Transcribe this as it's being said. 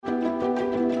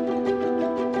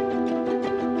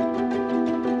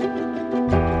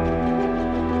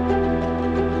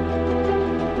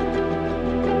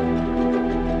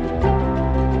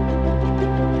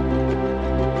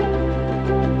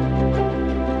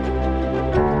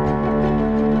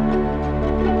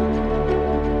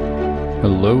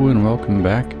Hello and welcome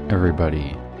back,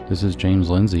 everybody. This is James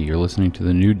Lindsay. You're listening to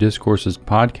the New Discourses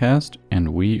podcast,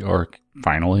 and we are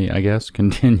finally,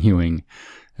 continuing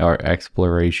our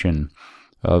exploration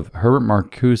of Herbert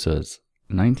Marcuse's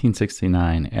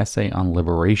 1969 essay on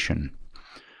liberation.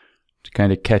 To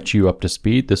kind of catch you up to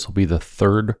speed, this will be the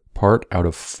third part out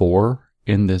of 4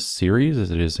 in this series,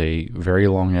 as it is a very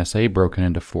long essay broken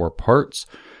into 4 parts.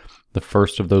 The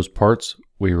first of those parts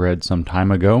we read some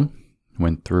time ago,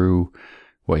 went through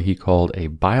what he called a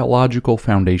biological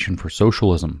foundation for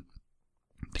socialism.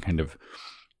 To kind of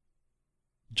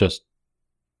just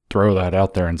throw that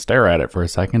out there and stare at it for a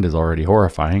second is already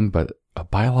horrifying, but a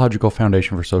biological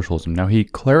foundation for socialism. Now he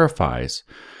clarifies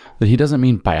that he doesn't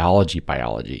mean biology.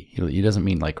 He doesn't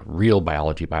mean like real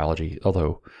biology.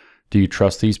 Although, do you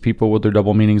trust these people with their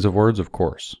double meanings of words? Of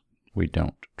course, we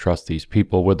don't trust these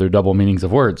people with their double meanings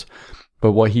of words.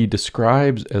 But what he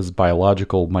describes as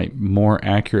biological might more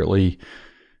accurately,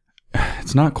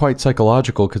 it's not quite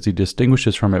psychological because he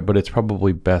distinguishes from it, but it's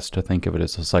probably best to think of it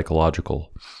as a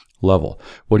psychological level.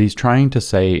 What he's trying to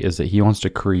say is that he wants to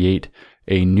create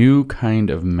a new kind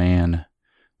of man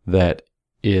that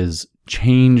is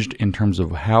changed in terms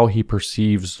of how he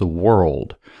perceives the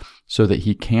world, so that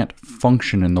he can't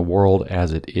function in the world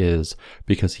as it is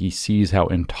because he sees how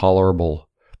intolerable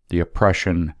the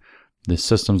oppression, the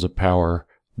systems of power,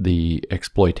 the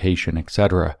exploitation,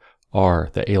 etc. are,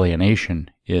 the alienation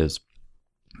is.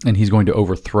 And he's going to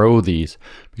overthrow these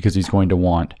because he's going to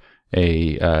want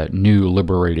a new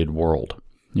liberated world.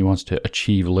 He wants to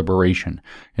achieve liberation.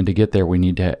 And to get there, we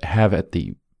need to have at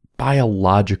the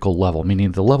biological level,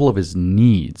 meaning the level of his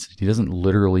needs. He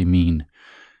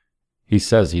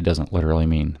says he doesn't literally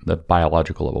mean the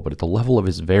biological level, but at the level of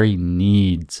his very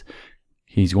needs,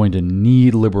 he's going to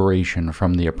need liberation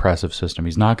from the oppressive system.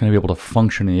 He's not going to be able to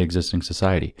function in the existing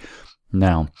society.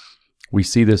 Now, we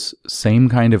see this same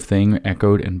kind of thing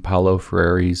echoed in Paulo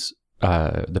Freire's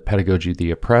The Pedagogy of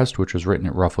the Oppressed, which was written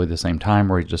at roughly the same time,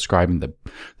 where he's describing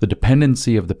the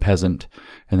dependency of the peasant.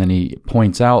 And then he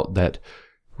points out that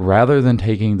rather than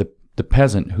taking the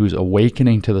peasant who's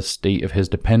awakening to the state of his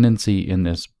dependency in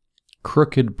this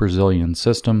crooked Brazilian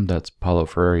system, that's Paulo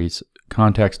Freire's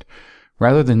context,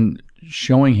 rather than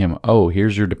showing him, oh,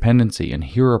 here's your dependency, and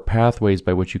here are pathways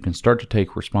by which you can start to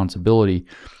take responsibility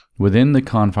within the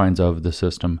confines of the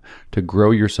system to grow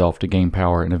yourself, to gain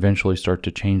power, and eventually start to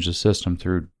change the system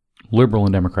through liberal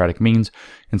and democratic means.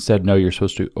 Instead, no, you're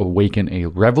supposed to awaken a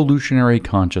revolutionary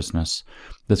consciousness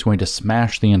that's going to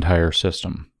smash the entire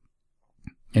system.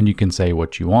 And you can say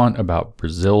what you want about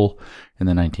Brazil in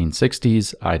the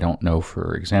 1960s. I don't know,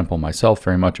 for example, myself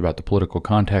very much about the political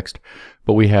context,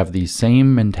 but we have these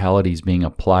same mentalities being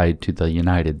applied to the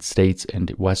United States and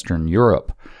Western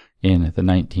Europe in the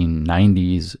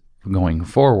 1990s going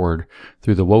forward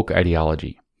through the woke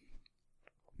ideology.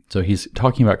 So he's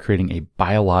talking about creating a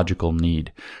biological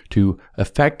need to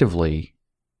effectively,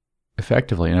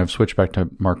 and I've switched back to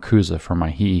Marcuse for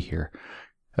my he here,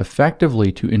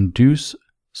 effectively to induce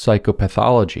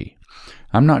psychopathology.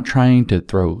 I'm not trying to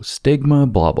throw stigma,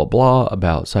 blah, blah, blah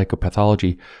about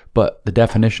psychopathology, but the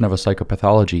definition of a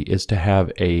psychopathology is to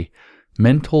have a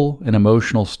mental and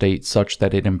emotional state such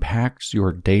that it impacts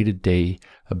your day-to-day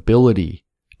ability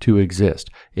to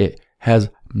exist. It has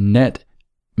net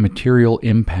material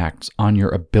impacts on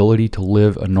your ability to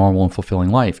live a normal and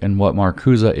fulfilling life. And what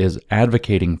Marcuse is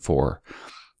advocating for,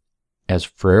 as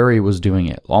Freire was doing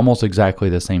it almost exactly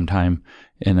the same time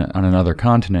on another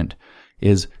continent,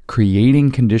 is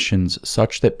creating conditions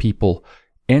such that people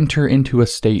enter into a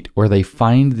state where they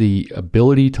find the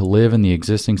ability to live in the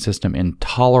existing system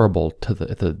intolerable to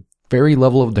the very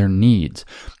level of their needs,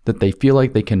 that they feel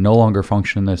like they can no longer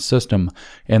function in this system,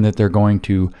 and that they're going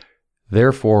to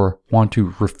therefore want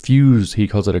to refuse, he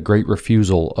calls it a great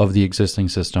refusal of the existing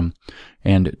system,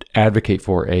 and advocate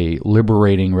for a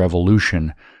liberating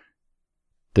revolution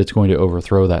that's going to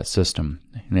overthrow that system.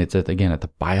 And it's at the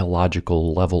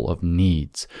biological level of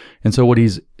needs. And so what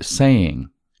he's saying,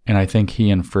 and I think he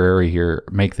and Freire here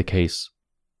make the case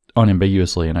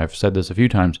unambiguously, and I've said this a few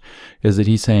times, is that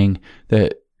he's saying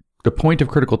that the point of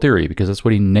critical theory, because that's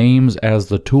what he names as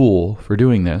the tool for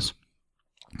doing this,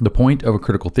 the point of a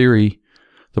critical theory,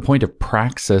 the point of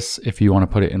praxis, if you want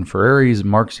to put it in Freire's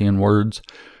Marxian words,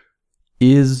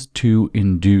 is to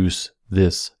induce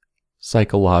this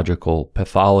psychological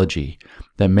pathology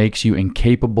that makes you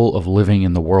incapable of living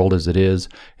in the world as it is,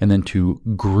 and then to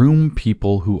groom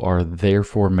people who are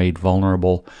therefore made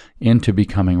vulnerable into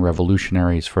becoming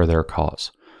revolutionaries for their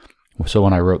cause. So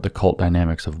when I wrote The Cult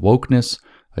Dynamics of Wokeness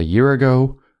a year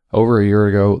ago, over a year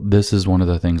ago, this is one of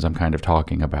the things I'm kind of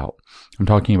talking about. I'm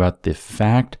talking about the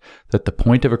fact that the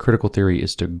point of a critical theory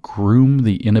is to groom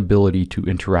the inability to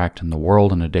interact in the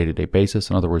world on a day-to-day basis.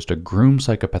 In other words, to groom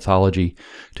psychopathology,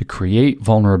 to create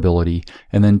vulnerability,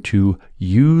 and then to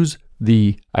use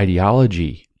the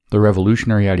ideology, the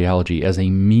revolutionary ideology, as a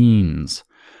means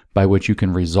by which you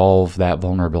can resolve that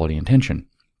vulnerability and tension.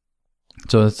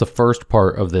 So that's the first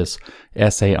part of this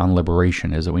essay on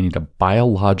liberation, is that we need a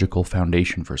biological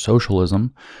foundation for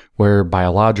socialism, where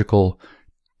biological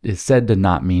is said to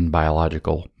not mean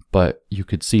biological, but you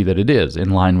could see that it is, in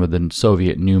line with the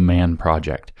Soviet New Man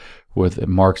project, with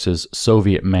Marx's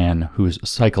Soviet man who's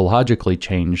psychologically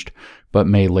changed, but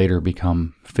may later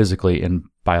become physically and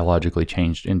biologically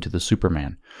changed into the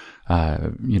Superman.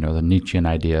 The Nietzschean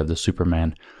idea of the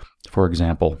Superman, for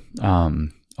example.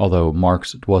 Although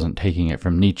Marx wasn't taking it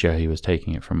from Nietzsche, he was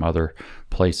taking it from other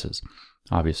places,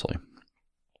 obviously.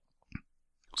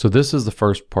 So this is the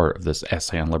first part of this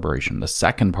essay on liberation. The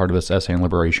second part of this essay on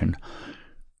liberation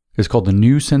is called the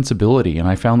new sensibility, and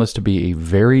I found this to be a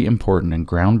very important and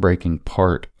groundbreaking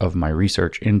part of my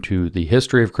research into the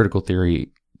history of critical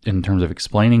theory in terms of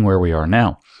explaining where we are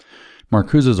now.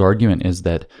 Marcuse's argument is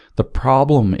that the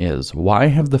problem is,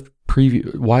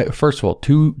 first of all,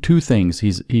 two things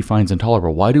he finds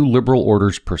intolerable. Why do liberal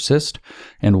orders persist?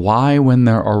 And why, when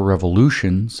there are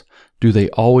revolutions, do they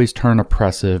always turn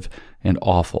oppressive and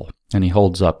awful? And he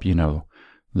holds up,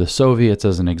 the Soviets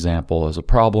as an example as a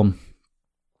problem.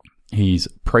 He's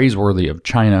praiseworthy of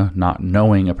China, not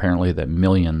knowing apparently that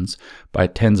millions, by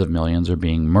tens of millions, are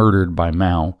being murdered by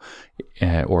Mao,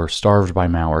 or starved by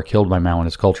Mao, or killed by Mao in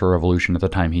his Cultural Revolution at the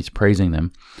time he's praising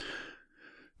them.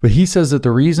 But he says that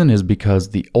the reason is because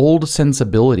the old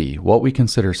sensibility, what we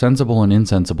consider sensible and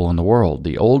insensible in the world,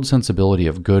 the old sensibility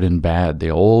of good and bad, the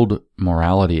old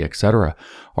morality, etc.,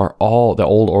 are all, the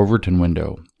old Overton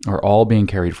window, are all being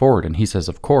carried forward. And he says,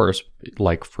 of course,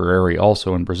 like Freire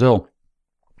also in Brazil,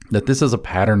 that this is a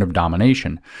pattern of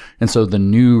domination. And so the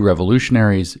new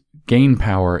revolutionaries gain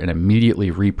power and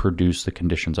immediately reproduce the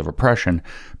conditions of oppression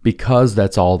because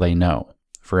that's all they know.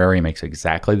 Freire makes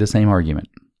exactly the same argument.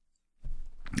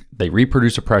 They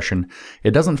reproduce oppression.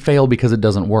 It doesn't fail because it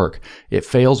doesn't work. It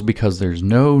fails because there's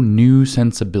no new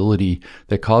sensibility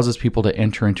that causes people to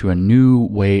enter into a new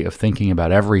way of thinking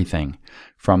about everything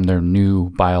from their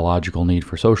new biological need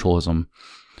for socialism.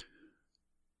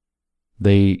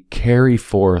 They carry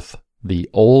forth the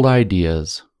old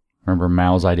ideas. Remember,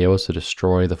 Mao's idea was to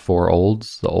destroy the four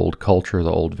olds, the old culture,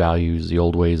 the old values, the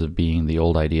old ways of being, the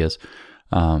old ideas.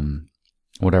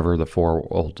 Whatever the four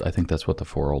olds, I think that's what the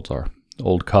four olds are.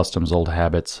 Old customs, old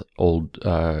habits, old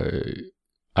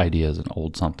ideas, and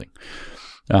old something.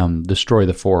 Destroy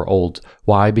the four olds.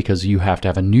 Why? Because you have to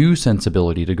have a new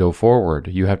sensibility to go forward.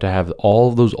 You have to have all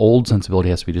of those old sensibility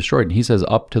has to be destroyed. And he says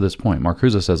up to this point,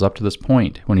 Marcuse says up to this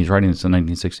point, when he's writing this in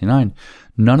 1969,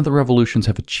 none of the revolutions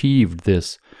have achieved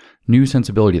this new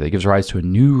sensibility that gives rise to a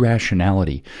new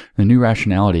rationality. The new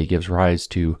rationality gives rise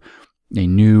to a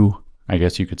new, I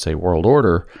guess you could say, world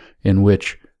order in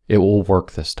which it will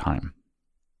work this time.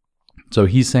 So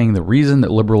he's saying the reason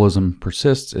that liberalism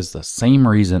persists is the same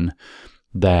reason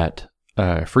that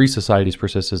free societies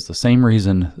persist, is the same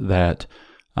reason that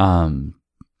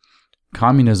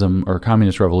communism or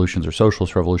communist revolutions or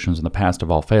socialist revolutions in the past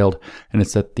have all failed. And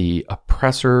it's that the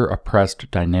oppressor-oppressed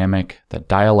dynamic, that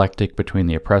dialectic between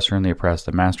the oppressor and the oppressed,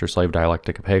 the master-slave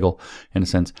dialectic of Hegel, in a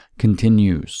sense,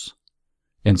 continues.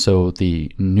 And so the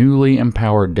newly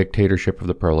empowered dictatorship of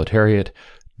the proletariat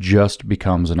just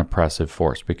becomes an oppressive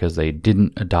force because they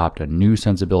didn't adopt a new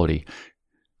sensibility.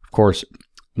 Of course,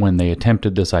 when they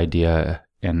attempted this idea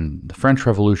in the French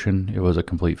Revolution, it was a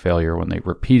complete failure. When they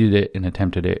repeated it and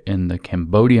attempted it in the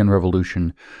Cambodian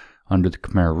Revolution under the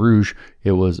Khmer Rouge,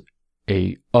 it was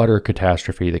a utter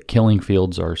catastrophe. The killing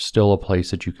fields are still a place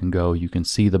that you can go. You can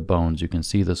see the bones, you can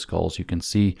see the skulls, you can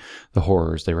see the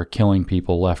horrors. They were killing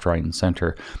people left, right, and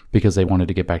center because they wanted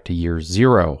to get back to year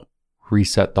zero.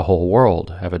 Reset the whole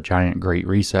world, have a giant great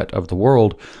reset of the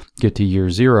world, get to year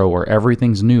zero where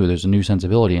everything's new, there's a new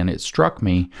sensibility. And it struck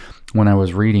me when I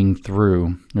was reading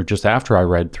through, or just after I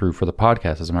read through for the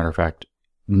podcast, as a matter of fact,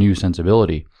 New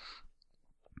Sensibility,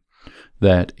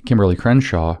 that Kimberly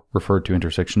Crenshaw referred to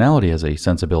intersectionality as a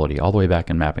sensibility all the way back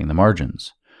in Mapping the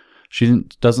Margins. She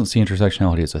doesn't see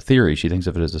intersectionality as a theory, she thinks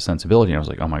of it as a sensibility. And I was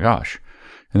like, oh my gosh.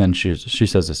 And then she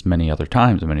says this many other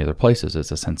times in many other places,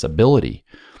 it's a sensibility.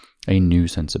 A new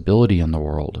sensibility in the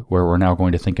world where we're now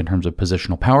going to think in terms of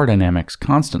positional power dynamics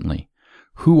constantly.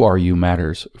 Who are you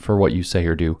matters for what you say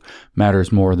or do,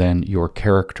 matters more than your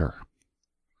character.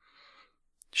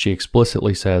 She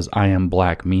explicitly says, I am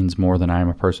black means more than I am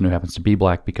a person who happens to be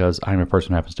black because I am a person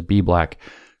who happens to be black.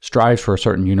 Strives for a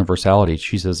certain universality,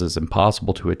 she says, is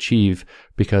impossible to achieve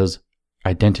because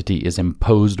identity is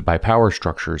imposed by power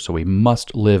structures, so we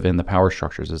must live in the power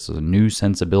structures. This is a new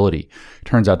sensibility.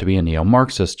 Turns out to be a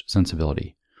neo-Marxist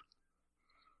sensibility.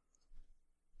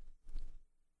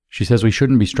 She says we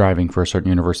shouldn't be striving for a certain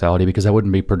universality because that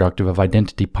wouldn't be productive of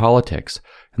identity politics.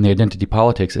 And the identity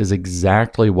politics is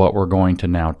exactly what we're going to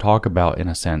now talk about, in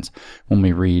a sense, when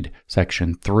we read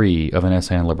section 3 of An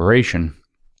Essay on Liberation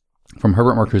from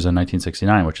Herbert Marcuse in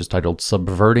 1969, which is titled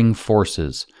Subverting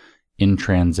Forces in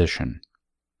Transition.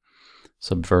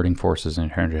 Subverting Forces in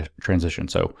Transition.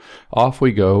 So off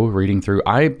we go, reading through.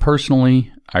 I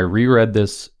reread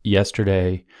this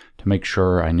yesterday to make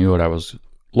sure I knew what I was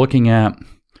looking at.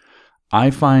 I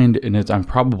find, and I'm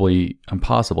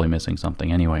possibly missing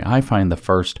something anyway, I find the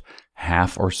first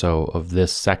half or so of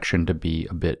this section to be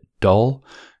a bit dull.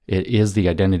 It is the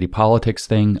identity politics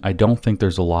thing. I don't think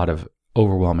there's a lot of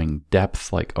overwhelming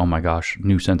depth, like, oh my gosh,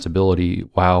 new sensibility,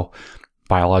 wow,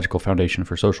 biological foundation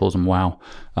for socialism, wow,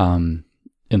 in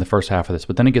the first half of this.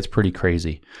 But then it gets pretty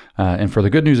crazy. And for the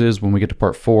good news is, when we get to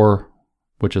part 4,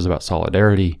 which is about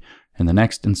solidarity, in the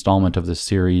next installment of this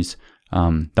series,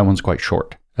 that one's quite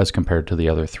short as compared to the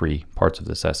other 3 parts of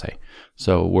this essay.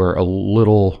 So we're a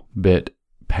little bit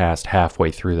past halfway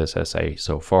through this essay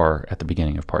so far at the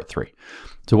beginning of part 3.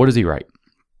 So what does he write?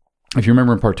 If you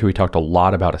remember in part 2, he talked a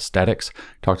lot about aesthetics,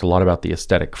 talked a lot about the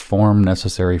aesthetic form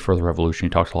necessary for the revolution. He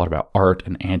talked a lot about art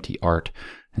and anti-art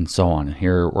and so on. And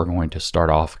here we're going to start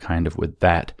off kind of with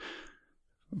that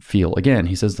feel. Again,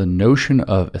 he says the notion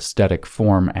of aesthetic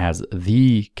form as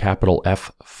the capital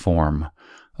F form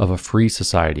of a free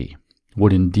society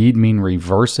would indeed mean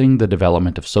reversing the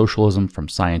development of socialism from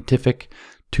scientific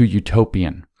to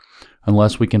utopian,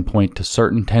 unless we can point to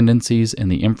certain tendencies in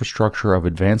the infrastructure of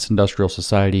advanced industrial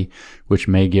society which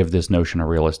may give this notion a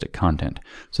realistic content.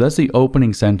 So that's the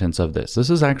opening sentence of this. This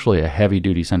is actually a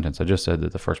heavy-duty sentence. I just said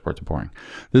that the first part's boring.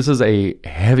 This is a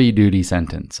heavy-duty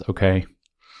sentence, okay?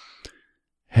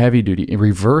 Heavy-duty.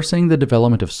 Reversing the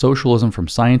development of socialism from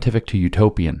scientific to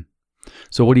utopian.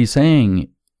 So what he's saying,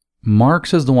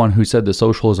 Marx is the one who said that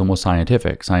socialism was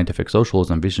scientific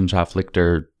socialism,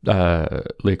 Wissenschaftlicher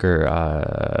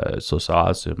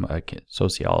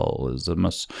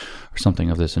Sozialismus, or something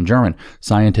of this in German,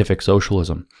 scientific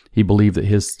socialism. He believed that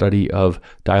his study of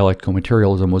dialectical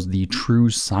materialism was the true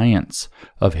science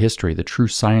of history, the true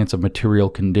science of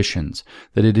material conditions,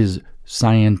 that it is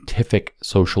scientific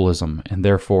socialism, and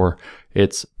therefore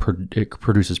it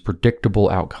produces predictable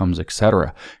outcomes,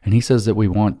 etc. And he says that we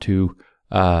want to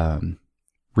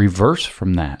reverse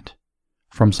from that,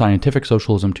 from scientific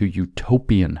socialism to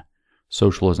utopian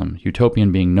socialism,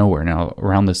 utopian being nowhere. Now,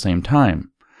 around the same time,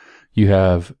 you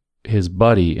have his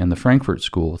buddy in the Frankfurt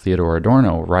School, Theodor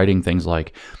Adorno, writing things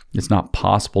like, it's not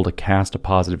possible to cast a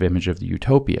positive image of the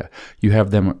utopia. You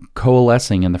have them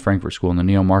coalescing in the Frankfurt School and the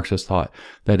neo-Marxist thought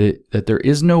that there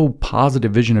is no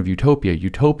positive vision of utopia.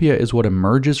 Utopia is what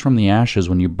emerges from the ashes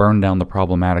when you burn down the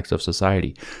problematics of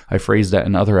society. I phrased that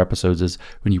in other episodes as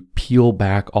when you peel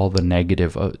back all the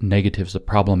negatives, the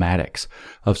problematics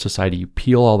of society. You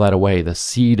peel all that away. The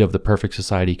seed of the perfect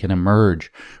society can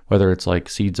emerge, whether it's like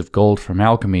seeds of gold from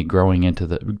alchemy growing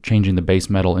into changing the base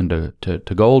metal into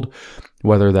gold,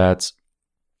 whether that's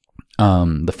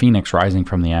the phoenix rising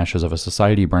from the ashes of a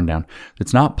society burned down.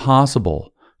 It's not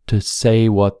possible to say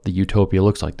what the utopia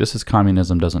looks like. This is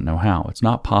communism doesn't know how. It's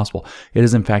not possible. It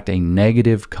is, in fact, a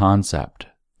negative concept.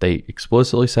 They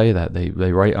explicitly say that. They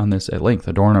write on this at length.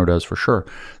 Adorno does for sure,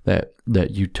 that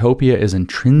utopia is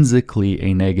intrinsically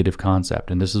a negative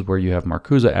concept. And this is where you have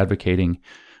Marcuse advocating,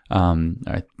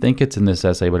 I think it's in this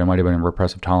essay, but it might have been in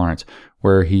Repressive Tolerance,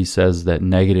 where he says that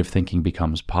negative thinking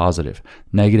becomes positive.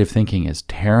 Negative thinking is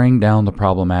tearing down the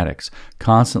problematics,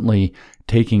 constantly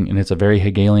taking, and it's a very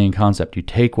Hegelian concept, you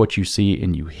take what you see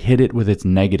and you hit it with its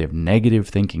negative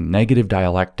thinking, negative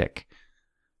dialectic.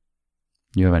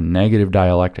 You have a negative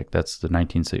dialectic. That's the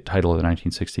title of the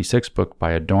 1966 book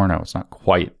by Adorno. It's not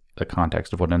quite the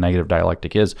context of what a negative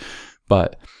dialectic is,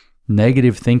 but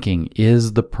negative thinking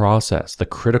is the process, the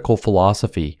critical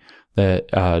philosophy that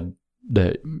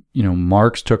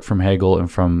Marx took from Hegel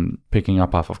and from picking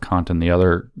up off of Kant and the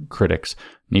other critics.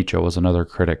 Nietzsche was another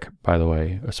critic, by the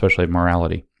way, especially of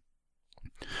morality.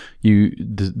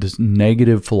 This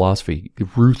negative philosophy,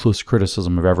 ruthless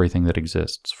criticism of everything that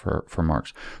exists for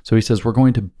Marx. So he says we're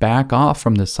going to back off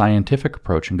from the scientific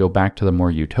approach and go back to the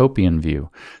more utopian view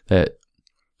that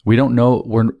we don't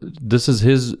know. This is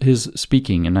his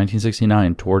speaking in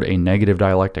 1969 toward a negative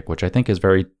dialectic, which I think is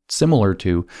very similar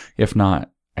to, if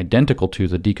not identical to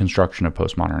the deconstruction of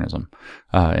postmodernism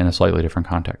in a slightly different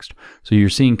context. So you're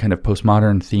seeing kind of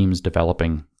postmodern themes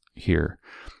developing here.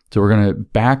 So we're going to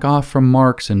back off from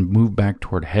Marx and move back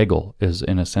toward Hegel is,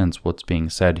 in a sense, what's being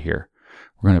said here.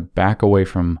 We're going to back away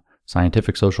from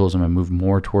scientific socialism and move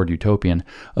more toward utopian,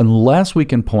 unless we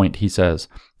can point, he says,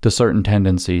 to certain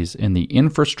tendencies in the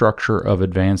infrastructure of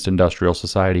advanced industrial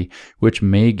society, which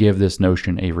may give this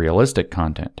notion a realistic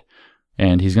content.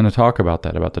 And he's going to talk about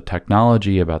that, about the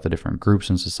technology, about the different groups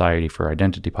in society for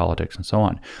identity politics, and so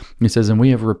on. He says, and we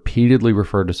have repeatedly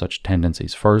referred to such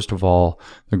tendencies. First of all,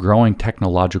 the growing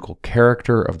technological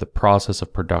character of the process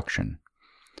of production,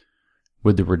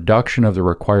 with the reduction of the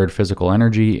required physical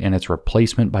energy and its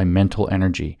replacement by mental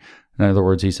energy. In other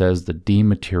words, he says the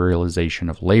dematerialization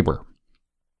of labor.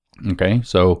 Okay,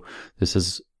 so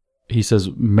he says,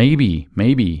 maybe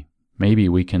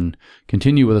we can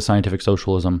continue with a scientific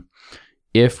socialism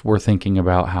if we're thinking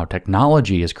about how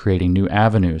technology is creating new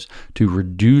avenues to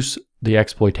reduce the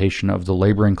exploitation of the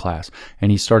laboring class.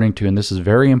 And he's starting to, and this is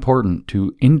very important,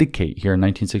 to indicate here in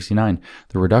 1969,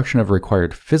 the reduction of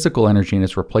required physical energy and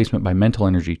its replacement by mental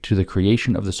energy to the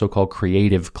creation of the so-called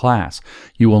creative class.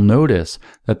 You will notice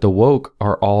that the woke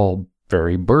are all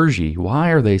very bourgeois.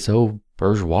 Why are they so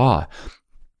bourgeois?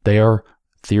 They are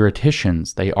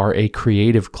theoreticians. They are a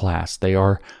creative class. They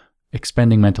are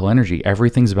expending mental energy.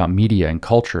 Everything's about media and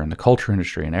culture and the culture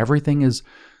industry, and everything is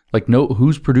like, no,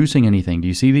 who's producing anything? Do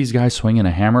you see these guys swinging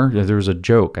a hammer? There was a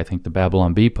joke, I think the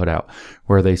Babylon Bee put out,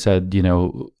 where they said, you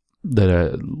know, that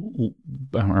I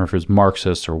don't know if it was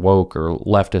Marxist or woke or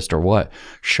leftist or what,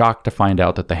 shocked to find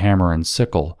out that the hammer and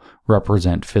sickle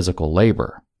represent physical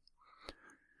labor.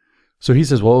 So he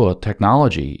says, well,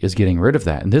 technology is getting rid of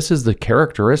that. And this is the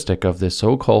characteristic of this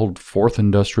so-called fourth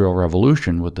industrial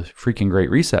revolution with the freaking Great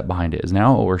Reset behind it, is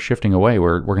now we're shifting away.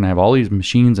 We're going to have all these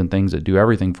machines and things that do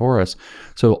everything for us.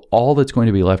 So all that's going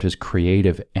to be left is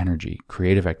creative energy,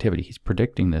 creative activity. He's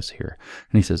predicting this here.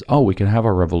 And he says, oh, we can have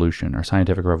our revolution, our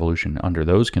scientific revolution, under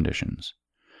those conditions.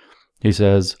 He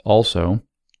says also,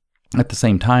 at the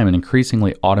same time, an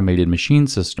increasingly automated machine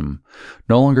system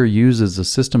no longer uses a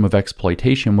system of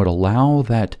exploitation would allow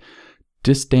that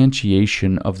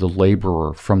distantiation of the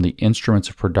laborer from the instruments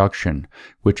of production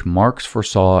which Marx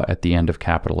foresaw at the end of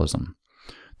capitalism.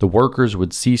 The workers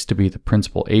would cease to be the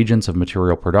principal agents of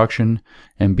material production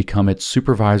and become its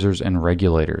supervisors and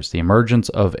regulators, the emergence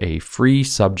of a free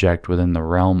subject within the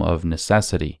realm of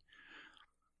necessity.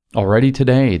 Already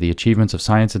today, the achievements of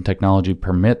science and technology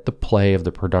permit the play of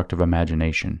the productive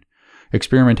imagination.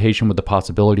 Experimentation with the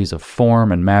possibilities of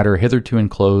form and matter hitherto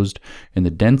enclosed in the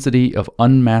density of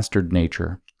unmastered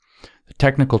nature. The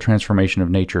technical transformation of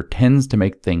nature tends to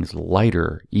make things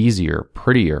lighter, easier,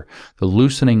 prettier, the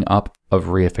loosening up of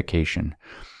reification.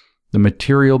 The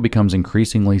material becomes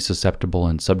increasingly susceptible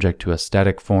and subject to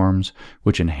aesthetic forms,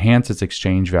 which enhance its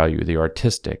exchange value, the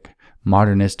artistic,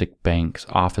 modernistic banks,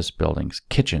 office buildings,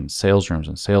 kitchens, sales rooms,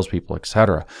 and salespeople,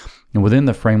 etc. And within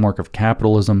the framework of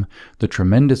capitalism, the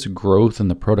tremendous growth in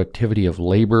the productivity of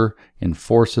labor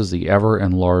enforces the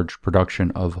ever-enlarged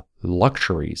production of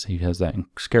luxuries. He has that in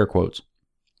scare quotes.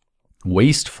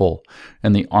 Wasteful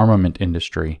in the armament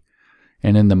industry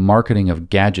and in the marketing of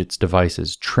gadgets,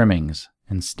 devices, trimmings,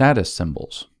 and status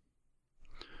symbols.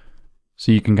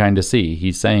 So you can kind of see,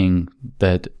 he's saying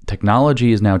that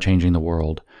technology is now changing the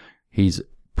world. He's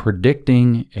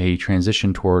predicting a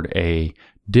transition toward a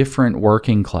different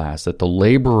working class, that the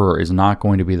laborer is not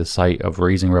going to be the site of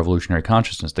raising revolutionary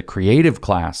consciousness. The creative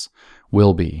class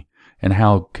will be. And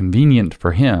how convenient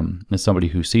for him as somebody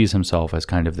who sees himself as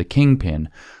kind of the kingpin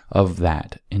of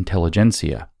that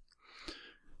intelligentsia.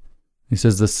 He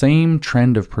says the same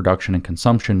trend of production and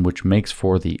consumption which makes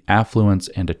for the affluence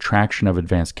and attraction of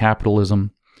advanced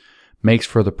capitalism makes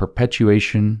for the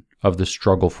perpetuation of the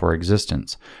struggle for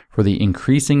existence, for the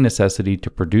increasing necessity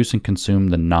to produce and consume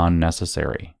the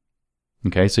non-necessary.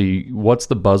 Okay, so what's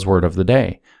the buzzword of the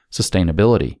day?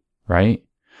 Sustainability, right?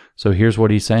 So here's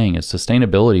what he's saying is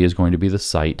sustainability is going to be the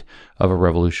site of a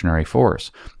revolutionary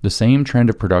force. The same trend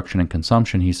of production and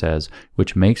consumption, he says,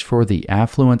 which makes for the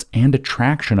affluence and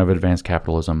attraction of advanced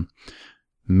capitalism,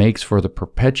 makes for the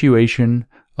perpetuation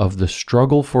of the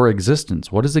struggle for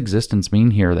existence. What does existence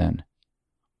mean here then?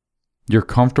 You're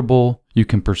comfortable, you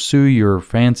can pursue your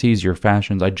fancies, your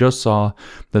fashions. I just saw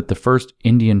that the first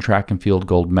Indian track and field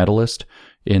gold medalist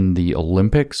in the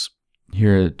Olympics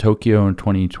here at Tokyo in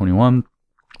 2021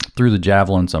 threw the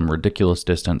javelin some ridiculous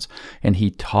distance, and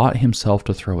he taught himself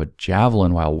to throw a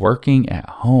javelin while working at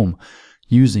home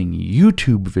using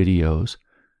YouTube videos.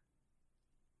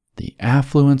 The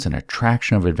affluence and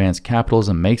attraction of advanced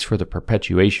capitalism makes for the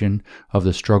perpetuation of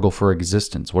the struggle for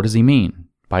existence. What does he mean?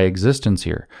 by existence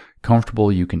here.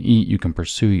 Comfortable, you can eat, you can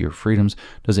pursue your freedoms.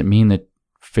 Does it mean that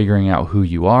figuring out who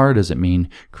you are? Does it mean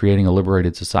creating a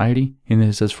liberated society? And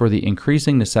it says, for the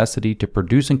increasing necessity to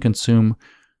produce and consume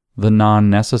the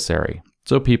non-necessary.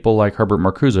 So people like Herbert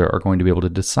Marcuse are going to be able to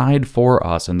decide for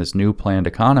us in this new planned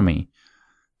economy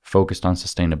focused on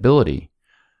sustainability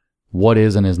what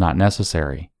is and is not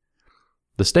necessary.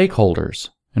 The stakeholders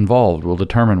involved will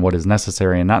determine what is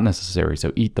necessary and not necessary.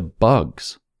 So eat the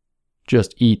bugs.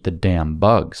 Just eat the damn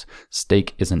bugs.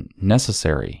 Steak isn't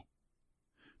necessary.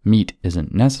 Meat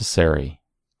isn't necessary.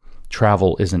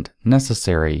 Travel isn't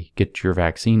necessary. Get your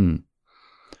vaccine.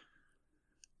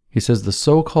 He says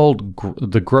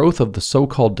the growth of the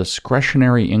so-called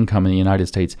discretionary income in the United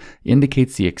States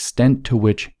indicates the extent to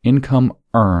which income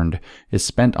earned is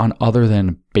spent on other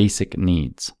than basic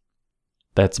needs.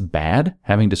 That's bad.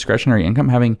 Having discretionary income,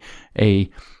 having a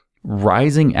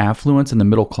rising affluence in the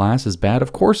middle class is bad.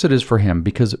 Of course it is for him,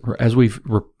 because as we've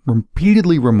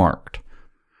repeatedly remarked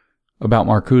about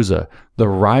Marcuse, the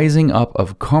rising up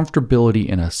of comfortability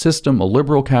in a system, a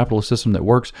liberal capitalist system that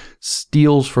works,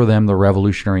 steals for them the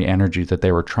revolutionary energy that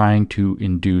they were trying to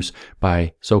induce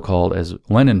by so-called, as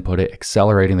Lenin put it,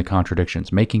 accelerating the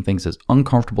contradictions, making things as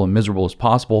uncomfortable and miserable as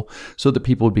possible so that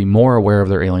people would be more aware of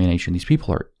their alienation. These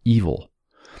people are evil.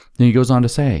 Then he goes on to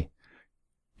say,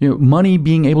 money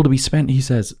being able to be spent, he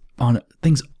says, on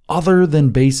things other than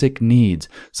basic needs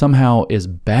somehow is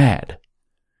bad.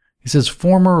 He says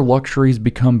former luxuries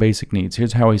become basic needs.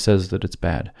 Here's how he says that it's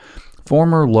bad.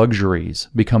 Former luxuries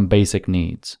become basic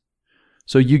needs.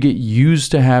 So you get used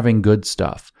to having good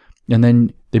stuff, and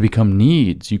then they become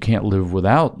needs. You can't live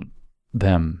without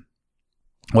them.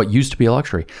 What used to be a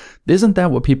luxury. Isn't that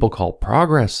what people call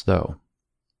progress, though?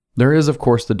 There is, of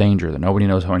course, the danger that nobody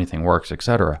knows how anything works,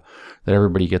 etc., that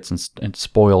everybody gets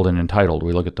spoiled and entitled.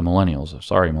 We look at the millennials.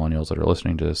 Sorry, millennials that are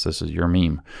listening to this. This is your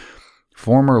meme.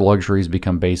 Former luxuries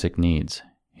become basic needs,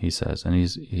 he says, and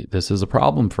this is a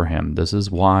problem for him. This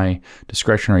is why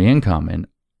discretionary income and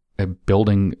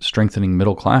strengthening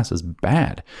middle class is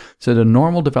bad. So the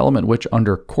normal development which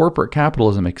under corporate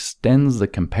capitalism extends the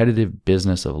competitive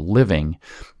business of living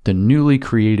to newly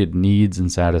created needs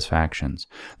and satisfactions.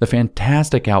 The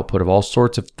fantastic output of all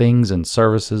sorts of things and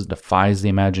services defies the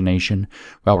imagination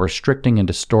while restricting and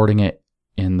distorting it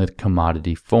in the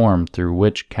commodity form through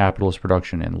which capitalist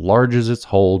production enlarges its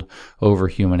hold over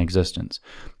human existence.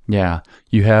 Yeah,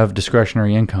 you have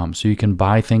discretionary income, so you can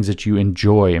buy things that you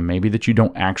enjoy and maybe that you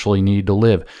don't actually need to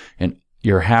live, and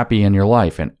you're happy in your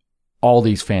life, and all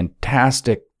these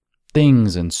fantastic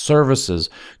things and services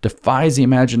defies the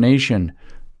imagination.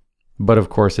 But of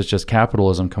course, it's just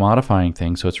capitalism commodifying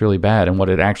things, so it's really bad. And what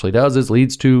it actually does is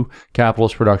leads to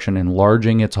capitalist production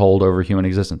enlarging its hold over human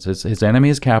existence. His enemy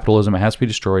is capitalism. It has to be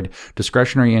destroyed.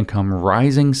 Discretionary income,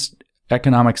 rising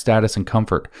economic status and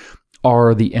comfort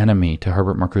are the enemy to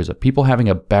Herbert Marcuse. People having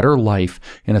a better life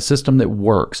in a system that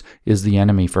works is the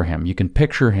enemy for him. You can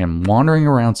picture him wandering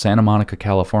around Santa Monica,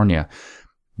 California,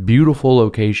 beautiful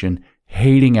location,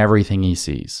 hating everything he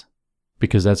sees,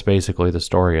 because that's basically the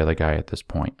story of the guy at this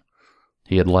point.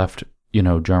 He had left,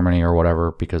 Germany or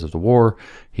whatever because of the war.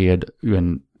 He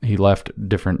left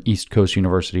different East Coast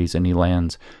universities and he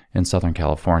lands in Southern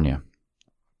California.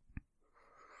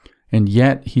 And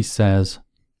yet, he says,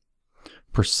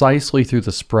 precisely through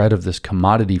the spread of this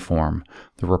commodity form,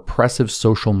 the repressive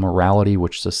social morality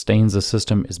which sustains the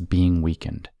system is being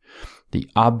weakened. The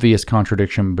obvious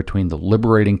contradiction between the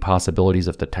liberating possibilities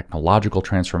of the technological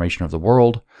transformation of the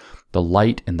world, the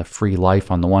light and the free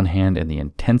life on the one hand, and the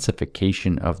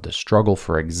intensification of the struggle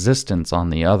for existence on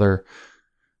the other.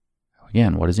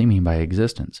 Again, what does he mean by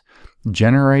existence?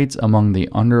 Generates among the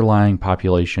underlying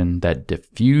population that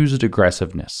diffused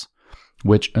aggressiveness,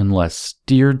 which, unless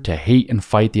steered to hate and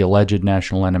fight the alleged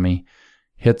national enemy,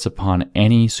 hits upon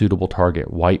any suitable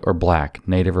target, white or black,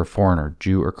 native or foreigner,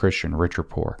 Jew or Christian, rich or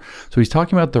poor. So he's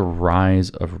talking about the rise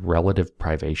of relative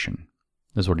privation.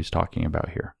 This is what he's talking about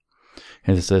here.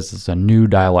 And it says it's a new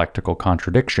dialectical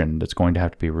contradiction that's going to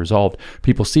have to be resolved.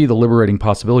 People see the liberating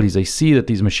possibilities. They see that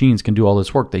these machines can do all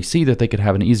this work. They see that they could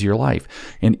have an easier life.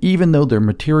 And even though their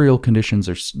material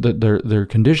conditions their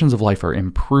conditions of life are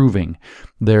improving,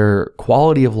 their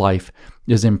quality of life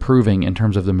is improving in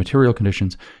terms of the material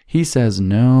conditions, he says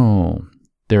no.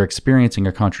 They're experiencing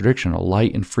a contradiction, a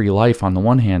light and free life on the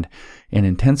one hand, and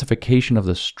intensification of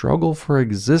the struggle for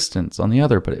existence on the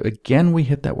other. But again, we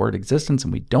hit that word existence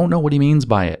and we don't know what he means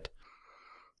by it.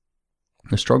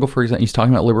 The struggle for existence, he's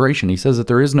talking about liberation. He says that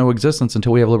there is no existence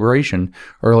until we have liberation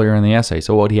earlier in the essay.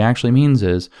 So what he actually means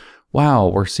is, wow,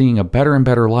 we're seeing a better and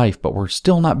better life, but we're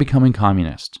still not becoming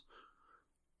communists.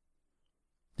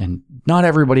 And not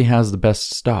everybody has the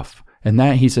best stuff. And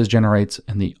that, he says, generates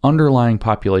in the underlying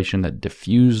population that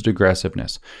diffused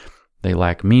aggressiveness. They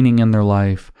lack meaning in their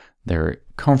life. They're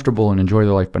comfortable and enjoy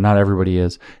their life, but not everybody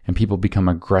is. And people become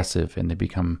aggressive and they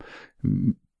become,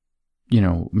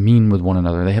 mean with one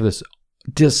another. They have this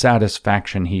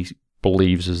dissatisfaction he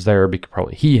believes is there because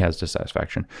probably he has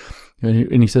dissatisfaction.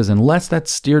 And he says, unless that's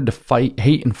steered to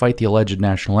hate and fight the alleged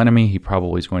national enemy, he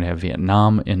probably is going to have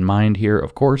Vietnam in mind here,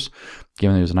 of course.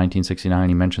 Given it was 1969,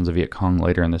 he mentions the Viet Cong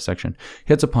later in this section.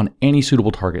 Hits upon any suitable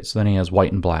target. So then he has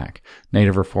white and black,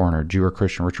 native or foreigner, Jew or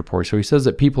Christian, rich or poor. So he says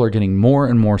that people are getting more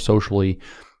and more socially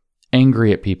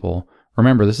angry at people.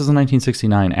 Remember, this is in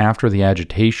 1969 after the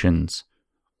agitations.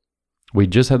 We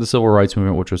just had the Civil Rights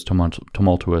Movement, which was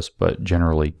tumultuous, but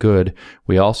generally good.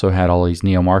 We also had all these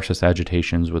neo-Marxist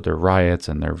agitations with their riots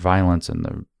and their violence and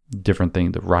the different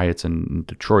things, the riots in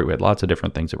Detroit. We had lots of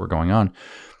different things that were going on,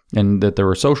 and that there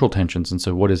were social tensions. And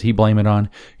so what does he blame it on?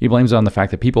 He blames it on the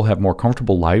fact that people have more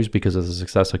comfortable lives because of the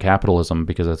success of capitalism,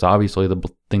 because it's obviously the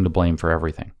thing to blame for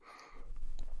everything.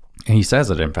 And he says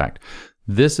it, in fact.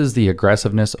 This is the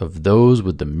aggressiveness of those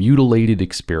with the mutilated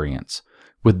experience,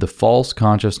 with the false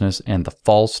consciousness and the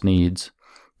false needs,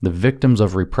 the victims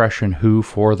of repression who,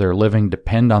 for their living,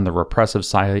 depend on the repressive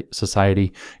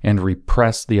society and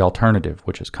repress the alternative,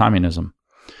 which is communism.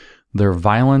 Their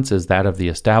violence is that of the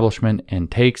establishment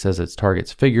and takes as its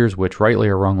targets figures which, rightly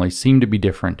or wrongly, seem to be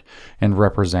different and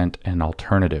represent an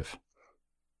alternative.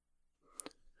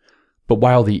 But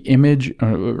while the image,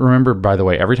 remember, by the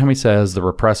way, every time he says the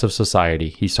repressive society,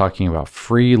 he's talking about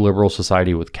free liberal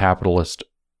society with a capitalist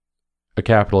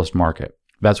market.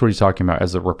 That's what he's talking about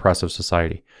as the repressive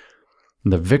society.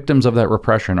 The victims of that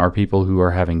repression are people who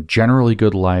are having generally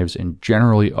good lives and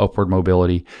generally upward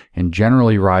mobility and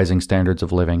generally rising standards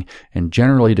of living and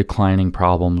generally declining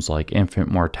problems like infant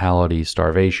mortality,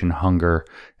 starvation, hunger,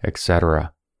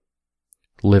 etc.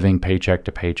 Living paycheck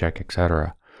to paycheck,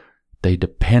 etc. They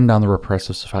depend on the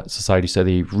repressive society, so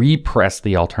they repress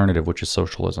the alternative, which is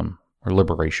socialism or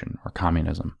liberation or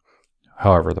communism.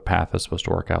 However, the path is supposed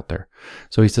to work out there.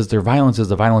 So he says their violence is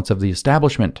the violence of the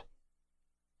establishment.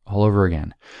 All over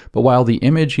again. But while the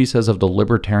image, he says, of the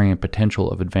libertarian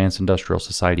potential of advanced industrial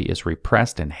society is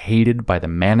repressed and hated by the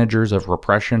managers of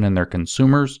repression and their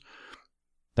consumers,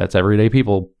 that's everyday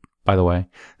people, by the way,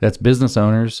 that's business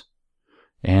owners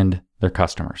and their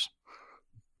customers.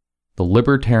 The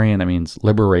libertarian, that means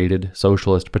liberated,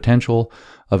 socialist potential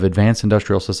of advanced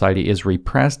industrial society is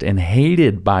repressed and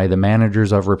hated by the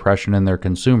managers of repression and their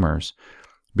consumers,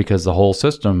 because the whole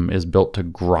system is built to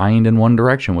grind in one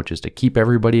direction, which is to keep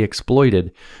everybody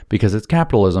exploited because it's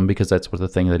capitalism, because that's what the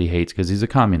thing that he hates, because he's a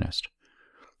communist.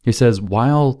 He says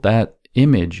while that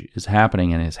image is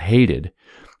happening and is hated,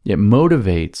 it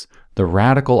motivates the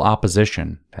radical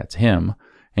opposition, that's him,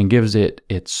 and gives it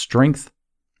its strange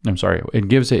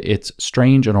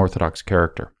and orthodox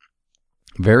character.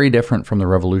 Very different from the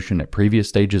revolution at previous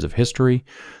stages of history,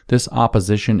 this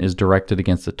opposition is directed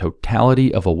against the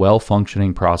totality of a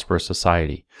well-functioning, prosperous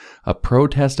society, a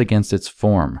protest against its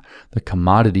form, the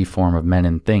commodity form of men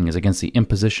and things, against the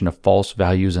imposition of false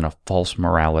values and a false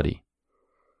morality.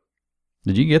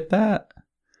 Did you get that?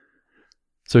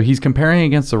 So he's comparing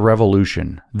against the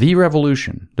revolution.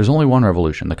 There's only one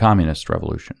revolution, the communist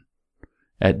revolution,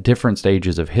 at different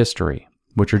stages of history,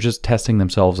 which are just testing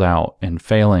themselves out and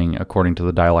failing according to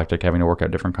the dialectic, having to work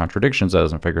out different contradictions that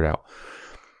isn't figured out.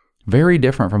 Very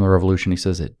different from the revolution, he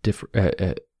says,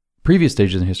 at previous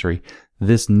stages in history,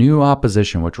 this new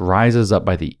opposition, which rises up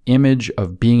by the image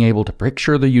of being able to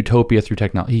picture the utopia through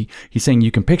technology. He's saying you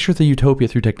can picture the utopia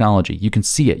through technology. You can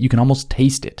see it. You can almost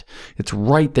taste it. It's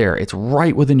right there. It's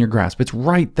right within your grasp. It's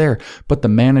right there. But the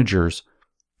managers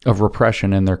of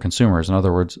repression and their consumers, in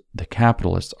other words, the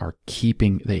capitalists,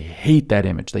 they hate that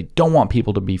image. They don't want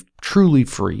people to be truly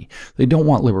free. They don't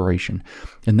want liberation.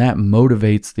 And that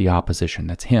motivates the opposition.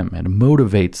 That's him. It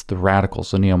motivates the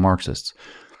radicals, the neo-Marxists.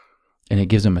 And it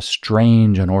gives them a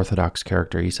strange, unorthodox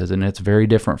character, he says. And it's very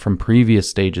different from previous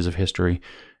stages of history,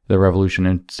 the revolution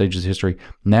and stages of history.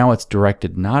 Now it's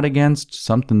directed not against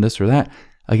something this or that,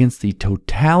 against the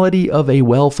totality of a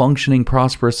well-functioning,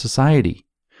 prosperous society.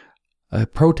 A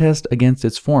protest against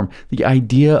its form. The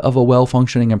idea of a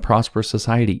well-functioning and prosperous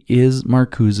society is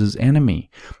Marcuse's enemy,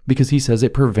 because he says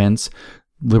it prevents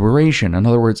liberation. In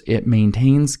other words, it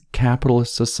maintains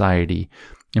capitalist society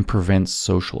and prevents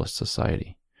socialist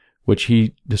society, which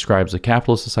he describes the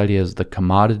capitalist society as the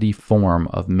commodity form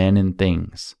of men and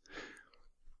things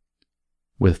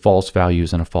with false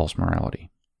values and a false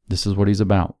morality. This is what he's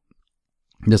about.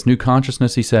 This new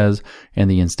consciousness, he says,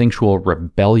 and the instinctual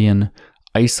rebellion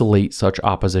isolate such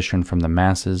opposition from the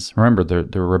masses. Remember,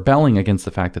 they're rebelling against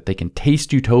the fact that they can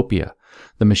taste utopia.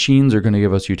 The machines are going to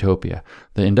give us utopia.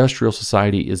 The industrial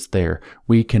society is there.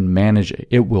 We can manage it.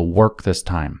 It will work this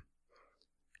time.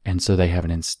 And so they have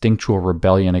an instinctual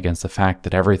rebellion against the fact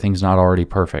that everything's not already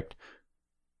perfect.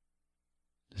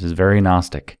 This is very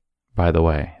Gnostic, by the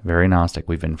way. Very Gnostic.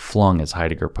 We've been flung, as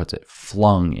Heidegger puts it,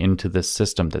 flung into this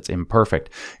system that's imperfect.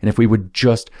 And if we would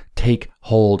just take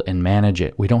hold and manage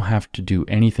it, we don't have to do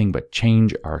anything but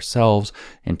change ourselves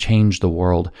and change the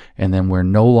world. And then we're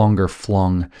no longer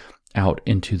flung out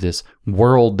into this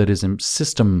world that is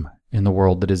system in the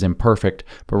world that is imperfect,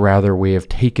 but rather we have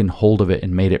taken hold of it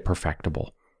and made it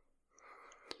perfectible.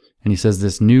 And he says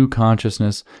this new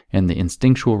consciousness and the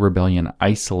instinctual rebellion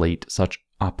isolate such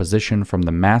opposition from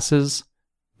the masses,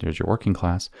 there's your working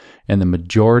class, and the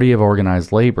majority of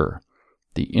organized labor,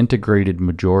 the integrated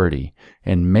majority,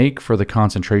 and make for the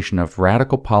concentration of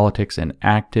radical politics and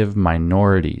active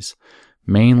minorities,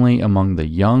 mainly among the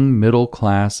young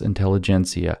middle-class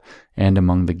intelligentsia and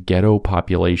among the ghetto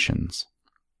populations.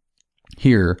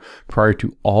 Here, prior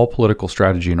to all political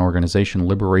strategy and organization,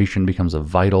 liberation becomes a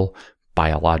vital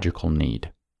biological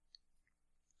need.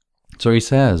 So he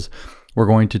says, we're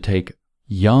going to take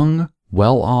young,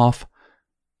 well-off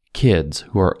kids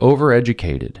who are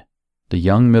overeducated, the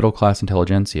young middle-class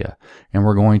intelligentsia, and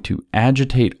we're going to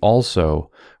agitate also.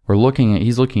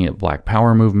 He's looking at Black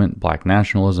Power movement, Black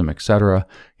nationalism, etc.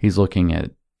 He's looking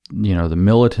at, the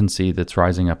militancy that's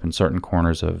rising up in certain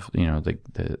corners of,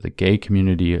 the gay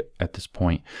community at this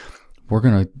point. We're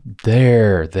going to,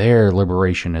 their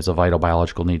liberation is a vital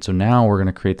biological need. So now we're going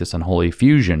to create this unholy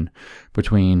fusion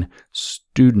between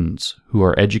students who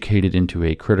are educated into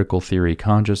a critical theory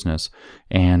consciousness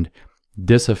and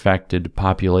disaffected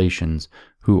populations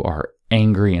who are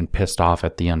angry and pissed off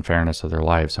at the unfairness of their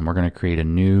lives. And we're going to create a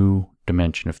new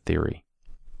dimension of theory.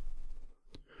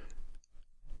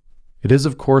 It is,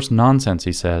 of course, nonsense,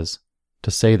 he says,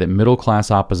 to say that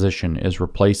middle-class opposition is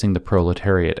replacing the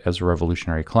proletariat as a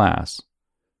revolutionary class.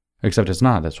 Except it's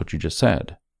not. That's what you just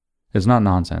said. It's not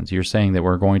nonsense. You're saying that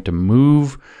we're going to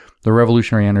move the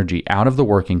revolutionary energy out of the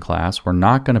working class. We're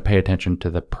not going to pay attention to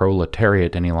the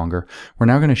proletariat any longer. We're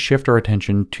now going to shift our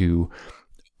attention to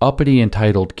uppity,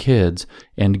 entitled kids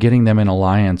and getting them in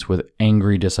alliance with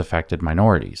angry, disaffected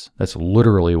minorities. That's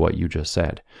literally what you just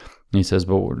said. And he says,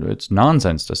 but it's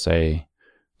nonsense to say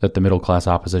that the middle-class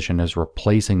opposition is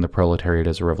replacing the proletariat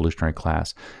as a revolutionary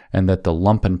class, and that the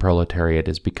lumpen proletariat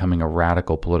is becoming a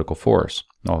radical political force.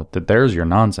 Oh, there's your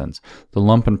nonsense. The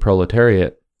lumpen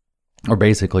proletariat are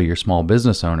basically your small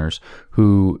business owners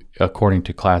who, according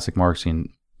to classic Marxian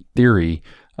theory,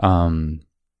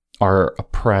 are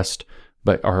oppressed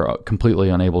but are completely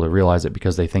unable to realize it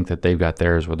because they think that they've got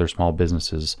theirs with their small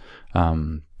businesses.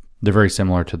 They're very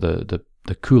similar to the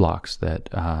kulaks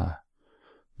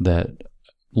that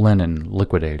Lenin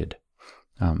liquidated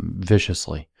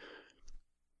viciously.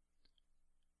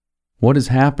 What is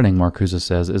happening, Marcuse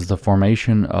says, is the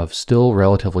formation of still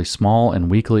relatively small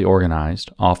and weakly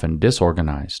organized, often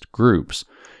disorganized, groups,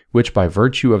 which by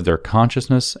virtue of their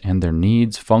consciousness and their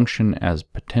needs function as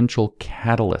potential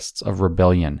catalysts of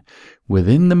rebellion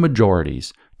within the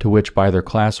majorities to which by their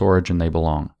class origin they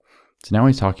belong. So now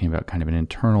he's talking about kind of an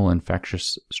internal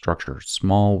infectious structure,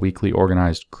 small, weakly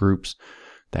organized groups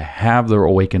that have their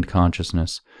awakened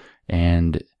consciousness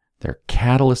and they're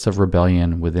catalysts of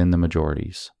rebellion within the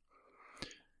majorities.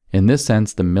 In this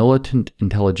sense, the militant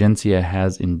intelligentsia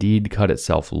has indeed cut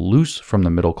itself loose from the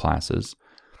middle classes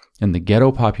and the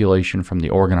ghetto population from the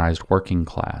organized working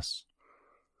class.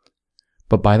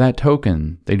 But by that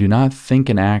token, they do not think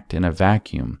and act in a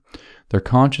vacuum. Their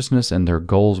consciousness and their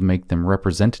goals make them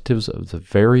representatives of the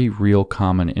very real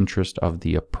common interest of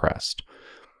the oppressed.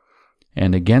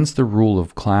 And against the rule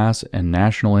of class and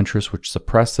national interests which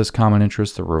suppress this common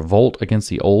interest, the revolt against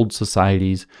the old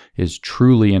societies is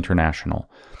truly international.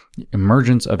 The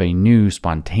emergence of a new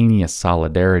spontaneous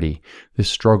solidarity. This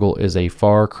struggle is a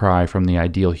far cry from the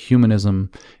ideal humanism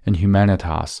and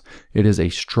humanitas. It is the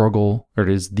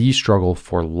struggle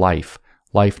for life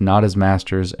not as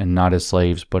masters and not as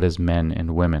slaves, but as men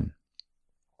and women.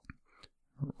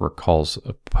 Recalls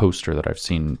a poster that I've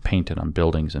seen painted on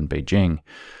buildings in Beijing.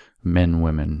 Men,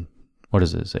 women, what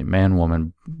does it say? Man,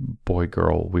 woman, boy,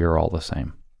 girl, we are all the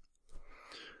same.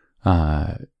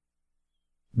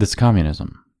 This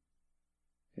communism.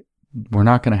 We're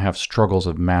not going to have struggles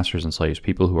of masters and slaves,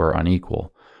 people who are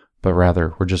unequal, but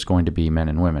rather we're just going to be men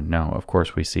and women. Now, of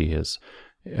course, we see his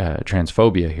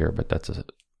transphobia here, but that's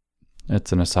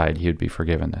It's an aside. He would be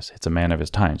forgiven this. It's a man of his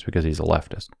times because he's a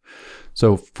leftist.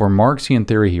 So for Marxian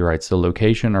theory, he writes, the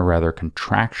location, or rather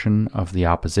contraction of the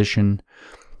opposition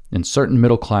in certain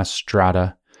middle-class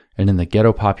strata and in the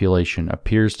ghetto population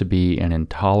appears to be an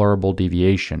intolerable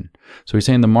deviation. So he's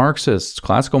saying the Marxists,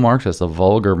 classical Marxists, the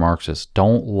vulgar Marxists,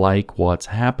 don't like what's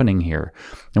happening here.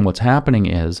 And what's happening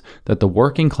is that the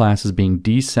working class is being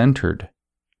decentered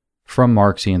from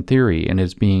Marxian theory and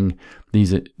is being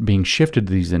shifted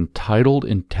to these entitled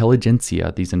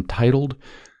intelligentsia, these entitled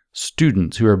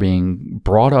students who are being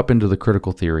brought up into the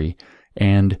critical theory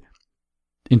and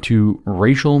into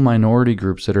racial minority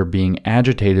groups that are being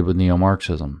agitated with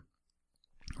neo-Marxism.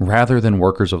 Rather than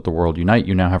workers of the world unite,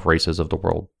 you now have races of the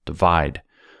world divide,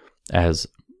 as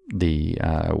the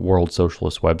World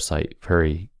Socialist website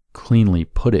very cleanly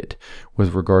put it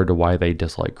with regard to why they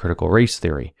dislike critical race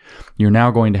theory. You're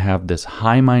now going to have this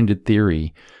high-minded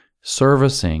theory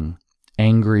servicing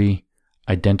angry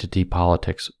identity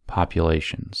politics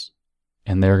populations.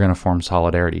 And they're going to form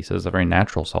solidarity. He says a very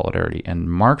natural solidarity. And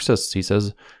Marxists, he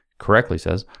says, correctly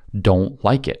says, don't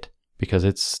like it because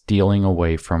it's stealing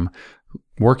away from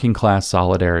working class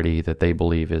solidarity that they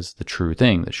believe is the true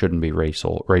thing. That shouldn't be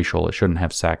racial. It shouldn't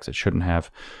have sex. It shouldn't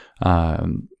have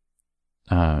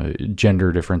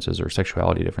gender differences or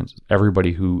sexuality differences.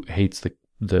 Everybody who hates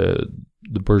the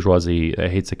bourgeoisie,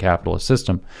 hates the capitalist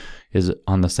system, is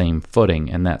on the same footing,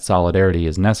 and that solidarity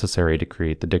is necessary to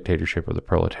create the dictatorship of the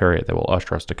proletariat that will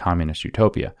usher us to communist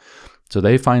utopia. So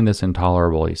they find this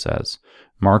intolerable, he says.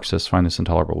 Marxists find this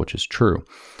intolerable, which is true.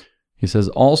 He says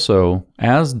also,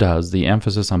 as does the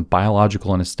emphasis on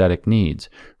biological and aesthetic needs,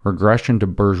 regression to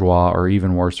bourgeois or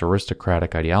even worse,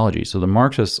 aristocratic ideology. So the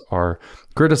Marxists are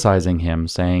criticizing him,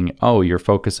 saying, oh, you're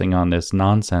focusing on this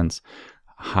nonsense,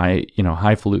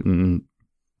 highfalutin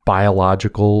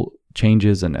biological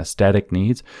changes and aesthetic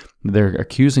needs. They're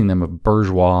accusing them of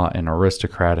bourgeois and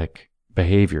aristocratic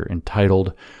behavior,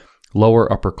 entitled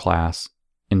lower upper class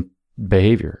in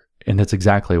behavior. And that's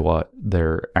exactly what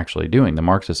they're actually doing. The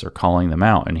Marxists are calling them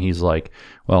out. And he's like,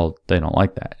 well, they don't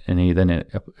like that. And he then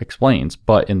explains,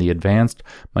 but in the advanced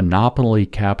monopoly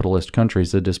capitalist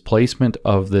countries, the displacement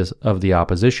of the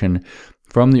opposition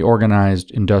from the organized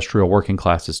industrial working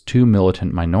classes to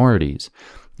militant minorities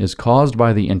is caused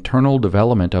by the internal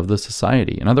development of the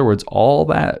society. In other words, all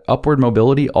that upward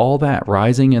mobility, all that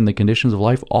rising in the conditions of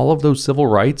life, all of those civil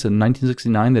rights in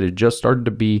 1969 that had just started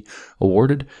to be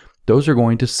awarded, those are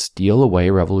going to steal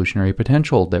away revolutionary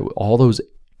potential. That all those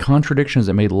contradictions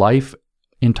that made life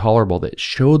intolerable, that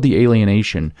showed the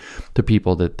alienation to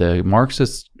people that the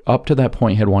Marxists up to that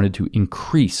point had wanted to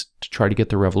increase to try to get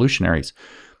the revolutionaries.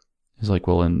 It's like,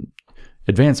 well, in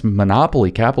advanced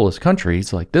monopoly capitalist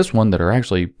countries like this one that are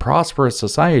actually prosperous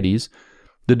societies,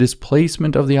 the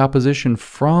displacement of the opposition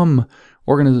from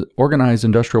organized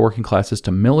industrial working classes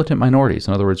to militant minorities,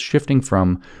 in other words, shifting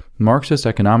from Marxist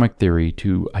economic theory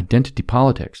to identity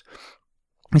politics.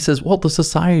 He says, well, the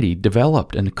society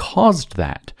developed and caused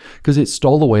that because it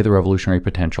stole away the revolutionary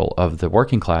potential of the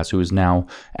working class, who is now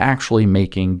actually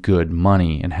making good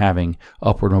money and having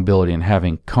upward mobility and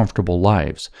having comfortable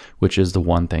lives, which is the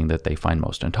one thing that they find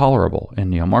most intolerable in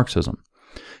neo-Marxism.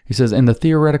 He says, and the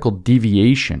theoretical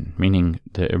deviation, meaning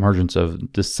the emergence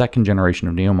of the second generation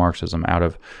of neo-Marxism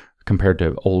compared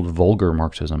to old vulgar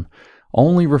Marxism,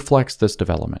 only reflects this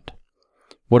development.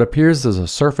 What appears as a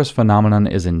surface phenomenon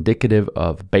is indicative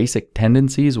of basic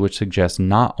tendencies which suggest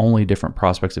not only different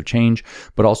prospects of change,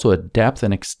 but also a depth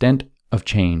and extent of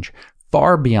change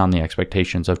far beyond the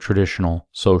expectations of traditional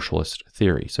socialist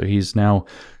theory. So he's now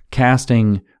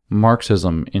casting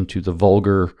Marxism into the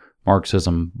vulgar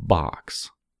Marxism box,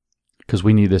 because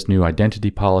we need this new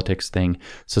identity politics thing.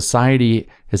 Society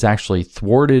has actually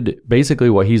thwarted, basically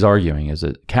what he's arguing is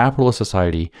that capitalist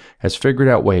society has figured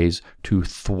out ways to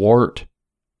thwart,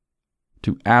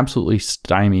 to absolutely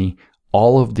stymie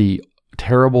all of the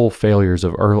terrible failures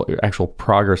of actual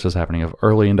progress is happening of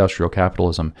early industrial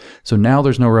capitalism. So now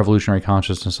there's no revolutionary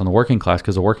consciousness in the working class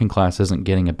because the working class isn't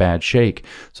getting a bad shake.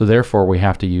 So therefore we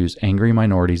have to use angry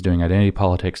minorities doing identity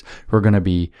politics who are going to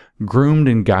be groomed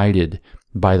and guided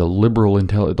by the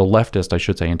leftist, I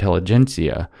should say,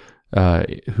 intelligentsia,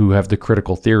 who have the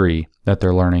critical theory that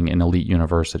they're learning in elite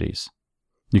universities.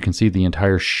 You can see the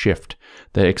entire shift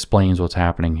that explains what's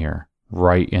happening here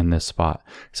right in this spot.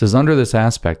 It says, under this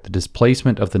aspect, the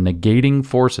displacement of the negating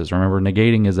forces, remember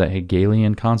negating is that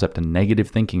Hegelian concept of negative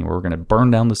thinking, where we're going to burn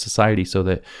down the society so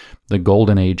that the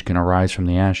golden age can arise from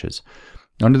the ashes.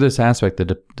 Under this aspect,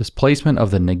 the displacement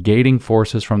of the negating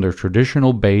forces from their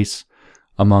traditional base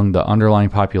among the underlying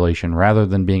population, rather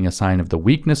than being a sign of the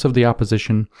weakness of the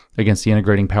opposition against the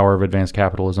integrating power of advanced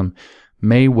capitalism,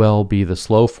 may well be the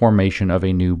slow formation of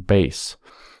a new base,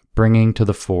 bringing to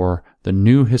the fore the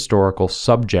new historical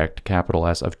subject, capital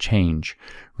S, of change,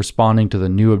 responding to the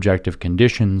new objective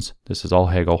conditions, this is all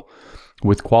Hegel,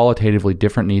 with qualitatively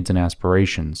different needs and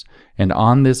aspirations, and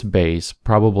on this base,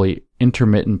 probably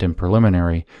intermittent and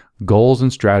preliminary, goals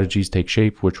and strategies take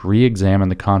shape which re-examine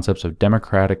the concepts of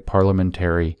democratic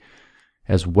parliamentary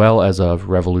as well as of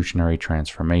revolutionary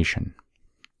transformation.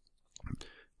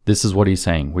 This is what he's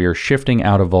saying. We are shifting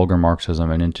out of vulgar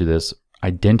Marxism and into this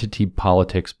identity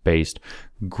politics-based,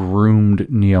 groomed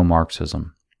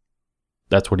neo-Marxism.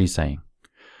 That's what he's saying.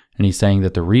 And he's saying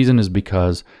that the reason is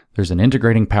because there's an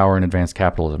integrating power in advanced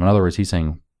capitalism. In other words, he's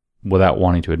saying, without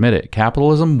wanting to admit it,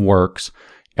 capitalism works,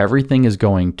 everything is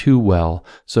going too well,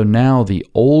 so now the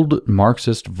old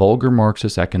Marxist, vulgar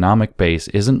Marxist economic base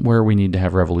isn't where we need to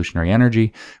have revolutionary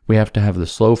energy. We have to have the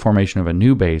slow formation of a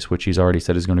new base, which he's already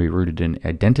said is going to be rooted in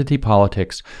identity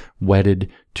politics,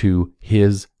 wedded to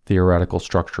his theoretical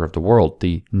structure of the world,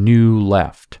 the new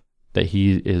left that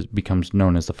he becomes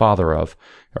known as the father of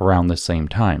around this same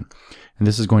time. And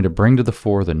this is going to bring to the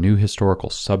fore the new historical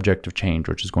subject of change,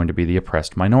 which is going to be the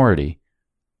oppressed minority,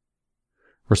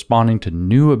 responding to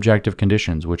new objective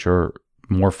conditions, which are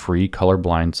more free,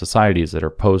 colorblind societies that are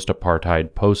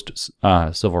post-apartheid,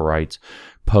 post-civil rights,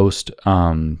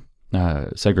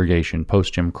 post-segregation,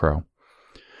 post-Jim Crow,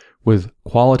 with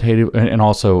qualitative and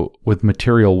also with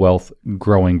material wealth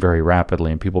growing very rapidly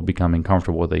and people becoming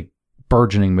comfortable with a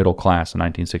burgeoning middle class in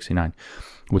 1969,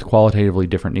 with qualitatively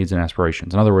different needs and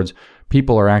aspirations. In other words,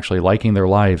 people are actually liking their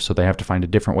lives, so they have to find a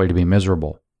different way to be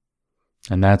miserable.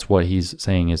 And that's what he's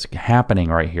saying is happening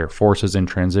right here. Forces in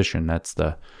transition. That's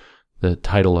the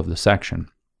title of the section.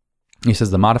 He says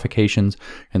the modifications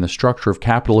in the structure of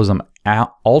capitalism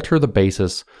alter the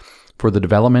basis for the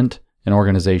development and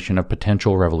organization of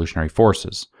potential revolutionary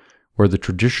forces. Where the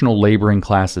traditional laboring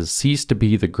classes cease to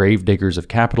be the gravediggers of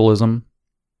capitalism,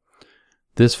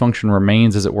 this function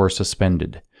remains, as it were,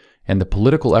 suspended, and the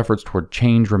political efforts toward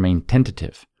change remain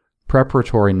tentative,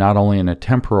 preparatory not only in a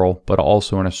temporal but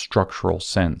also in a structural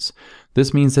sense.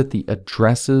 This means that the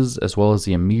addresses as well as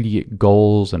the immediate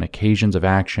goals and occasions of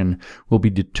action will be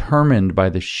determined by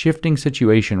the shifting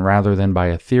situation rather than by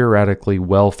a theoretically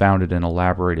well-founded and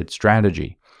elaborated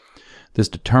strategy. This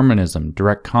determinism,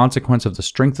 direct consequence of the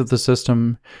strength of the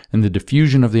system and the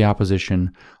diffusion of the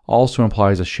opposition, also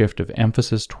implies a shift of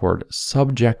emphasis toward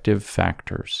subjective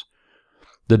factors.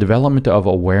 The development of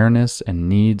awareness and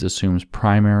needs assumes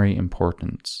primary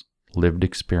importance. Lived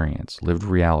experience, lived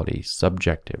reality,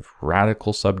 subjective,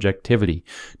 radical subjectivity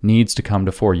needs to come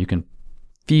to fore. You can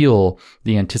feel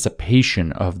the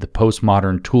anticipation of the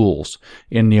postmodern tools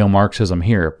in neo-Marxism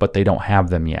here, but they don't have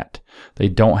them yet. They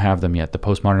don't have them yet. The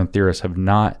postmodern theorists have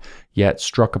not yet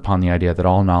struck upon the idea that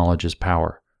all knowledge is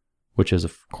power, which is,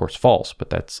 of course, false, but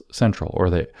that's central, or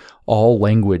that all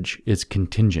language is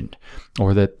contingent,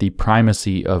 or that the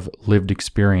primacy of lived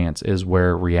experience is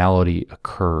where reality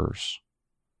occurs,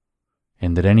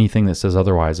 and that anything that says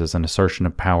otherwise is an assertion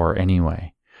of power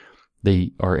anyway.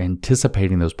 They are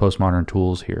anticipating those postmodern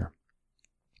tools here.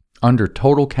 Under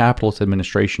total capitalist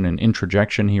administration and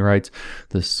introjection, he writes,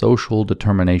 the social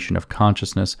determination of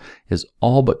consciousness is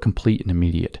all but complete and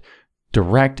immediate.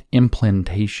 Direct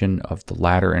implantation of the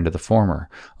latter into the former.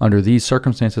 Under these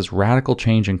circumstances, radical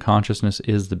change in consciousness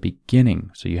is the beginning.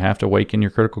 So you have to awaken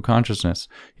your critical consciousness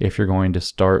if you're going to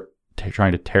start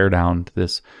trying to tear down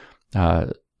this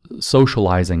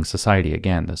socializing society.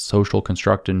 Again, the social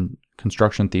construction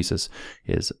thesis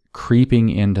is creeping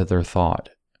into their thought.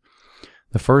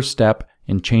 The first step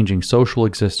in changing social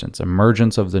existence,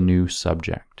 emergence of the new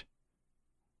subject.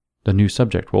 The new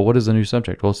subject. Well, what is the new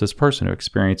subject? Well, it's this person who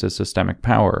experiences systemic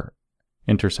power,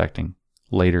 intersecting,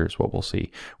 later is what we'll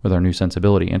see, with our new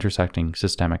sensibility, intersecting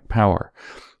systemic power.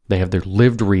 They have their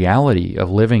lived reality of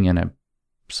living in a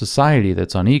society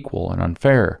that's unequal and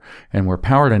unfair, and where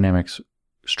power dynamics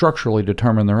structurally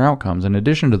determine their outcomes, in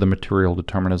addition to the material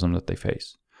determinism that they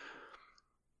face.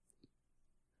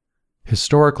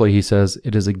 Historically, he says,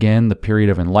 it is again the period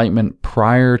of enlightenment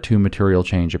prior to material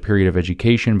change, a period of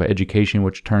education, but education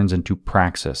which turns into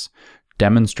praxis,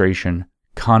 demonstration,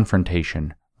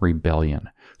 confrontation, rebellion.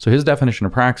 So his definition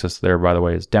of praxis there, by the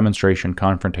way, is demonstration,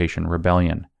 confrontation,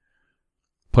 rebellion.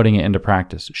 Putting it into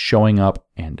practice, showing up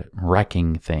and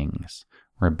wrecking things,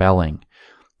 rebelling.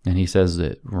 And he says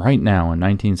that right now in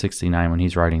 1969, when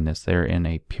he's writing this, they're in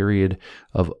a period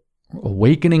of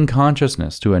awakening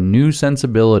consciousness to a new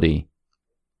sensibility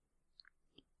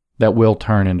that will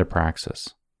turn into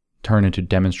praxis, turn into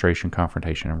demonstration,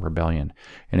 confrontation, and rebellion.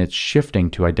 And it's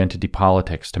shifting to identity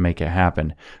politics to make it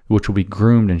happen, which will be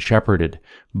groomed and shepherded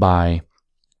by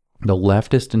the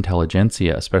leftist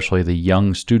intelligentsia, especially the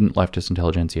young student leftist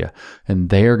intelligentsia, and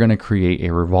they are going to create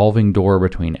a revolving door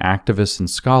between activists and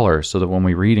scholars, so that when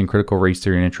we read in Critical Race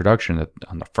Theory and Introduction, that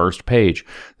on the first page,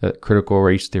 that critical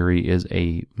race theory is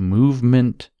a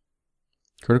movement.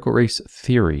 Critical race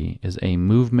theory is a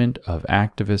movement of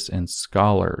activists and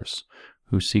scholars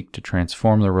who seek to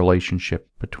transform the relationship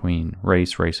between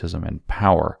race, racism, and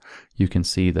power. You can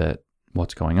see that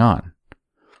what's going on.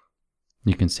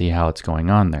 You can see how it's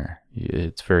going on there.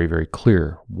 It's very, very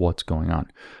clear what's going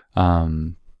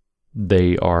on.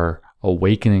 They are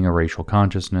awakening a racial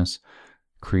consciousness,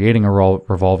 creating a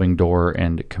revolving door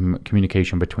and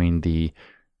communication between the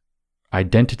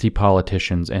identity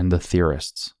politicians and the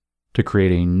theorists to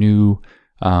create a new,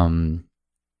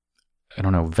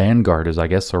 vanguard is, I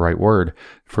guess, the right word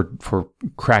for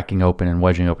cracking open and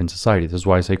wedging open society. This is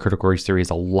why I say critical race theory is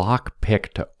a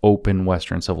lockpick to open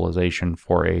Western civilization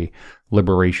for a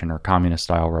liberation or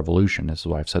communist-style revolution. This is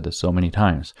why I've said this so many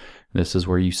times. This is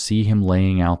where you see him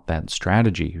laying out that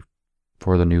strategy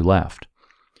for the new left.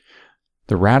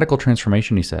 The radical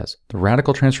transformation, he says, the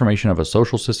radical transformation of a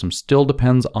social system still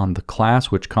depends on the class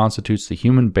which constitutes the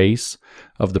human base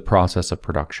of the process of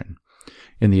production.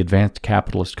 In the advanced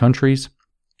capitalist countries,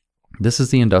 this is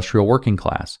the industrial working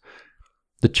class.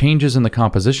 The changes in the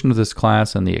composition of this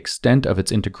class and the extent of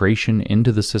its integration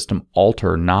into the system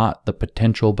alter not the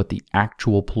potential but the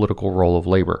actual political role of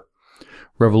labor.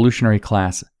 Revolutionary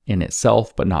class in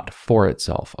itself but not for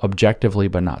itself, objectively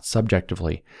but not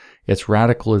subjectively. Its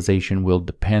radicalization will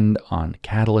depend on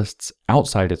catalysts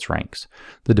outside its ranks.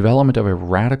 The development of a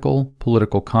radical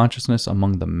political consciousness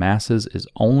among the masses is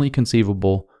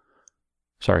conceivable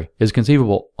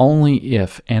only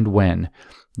if and when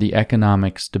the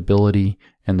economic stability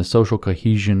and the social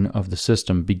cohesion of the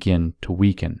system begin to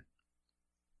weaken.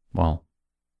 Well,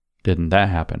 didn't that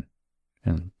happen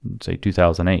in, say,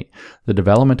 2008? The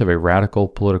development of a radical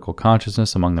political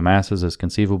consciousness among the masses is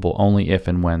conceivable only if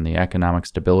and when the economic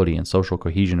stability and social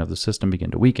cohesion of the system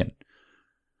begin to weaken.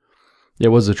 It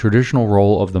was the traditional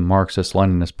role of the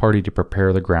Marxist-Leninist Party to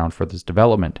prepare the ground for this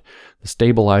development. The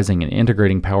stabilizing and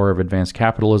integrating power of advanced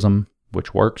capitalism,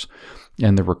 which works,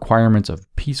 and the requirements of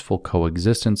peaceful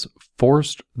coexistence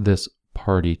forced this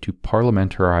party to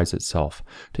parliamentarize itself,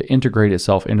 to integrate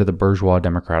itself into the bourgeois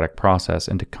democratic process,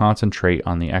 and to concentrate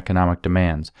on the economic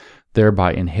demands,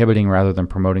 thereby inhibiting rather than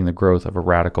promoting the growth of a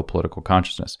radical political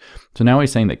consciousness. So now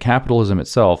he's saying that capitalism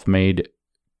itself made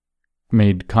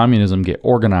communism get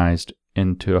organized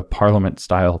into a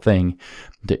parliament-style thing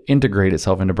to integrate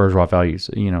itself into bourgeois values.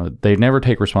 They never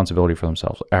take responsibility for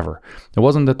themselves, ever. It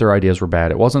wasn't that their ideas were bad.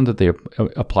 It wasn't that they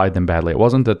applied them badly. It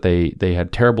wasn't that they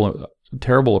had terrible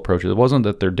approaches. It wasn't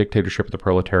that their dictatorship of the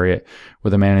proletariat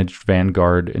with a managed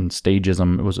vanguard and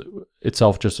stagism was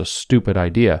itself just a stupid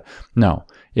idea. No,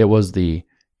 it was the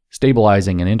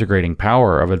stabilizing and integrating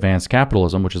power of advanced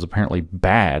capitalism, which is apparently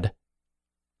bad,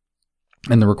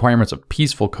 and the requirements of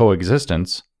peaceful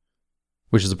coexistence,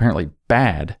 which is apparently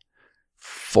bad,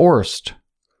 forced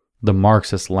the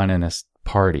Marxist-Leninist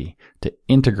Party to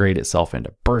integrate itself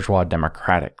into bourgeois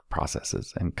democratic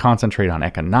processes and concentrate on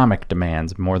economic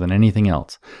demands more than anything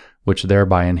else, which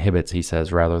thereby inhibits, he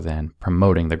says, rather than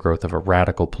promoting the growth of a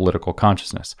radical political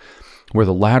consciousness. Where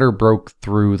the latter broke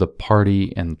through the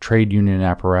party and trade union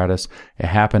apparatus, it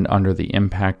happened under the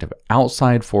impact of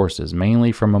outside forces,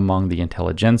 mainly from among the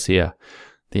intelligentsia.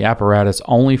 The apparatus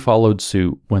only followed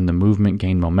suit when the movement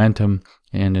gained momentum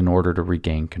and in order to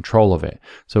regain control of it.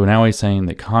 So now he's saying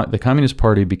that the Communist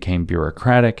Party became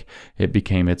bureaucratic. It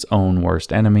became its own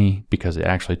worst enemy because it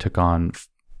actually took on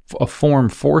a form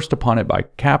forced upon it by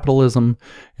capitalism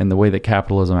and the way that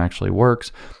capitalism actually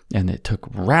works. And it took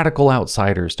radical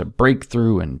outsiders to break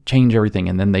through and change everything.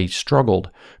 And then they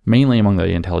struggled, mainly among the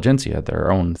intelligentsia,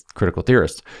 their own critical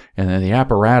theorists. And then the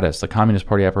apparatus, the Communist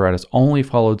Party apparatus, only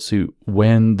followed suit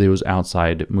when those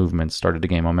outside movements started to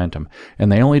gain momentum.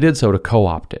 And they only did so to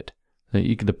co-opt it.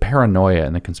 The paranoia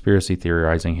and the conspiracy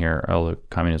theorizing here,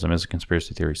 communism is a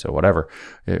conspiracy theory, so whatever,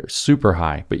 it's super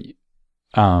high. But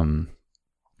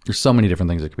there's so many different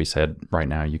things that could be said right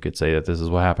now. You could say that this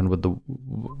is what happened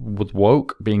with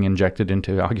woke being injected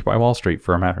into Occupy Wall Street as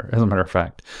a matter of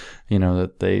fact.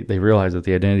 That they realized that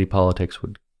the identity politics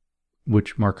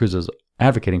which Marcuse is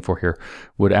advocating for here,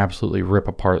 would absolutely rip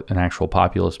apart an actual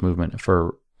populist movement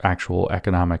for actual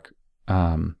economic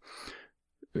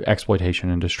exploitation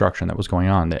and destruction that was going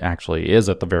on. That actually is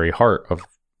at the very heart of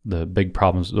the big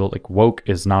problems. Like woke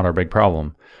is not our big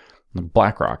problem.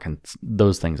 BlackRock and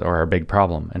those things are our big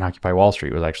problem. And Occupy Wall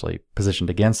Street was actually positioned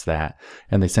against that.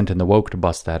 And they sent in the woke to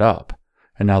bust that up.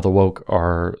 And now the woke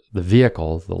are the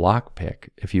vehicle, the lockpick,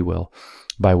 if you will,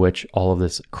 by which all of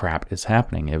this crap is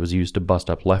happening. It was used to bust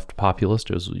up left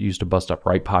populist. It was used to bust up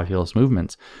right populist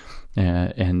movements.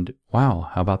 And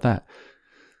wow, how about that?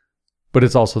 But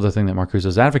it's also the thing that Marcuse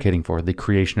is advocating for, the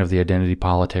creation of the identity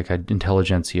politic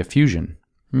intelligentsia fusion.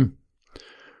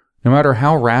 No matter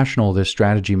how rational this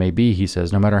strategy may be, he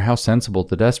says, no matter how sensible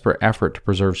the desperate effort to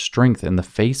preserve strength in the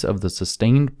face of the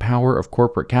sustained power of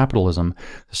corporate capitalism,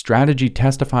 the strategy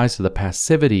testifies to the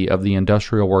passivity of the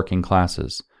industrial working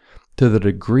classes. To the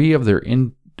degree of their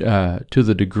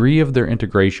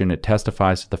integration, it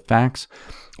testifies to the facts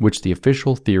which the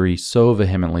official theory so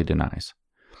vehemently denies.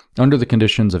 Under the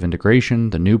conditions of integration,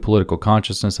 the new political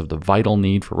consciousness of the vital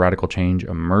need for radical change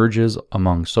emerges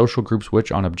among social groups which,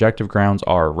 on objective grounds,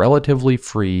 are relatively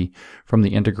free from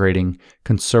the integrating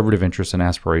conservative interests and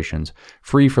aspirations,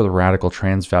 free for the radical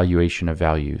transvaluation of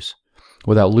values.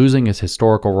 Without losing its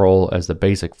historical role as the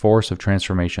basic force of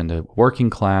transformation, the working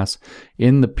class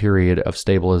in the period of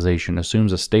stabilization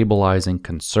assumes a stabilizing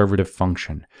conservative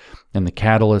function, and the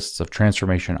catalysts of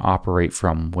transformation operate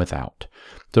from without.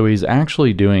 So he's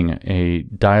actually doing a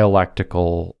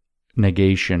dialectical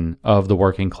negation of the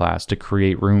working class to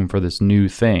create room for this new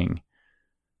thing,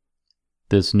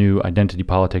 this new identity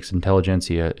politics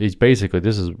intelligentsia. Is basically,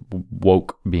 this is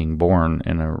woke being born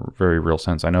in a very real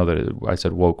sense. I know that I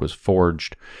said woke was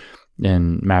forged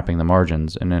in Mapping the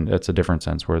Margins, and then that's a different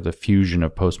sense where the fusion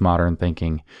of postmodern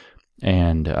thinking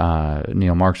and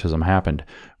neo-Marxism happened.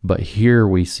 But here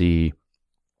we see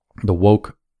the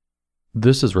woke.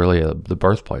 This is really the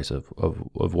birthplace of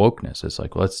wokeness. It's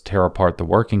like, let's tear apart the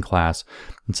working class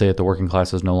and say that the working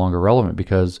class is no longer relevant,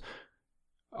 because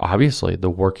obviously the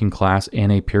working class in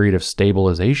a period of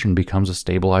stabilization becomes a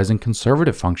stabilizing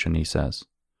conservative function, he says.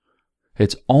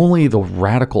 It's only the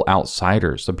radical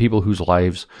outsiders, the people whose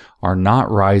lives are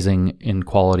not rising in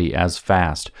quality as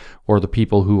fast, or the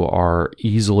people who are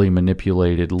easily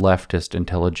manipulated leftist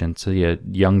intelligentsia,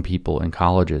 young people in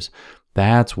colleges.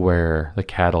 That's where the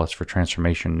catalysts for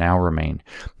transformation now remain,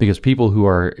 because people who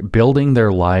are building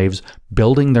their lives,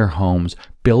 building their homes,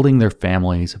 building their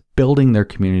families, building their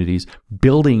communities,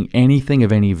 building anything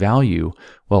of any value,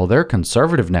 well, they're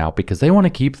conservative now because they want to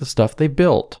keep the stuff they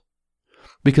built.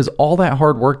 Because all that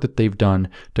hard work that they've done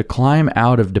to climb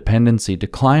out of dependency, to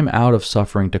climb out of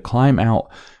suffering, to climb out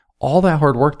all that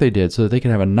hard work they did so that they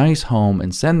can have a nice home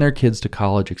and send their kids to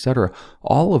college, etc.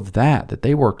 All of that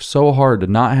they worked so hard to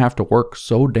not have to work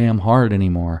so damn hard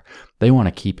anymore, they want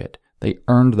to keep it. They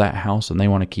earned that house and they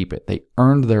want to keep it. They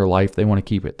earned their life, they want to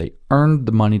keep it. They earned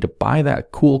the money to buy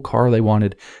that cool car they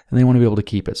wanted, and they want to be able to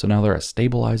keep it. So now they're a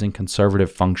stabilizing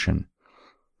conservative function.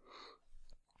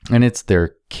 And it's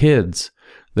their kids,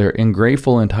 their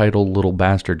ungrateful, entitled little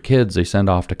bastard kids they send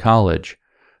off to college,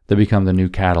 that become the new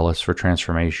catalyst for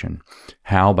transformation.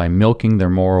 How? By milking their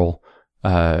moral,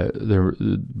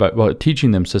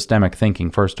 teaching them systemic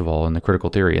thinking first of all, in the critical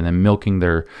theory, and then milking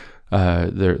their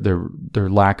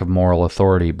lack of moral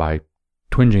authority by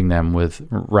twinging them with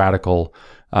radical,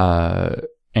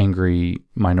 angry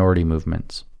minority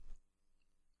movements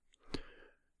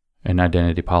and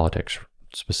identity politics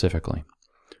specifically.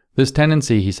 This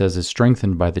tendency, he says, is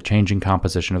strengthened by the changing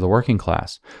composition of the working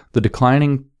class, the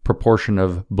declining proportion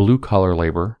of blue-collar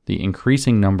labor, the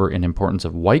increasing number and importance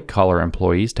of white-collar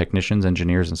employees, technicians,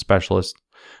 engineers, and specialists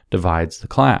divides the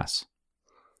class.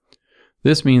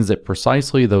 This means that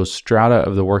precisely those strata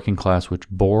of the working class which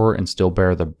bore and still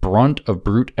bear the brunt of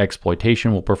brute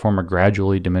exploitation will perform a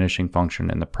gradually diminishing function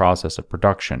in the process of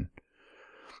production.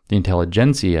 The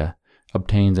intelligentsia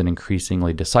obtains an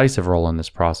increasingly decisive role in this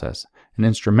process, an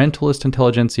instrumentalist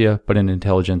intelligentsia, but an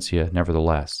intelligentsia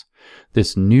nevertheless.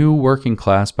 This new working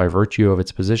class, by virtue of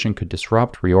its position, could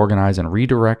disrupt, reorganize, and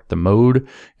redirect the mode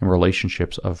and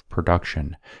relationships of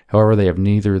production. However, they have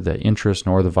neither the interest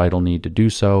nor the vital need to do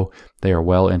so. They are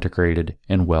well integrated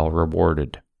and well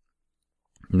rewarded.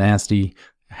 Nasty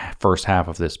first half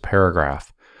of this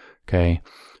paragraph. Okay,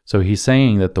 so he's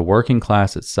saying that the working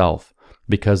class itself,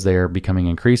 because they are becoming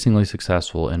increasingly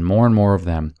successful and more of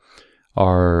them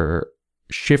are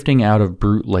shifting out of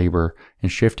brute labor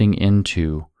and shifting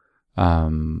into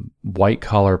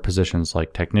white-collar positions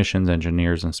like technicians,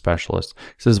 engineers, and specialists.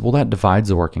 He says, well, that divides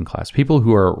the working class. People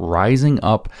who are rising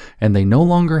up and they no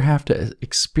longer have to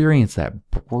experience that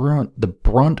the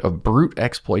brunt of brute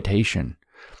exploitation.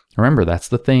 Remember, that's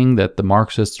the thing that the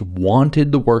Marxists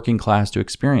wanted the working class to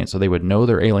experience. So they would know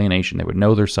their alienation, they would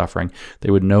know their suffering, they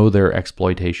would know their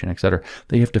exploitation, etc.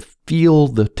 They have to feel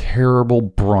the terrible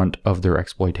brunt of their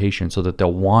exploitation so that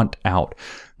they'll want out,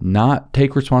 not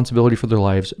take responsibility for their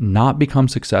lives, not become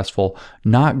successful,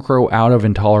 not grow out of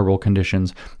intolerable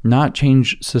conditions, not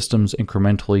change systems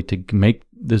incrementally to make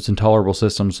those intolerable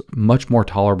systems much more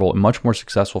tolerable and much more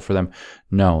successful for them.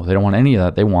 No, they don't want any of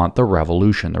that. They want the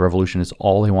revolution. The revolution is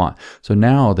all they want. So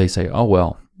now they say, oh,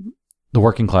 well, the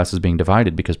working class is being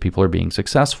divided because people are being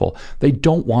successful. They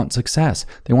don't want success.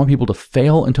 They want people to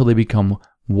fail until they become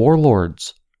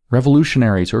warlords,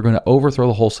 revolutionaries who are going to overthrow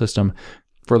the whole system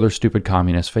for their stupid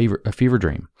communist fever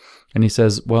dream. And he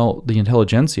says, well, the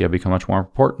intelligentsia become much more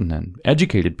important than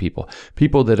educated people,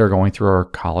 people that are going through our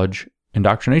college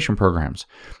indoctrination programs.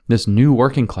 This new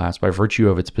working class, by virtue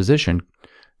of its position,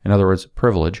 in other words,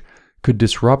 privilege, could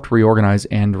disrupt, reorganize,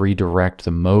 and redirect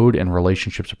the mode and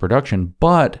relationships of production,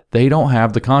 but they don't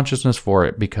have the consciousness for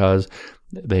it because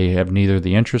they have neither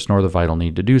the interest nor the vital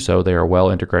need to do so. They are well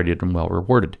integrated and well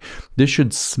rewarded. This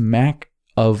should smack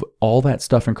of all that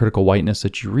stuff in Critical Whiteness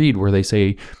that you read, where they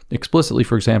say explicitly,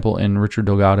 for example, in Richard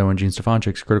Delgado and Gene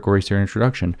Stefanchik's Critical Race Theory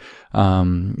Introduction,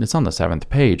 it's on the 7th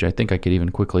page. I think I could even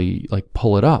quickly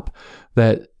pull it up,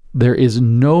 that there is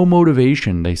no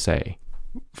motivation, they say,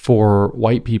 for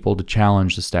white people to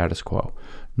challenge the status quo.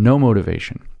 No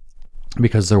motivation.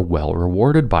 Because they're well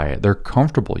rewarded by it. They're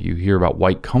comfortable. You hear about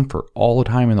white comfort all the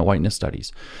time in the whiteness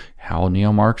studies. How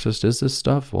neo-Marxist is this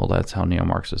stuff? Well, that's how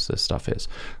neo-Marxist this stuff is.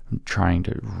 I'm trying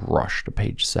to rush to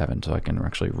page 7 so I can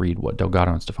actually read what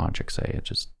Delgado and Stefanchik say. I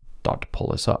just thought to pull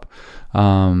this up.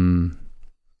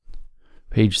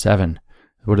 Page 7.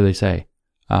 What do they say?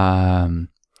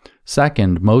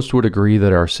 Second, most would agree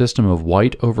that our system of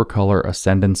white over color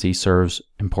ascendancy serves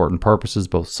important purposes,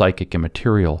 both psychic and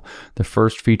material. The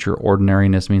first feature,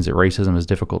 ordinariness, means that racism is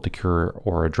difficult to cure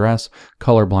or address.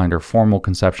 Colorblind or formal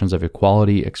conceptions of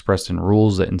equality expressed in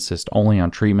rules that insist only on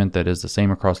treatment that is the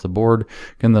same across the board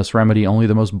can thus remedy only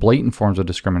the most blatant forms of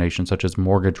discrimination, such as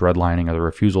mortgage redlining or the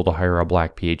refusal to hire a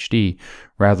black PhD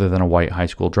rather than a white high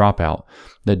school dropout,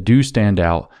 that do stand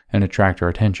out and attract our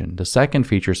attention. The second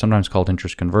feature, sometimes called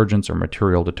interest convergence or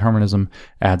material determinism,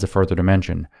 adds a further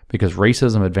dimension, because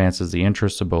racism advances the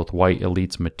interests of both white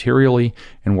elites materially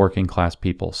and working class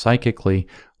people psychically.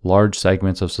 Large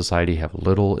segments of society have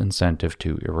little incentive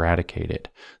to eradicate it.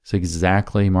 It's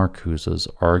exactly Marcuse's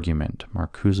argument.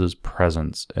 Marcuse's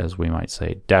presence, as we might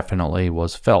say, definitely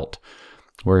was felt,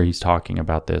 where he's talking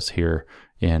about this here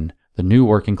in the new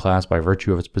working class, by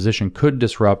virtue of its position, could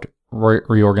disrupt,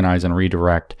 reorganize, and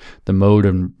redirect the mode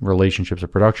and relationships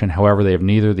of production. However, they have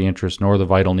neither the interest nor the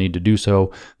vital need to do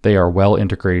so. They are well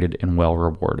integrated and well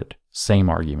rewarded. Same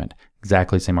argument.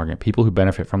 Exactly same argument. People who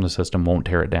benefit from the system won't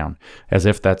tear it down. As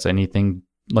if that's anything,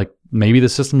 like maybe the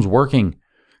system's working.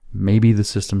 Maybe the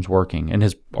system's working. And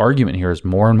his argument here is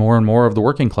more and more and more of the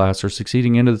working class are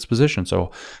succeeding into this position.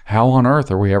 So how on earth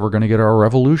are we ever going to get our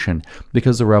revolution?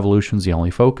 Because the revolution's the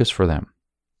only focus for them.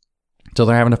 So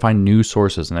they're having to find new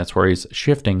sources, and that's where he's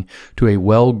shifting to a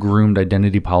well-groomed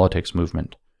identity politics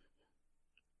movement,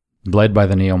 led by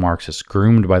the neo-Marxists,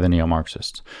 groomed by the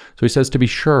neo-Marxists. So he says, to be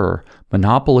sure,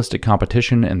 monopolistic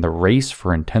competition and the race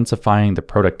for intensifying the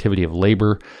productivity of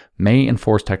labor may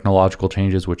enforce technological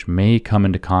changes which may come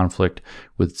into conflict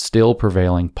with still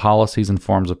prevailing policies and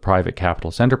forms of private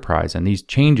capitalist enterprise, and these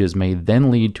changes may then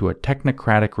lead to a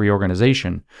technocratic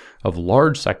reorganization of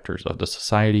large sectors of the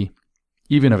society,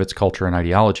 even of its culture and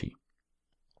ideology.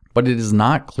 But it is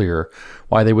not clear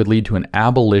why they would lead to an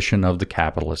abolition of the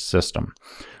capitalist system,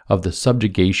 of the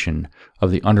subjugation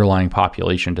of the underlying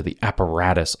population to the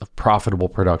apparatus of profitable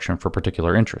production for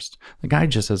particular interests. The guy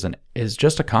just is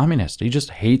just a communist. He just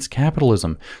hates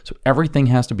capitalism. So everything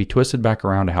has to be twisted back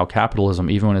around to how capitalism,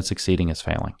 even when it's succeeding, is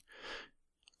failing.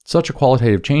 Such a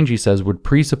qualitative change, he says, would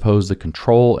presuppose the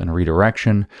control and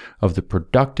redirection of the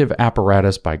productive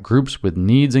apparatus by groups with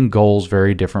needs and goals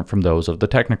very different from those of the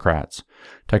technocrats.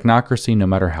 Technocracy, no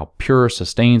matter how pure,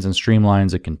 sustains and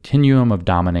streamlines a continuum of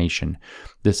domination.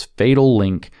 This fatal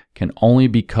link can only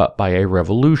be cut by a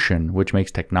revolution which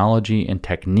makes technology and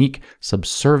technique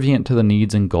subservient to the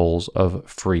needs and goals of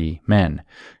free men.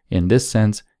 In this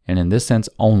sense, and in this sense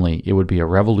only, it would be a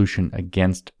revolution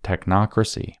against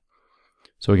technocracy.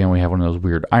 So again, we have one of those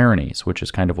weird ironies, which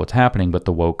is kind of what's happening, but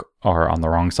the woke are on the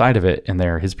wrong side of it, and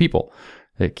they're his people.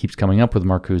 It keeps coming up with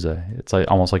Marcuse. It's like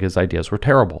almost like his ideas were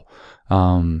terrible.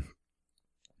 But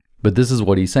this is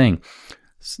what he's saying.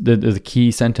 The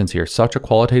key sentence here: such a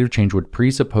qualitative change would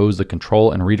presuppose the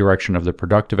control and redirection of the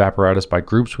productive apparatus by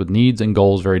groups with needs and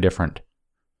goals very different.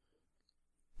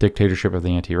 dictatorship of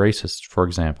the anti-racists, for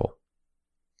example.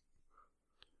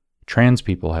 Trans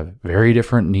people have very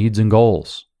different needs and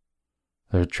goals.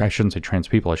 I shouldn't say trans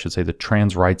people, I should say the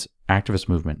trans rights activist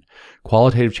movement.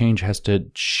 Qualitative change has to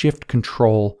shift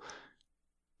control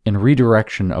and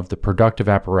redirection of the productive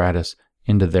apparatus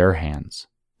into their hands,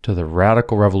 to the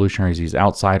radical revolutionaries, these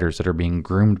outsiders that are being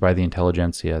groomed by the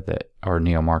intelligentsia that are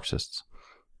neo-Marxists.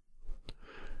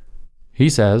 He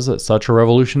says that such a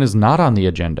revolution is not on the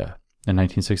agenda. In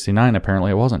 1969, apparently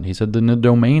it wasn't. He said, in the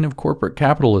domain of corporate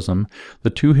capitalism,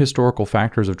 the two historical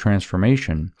factors of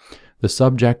transformation, the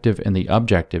subjective and the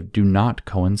objective, do not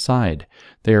coincide.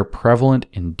 They are prevalent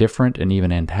in different and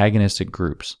even antagonistic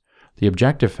groups. The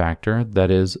objective factor, that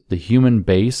is, the human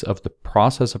base of the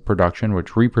process of production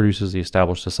which reproduces the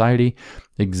established society,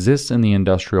 exists in the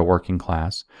industrial working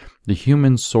class, the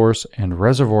human source and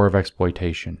reservoir of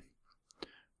exploitation.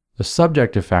 The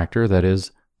subjective factor, that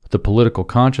is, the political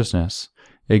consciousness,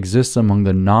 exists among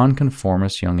the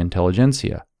nonconformist young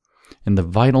intelligentsia, and the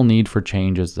vital need for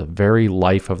change is the very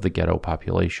life of the ghetto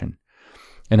population,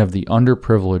 and of the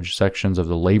underprivileged sections of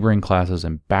the laboring classes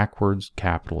in backwards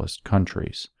capitalist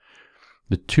countries.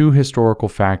 The two historical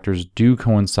factors do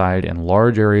coincide in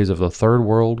large areas of the Third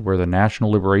World where the national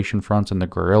liberation fronts and the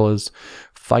guerrillas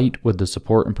fight with the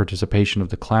support and participation of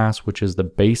the class which is the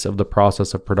base of the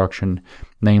process of production,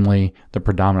 namely the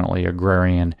predominantly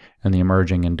agrarian and the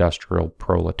emerging industrial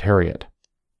proletariat.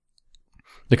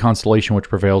 The constellation which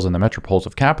prevails in the metropoles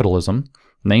of capitalism,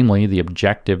 namely the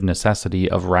objective necessity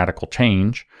of radical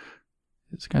change,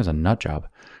 this guy's a nut job,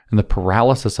 and the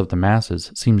paralysis of the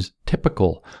masses seems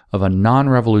typical of a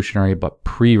non-revolutionary but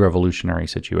pre-revolutionary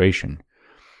situation.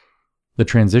 The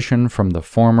transition from the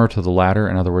former to the latter,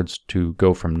 in other words, to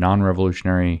go from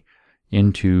non-revolutionary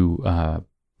into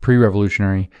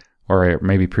pre-revolutionary, or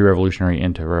maybe pre-revolutionary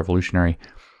into revolutionary,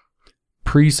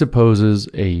 presupposes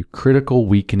a critical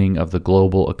weakening of the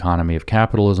global economy of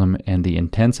capitalism and the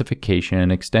intensification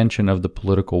and extension of the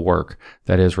political work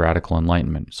that is radical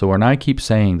enlightenment. So when I keep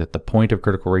saying that the point of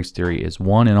critical race theory is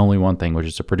one and only one thing, which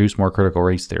is to produce more critical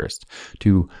race theorists,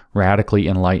 to radically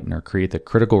enlighten or create the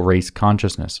critical race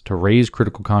consciousness, to raise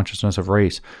critical consciousness of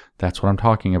race, that's what I'm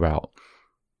talking about.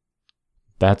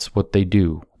 That's what they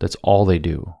do. That's all they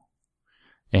do.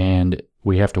 And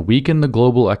we have to weaken the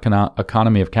global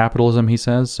economy of capitalism, he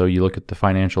says. So you look at the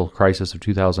financial crisis of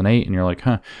 2008 and you're like,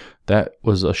 that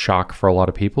was a shock for a lot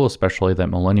of people, especially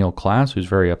that millennial class who's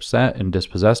very upset and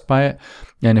dispossessed by it.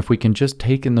 And if we can just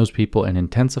take in those people and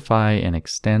intensify and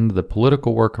extend the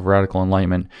political work of radical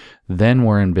enlightenment, then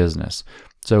we're in business.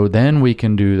 So then we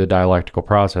can do the dialectical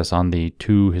process on the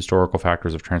two historical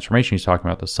factors of transformation. He's talking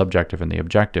about the subjective and the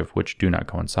objective, which do not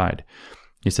coincide.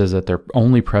 He says that they're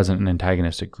only present in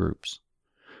antagonistic groups.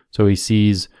 So he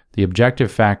sees the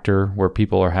objective factor where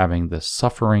people are having the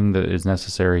suffering that is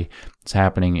necessary. It's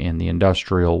happening in the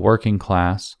industrial working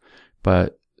class,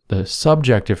 but the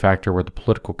subjective factor where the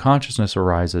political consciousness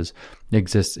arises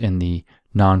exists in the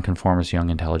nonconformist young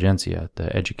intelligentsia,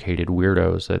 the educated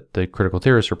weirdos that the critical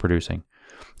theorists are producing.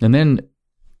 And then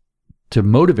to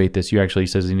motivate this, he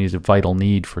says he needs a vital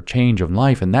need for change of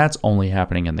life, and that's only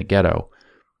happening in the ghetto.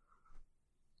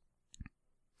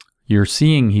 You're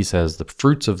seeing, he says, the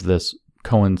fruits of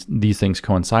these things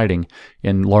coinciding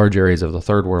in large areas of the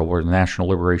Third World where the national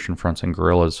liberation fronts and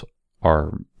guerrillas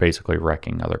are basically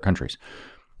wrecking other countries.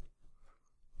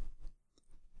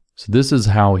 So this is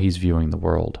how he's viewing the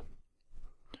world.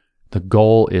 The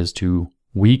goal is to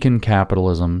weaken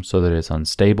capitalism so that it's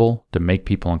unstable, to make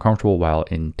people uncomfortable while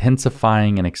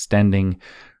intensifying and extending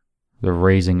the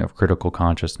raising of critical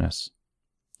consciousness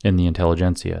in the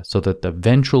intelligentsia, so that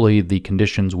eventually the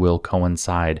conditions will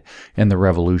coincide and the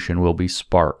revolution will be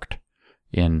sparked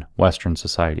in Western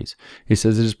societies. He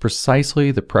says it is precisely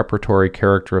the preparatory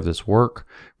character of this work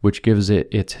which gives it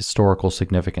its historical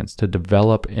significance, to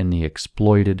develop in the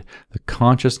exploited the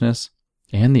consciousness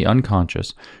and the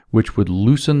unconscious which would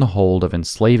loosen the hold of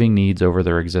enslaving needs over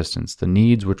their existence, the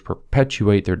needs which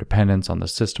perpetuate their dependence on the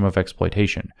system of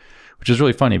exploitation. Which is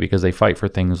really funny because they fight for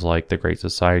things like the Great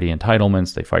Society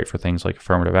entitlements, they fight for things like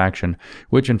affirmative action,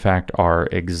 which in fact are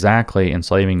exactly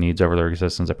enslaving needs over their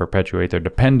existence that perpetuate their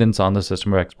dependence on the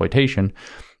system of exploitation.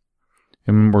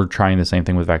 And we're trying the same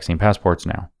thing with vaccine passports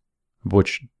now,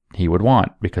 which he would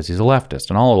want because he's a leftist,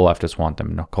 and all the leftists want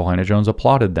them. Nikole Hannah-Jones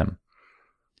applauded them.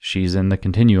 She's in the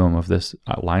continuum of this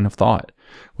line of thought.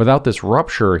 Without this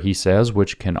rupture, he says,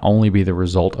 which can only be the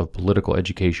result of political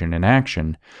education and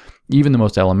action, even the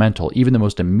most elemental, even the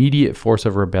most immediate force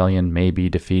of rebellion may be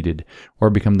defeated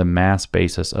or become the mass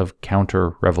basis of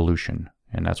counter-revolution.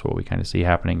 And that's what we kind of see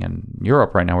happening in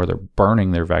Europe right now, where they're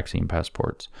burning their vaccine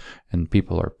passports and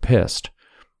people are pissed.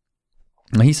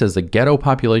 Now, he says the ghetto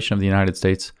population of the United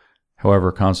States,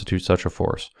 however, constitutes such a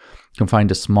force. Confined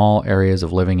to small areas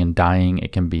of living and dying,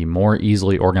 it can be more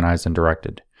easily organized and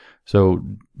directed. So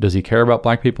does he care about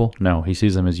black people? No, he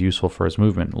sees them as useful for his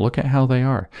movement. Look at how they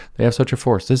are. They have such a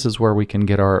force. This is where we can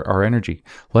get our energy.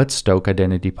 Let's stoke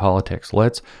identity politics.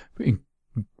 Let's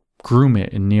groom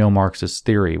it in neo-Marxist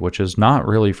theory, which is not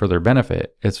really for their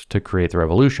benefit. It's to create the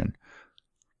revolution.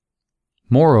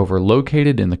 Moreover,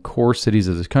 located in the core cities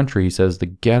of this country, he says the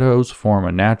ghettos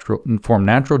form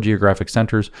natural geographic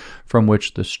centers from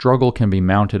which the struggle can be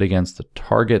mounted against the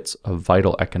targets of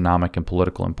vital economic and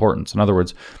political importance. In other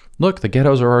words, look, the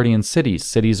ghettos are already in cities.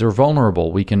 Cities are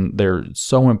vulnerable. They're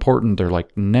so important. They're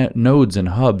like nodes and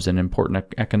hubs in important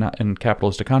and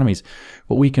capitalist economies.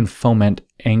 But we can foment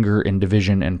anger and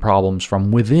division and problems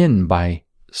from within by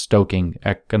stoking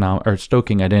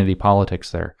identity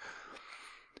politics there.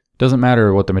 Doesn't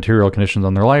matter what the material conditions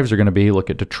on their lives are going to be. Look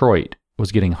at Detroit. It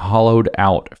was getting hollowed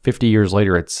out. 50 years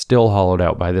later, it's still hollowed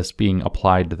out by this being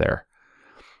applied there.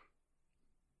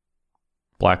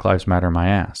 Black Lives Matter my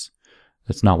ass.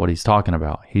 That's not what he's talking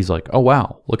about. He's like, oh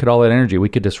wow, look at all that energy. We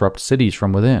could disrupt cities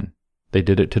from within. They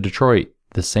did it to Detroit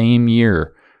the same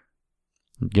year,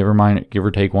 give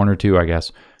or take 1 or 2, I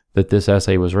guess, that this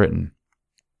essay was written.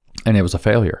 And it was a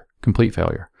failure, complete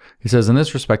failure. He says, in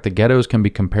this respect, the ghettos can be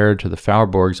compared to the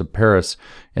faubourgs of Paris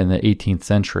in the 18th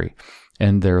century,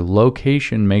 and their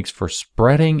location makes for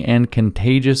spreading and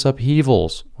contagious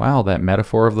upheavals. Wow, that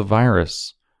metaphor of the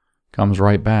virus comes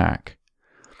right back.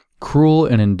 Cruel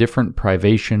and indifferent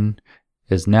privation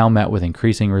is now met with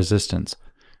increasing resistance,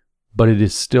 but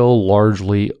it's still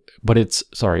largely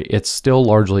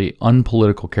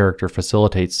unpolitical character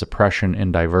facilitates suppression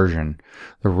and diversion.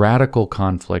 The radical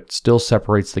conflict still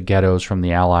separates the ghettos from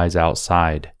the allies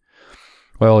outside.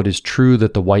 While it is true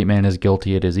that the white man is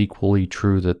guilty, it is equally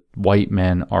true that white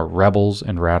men are rebels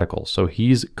and radicals. So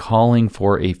he's calling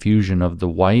for a fusion of the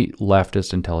white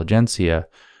leftist intelligentsia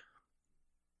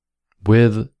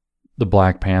with the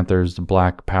Black Panthers, the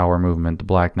Black Power movement, the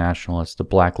Black nationalists, the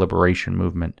Black Liberation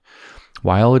movement.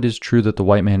 While it is true that the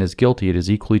white man is guilty, it is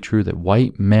equally true that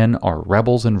white men are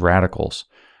rebels and radicals.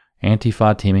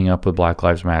 Antifa teaming up with Black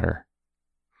Lives Matter.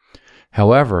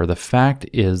 However, the fact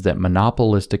is that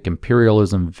monopolistic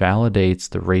imperialism validates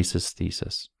the racist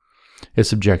thesis. It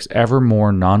subjects ever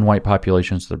more non-white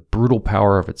populations to the brutal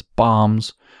power of its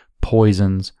bombs,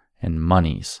 poisons, and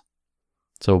monies.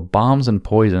 So bombs and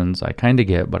poisons, I kind of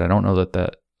get, but I don't know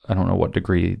I don't know what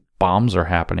degree bombs are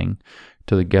happening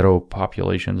to the ghetto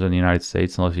populations in the United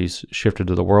States unless he's shifted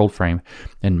to the world frame.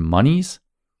 And monies?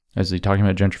 Is he talking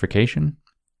about gentrification?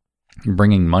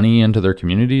 Bringing money into their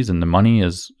communities and the money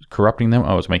is corrupting them?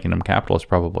 Oh, it's making them capitalists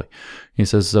probably. He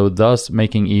says, so thus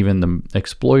making even the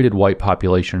exploited white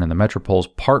population in the metropoles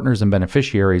partners and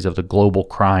beneficiaries of the global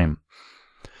crime.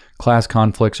 Class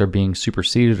conflicts are being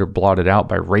superseded or blotted out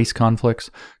by race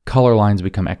conflicts. Color lines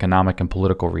become economic and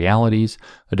political realities,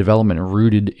 a development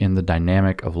rooted in the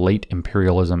dynamic of late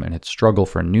imperialism and its struggle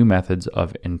for new methods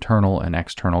of internal and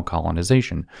external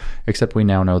colonization. Except we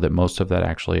now know that most of that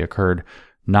actually occurred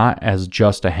not as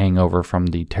just a hangover from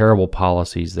the terrible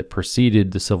policies that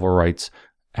preceded the Civil Rights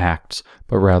Acts,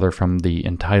 but rather from the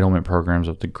entitlement programs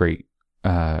of the Great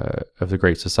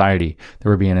Society that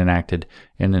were being enacted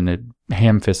in a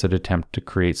ham-fisted attempt to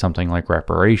create something like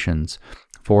reparations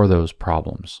for those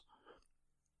problems.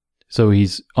 So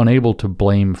he's unable to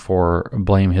blame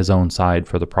his own side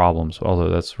for the problems, although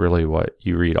that's really what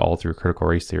you read all through critical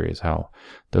race theory is how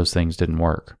those things didn't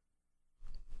work.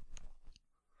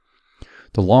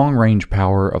 The long-range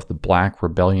power of the Black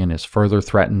Rebellion is further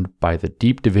threatened by the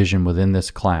deep division within this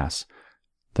class,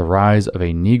 the rise of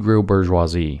a Negro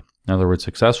bourgeoisie. In other words,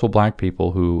 successful black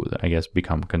people who, I guess,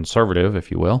 become conservative,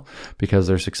 if you will, because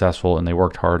they're successful and they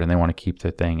worked hard and they want to keep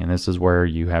their thing. And this is where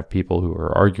you have people who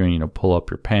are arguing, pull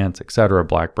up your pants, etc.,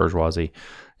 black bourgeoisie.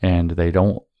 And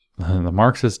the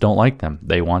Marxists don't like them.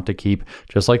 They want to keep,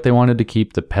 just like they wanted to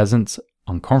keep the peasants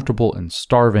uncomfortable and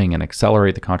starving and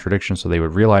accelerate the contradiction so they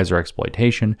would realize their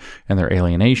exploitation and their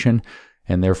alienation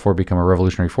and therefore become a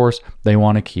revolutionary force. They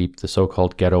want to keep the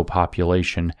so-called ghetto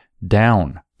population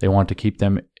down. They want to keep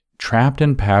them trapped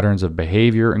in patterns of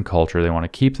behavior and culture. They want to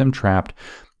keep them trapped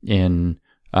in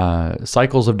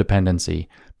cycles of dependency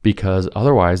because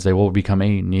otherwise they will become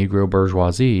a Negro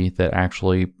bourgeoisie that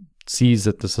actually sees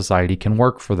that the society can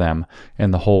work for them.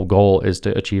 And the whole goal is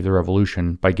to achieve the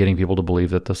revolution by getting people to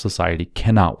believe that the society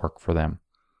cannot work for them.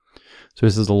 So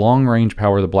this is the long-range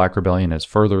power of the Black Rebellion is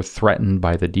further threatened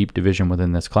by the deep division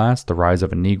within this class, the rise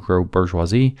of a Negro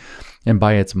bourgeoisie, and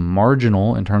by its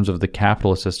marginal, in terms of the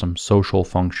capitalist system, social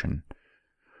function.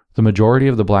 The majority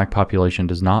of the black population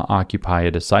does not occupy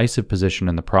a decisive position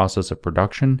in the process of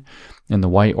production, and the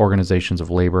white organizations of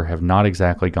labor have not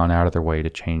exactly gone out of their way to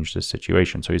change this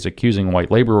situation. So he's accusing white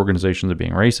labor organizations of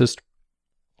being racist.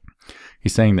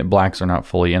 He's saying that blacks are not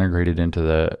fully integrated into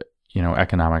the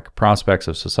economic prospects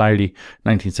of society.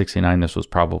 1969, this was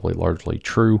probably largely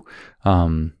true,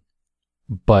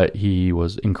 but he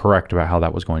was incorrect about how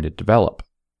that was going to develop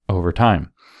over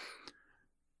time.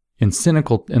 In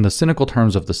the cynical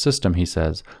terms of the system, he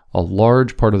says, a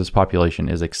large part of this population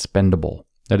is expendable.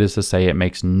 That is to say, it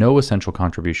makes no essential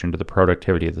contribution to the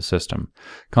productivity of the system.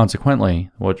 Consequently,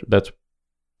 that's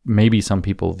maybe some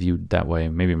people viewed that way,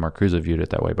 maybe Marcuse viewed it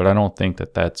that way, but I don't think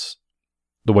that that's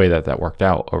the way that worked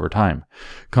out over time.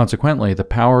 Consequently, the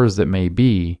powers that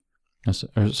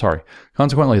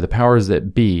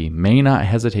be may not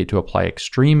hesitate to apply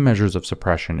extreme measures of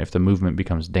suppression if the movement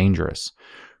becomes dangerous.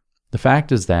 The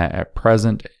fact is that at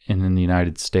present in the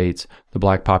United States, the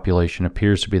black population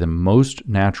appears to be the most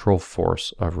natural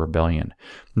force of rebellion.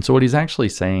 And so what he's actually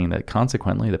saying, that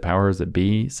consequently the powers that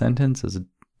be sentence is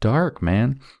dark,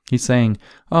 man. He's saying,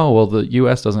 oh, well, the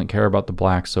U.S. doesn't care about the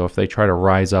blacks, so if they try to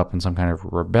rise up in some kind of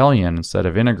rebellion instead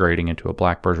of integrating into a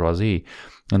black bourgeoisie,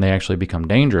 and they actually become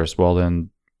dangerous, well, then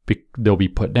they'll be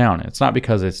put down. It's not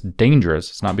because it's dangerous.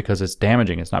 It's not because it's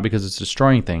damaging. It's not because it's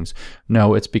destroying things.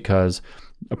 No, it's because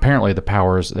apparently the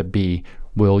powers that be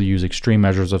will use extreme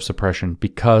measures of suppression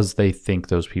because they think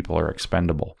those people are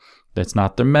expendable. That's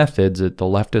not their methods. The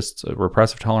leftists'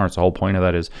 repressive tolerance, the whole point of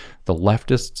that is the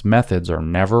leftists' methods are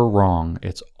never wrong.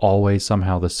 It's always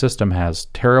somehow the system has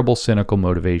terrible cynical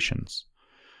motivations.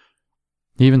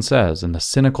 He even says in the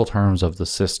cynical terms of the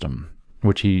system,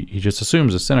 which he just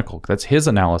assumes is cynical. That's his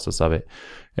analysis of it,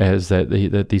 is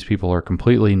that these people are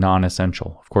completely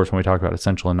non-essential. Of course, when we talk about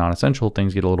essential and non-essential,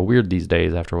 things get a little weird these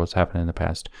days after what's happened in the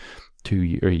past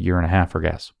year and a half, I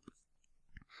guess.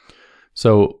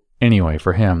 So anyway,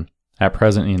 for him, at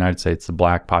present in the United States, the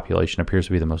black population appears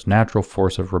to be the most natural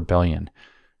force of rebellion.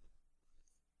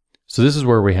 So this is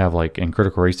where we have, like, in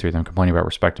critical race theory, them complaining about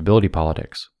respectability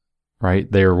politics.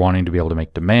 Right? They're wanting to be able to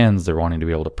make demands. They're wanting to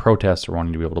be able to protest. They're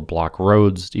wanting to be able to block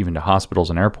roads, even to hospitals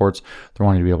and airports. They're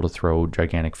wanting to be able to throw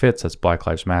gigantic fits. That's Black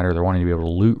Lives Matter. They're wanting to be able to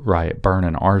loot, riot, burn,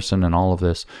 and arson and all of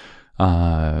this.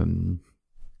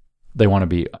 They want to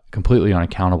be completely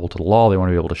unaccountable to the law. They want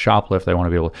to be able to shoplift. They want to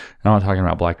be able to, and I'm not talking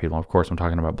about black people. Of course, I'm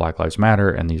talking about Black Lives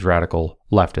Matter, and these radical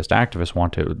leftist activists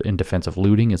want to, in defense of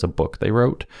looting, is a book they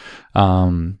wrote.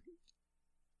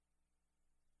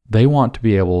 They want to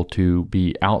be able to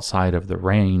be outside of the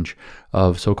range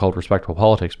of so-called respectable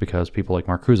politics because people like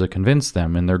Marcuse convince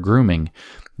them in their grooming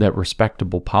that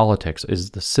respectable politics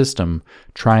is the system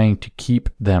trying to keep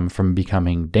them from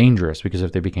becoming dangerous, because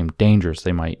if they became dangerous,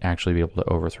 they might actually be able to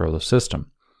overthrow the system.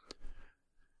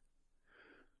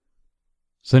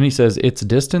 So then he says, its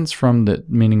distance from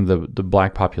meaning the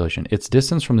black population, its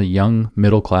distance from the young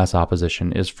middle-class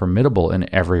opposition is formidable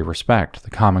in every respect.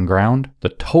 The common ground, the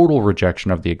total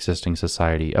rejection of the existing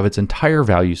society, of its entire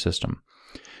value system,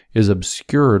 is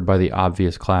obscured by the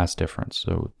obvious class difference.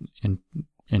 So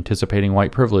anticipating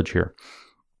white privilege here.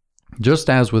 Just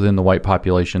as within the white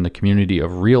population, the community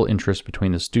of real interest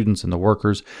between the students and the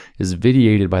workers is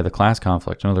vitiated by the class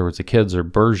conflict. In other words, the kids are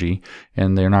bourgeois,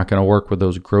 and they're not going to work with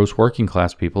those gross working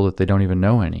class people that they don't even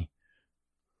know any.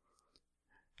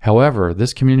 However,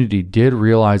 this community did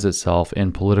realize itself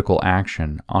in political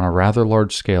action on a rather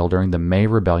large scale during the May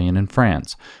Rebellion in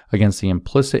France against the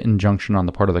implicit injunction on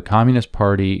the part of the Communist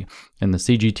Party and the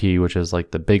CGT, which is like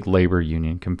the big labor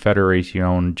union,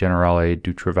 Confédération Générale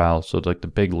du Travail, so it's like the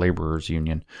big laborers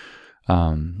union.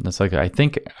 That's like, I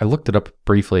think, I looked it up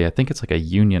briefly, I think it's like a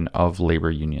union of labor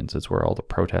unions. It's where all the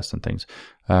protests and things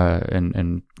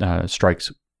and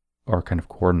strikes are kind of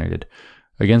coordinated.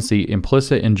 Against the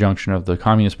implicit injunction of the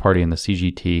Communist Party and the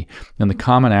CGT, and the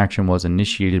common action was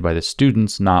initiated by the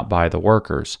students, not by the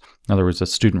workers. In other words, a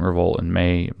student revolt in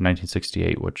May of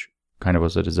 1968, which kind of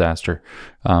was a disaster,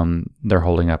 they're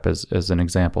holding up as an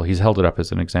example. He's held it up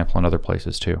as an example in other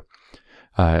places too.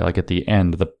 Like at the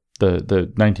end, the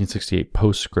 1968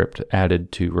 postscript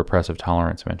added to repressive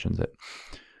tolerance mentions it.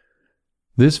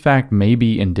 This fact may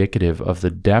be indicative of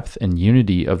the depth and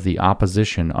unity of the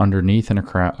opposition underneath and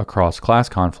across class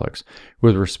conflicts.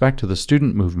 With respect to the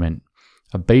student movement,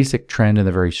 a basic trend in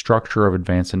the very structure of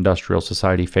advanced industrial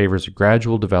society favors a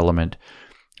gradual development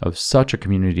of such a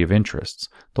community of interests.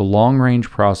 The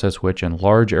long-range process which, in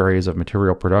large areas of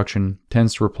material production,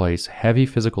 tends to replace heavy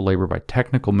physical labor by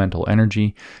technical mental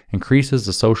energy, increases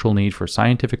the social need for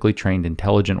scientifically trained,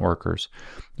 intelligent workers.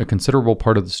 A considerable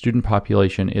part of the student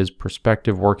population is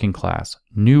prospective working class,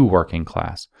 new working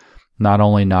class. not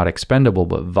only not expendable,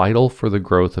 but vital for the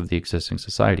growth of the existing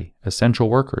society. Essential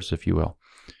workers, if you will.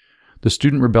 The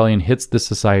student rebellion hits this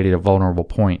society at a vulnerable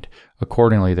point.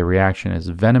 Accordingly, the reaction is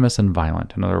venomous and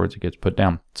violent. In other words, it gets put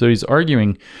down. So he's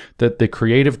arguing that the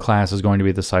creative class is going to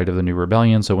be the site of the new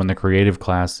rebellion. So when the creative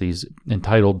class, these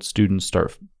entitled students,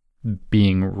 start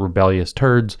being rebellious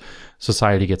turds,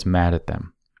 society gets mad at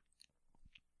them.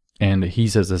 And he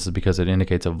says this is because it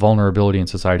indicates a vulnerability in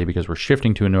society because we're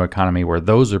shifting to a new economy where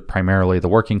those are primarily the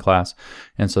working class,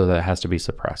 and so that has to be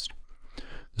suppressed.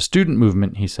 The student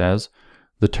movement, he says,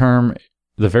 the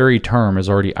very term is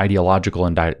already ideological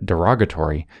and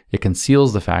derogatory. It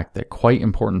conceals the fact that quite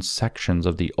important sections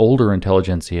of the older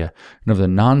intelligentsia and of the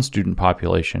non-student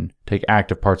population take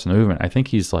active parts in the movement. I think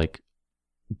he's like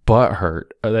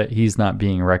butthurt that he's not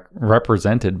being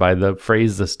represented by the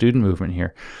phrase the student movement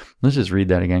here. Let's just read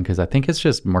that again because I think it's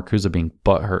just Marcuse being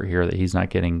butthurt here that he's not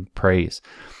getting praise.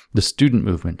 The student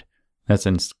movement, that's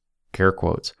in scare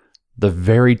quotes. The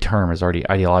very term is already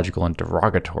ideological and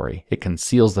derogatory. It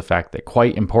conceals the fact that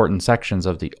quite important sections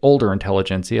of the older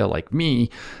intelligentsia, like me,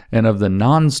 and of the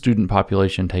non-student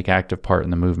population take active part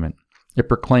in the movement. It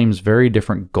proclaims very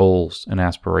different goals and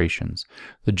aspirations.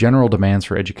 The general demands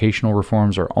for educational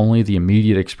reforms are only the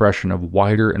immediate expression of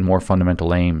wider and more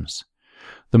fundamental aims.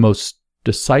 The most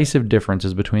decisive difference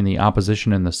is between the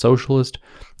opposition in the socialist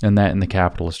and that in the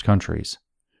capitalist countries.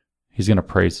 He's going to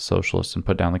praise the socialists and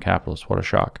put down the capitalists. What a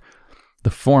shock. The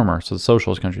former, so the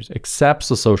socialist countries, accepts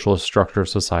the socialist structure of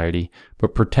society,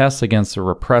 but protests against the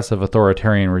repressive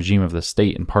authoritarian regime of the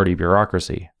state and party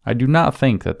bureaucracy. I do not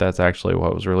think that that's actually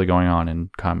what was really going on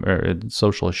in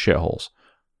socialist shitholes.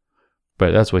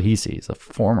 But that's what he sees. The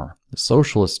former, the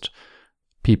socialist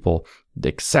people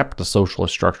accept the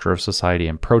socialist structure of society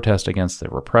and protest against the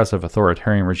repressive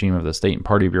authoritarian regime of the state and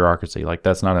party bureaucracy. Like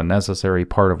that's not a necessary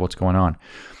part of what's going on.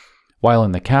 While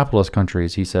in the capitalist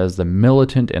countries, he says, the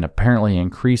militant and apparently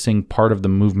increasing part of the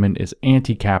movement is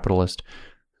anti-capitalist,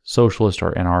 socialist,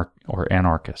 or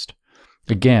anarchist.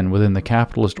 Again, within the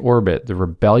capitalist orbit, the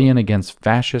rebellion against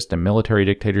fascist and military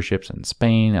dictatorships in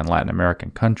Spain and Latin American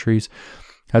countries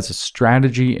has a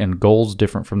strategy and goals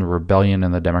different from the rebellion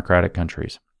in the democratic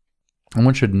countries. And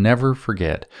one should never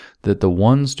forget that the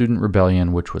one student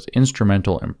rebellion which was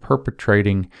instrumental in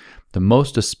perpetrating the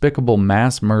most despicable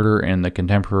mass murder in the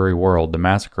contemporary world, the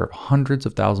massacre of hundreds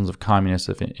of thousands of communists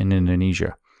in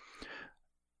Indonesia,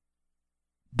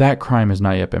 that crime has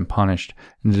not yet been punished,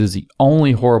 and it is the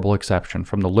only horrible exception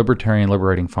from the libertarian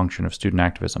liberating function of student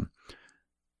activism.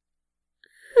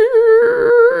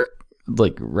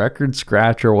 Like record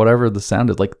scratch or whatever the sound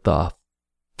is, like the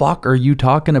fuck are you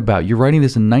talking about? You're writing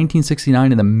this in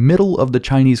 1969 in the middle of the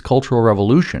Chinese Cultural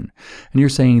Revolution, and you're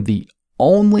saying the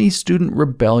only student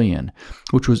rebellion,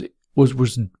 which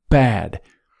was bad,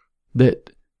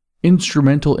 that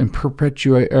instrumental in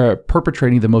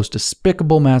perpetrating the most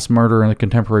despicable mass murder in the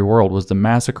contemporary world was the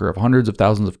massacre of hundreds of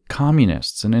thousands of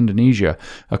communists in Indonesia,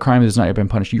 a crime that has not yet been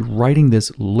punished. You're writing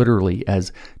this literally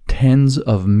as tens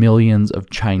of millions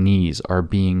of Chinese are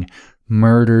being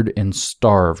murdered and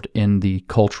starved in the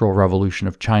Cultural Revolution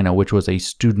of China, which was a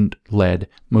student-led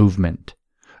movement,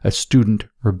 a student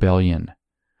rebellion.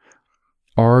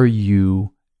 Are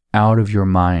you out of your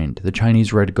mind? The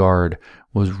Chinese Red Guard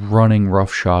was running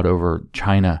roughshod over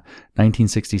China.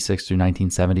 1966 through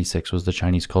 1976 was the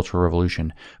Chinese Cultural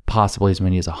Revolution. Possibly as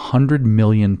many as 100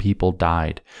 million people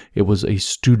died. It was a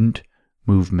student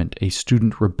movement, a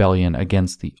student rebellion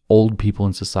against the old people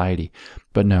in society.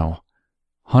 But no,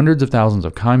 hundreds of thousands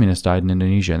of communists died in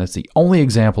Indonesia, and it's the only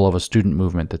example of a student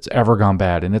movement that's ever gone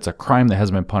bad, and it's a crime that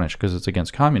hasn't been punished because it's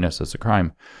against communists. It's a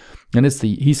crime. And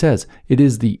he says, it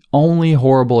is the only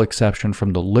horrible exception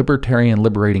from the libertarian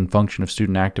liberating function of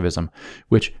student activism,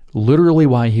 which literally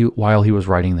while he was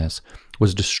writing this,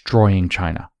 was destroying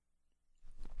China.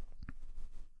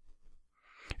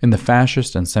 In the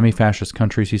fascist and semi-fascist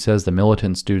countries, he says, the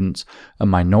militant students, a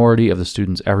minority of the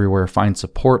students everywhere, find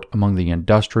support among the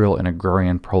industrial and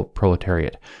agrarian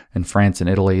proletariat. In France and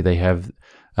Italy, they have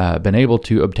been able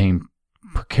to obtain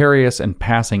precarious and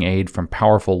passing aid from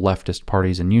powerful leftist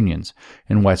parties and unions.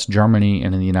 In West Germany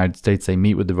and in the United States, they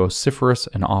meet with the vociferous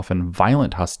and often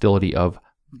violent hostility of,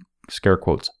 scare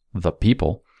quotes, the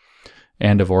people,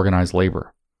 and of organized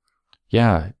labor.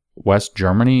 Yeah, West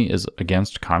Germany is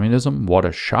against communism? What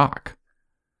a shock.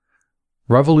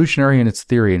 Revolutionary in its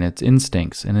theory and its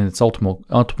instincts and in its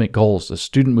ultimate goals, the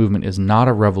student movement is not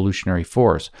a revolutionary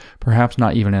force, perhaps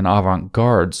not even an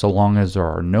avant-garde, so long as there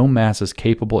are no masses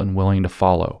capable and willing to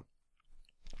follow.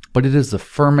 but it is the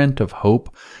ferment of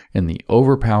hope in the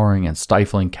overpowering and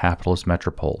stifling capitalist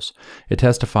metropoles. It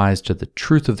testifies to the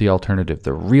truth of the alternative,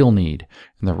 the real need,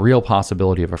 and the real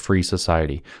possibility of a free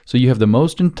society. So you have the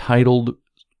most entitled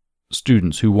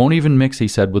students who won't even mix, he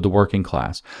said, with the working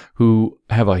class, who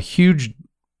have a huge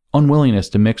unwillingness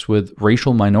to mix with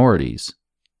racial minorities,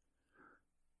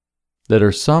 that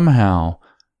are somehow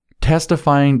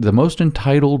testifying, the most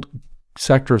entitled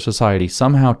sector of society,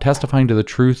 somehow testifying to the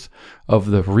truth of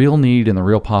the real need and the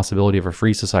real possibility of a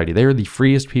free society. They are the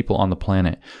freest people on the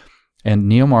planet. And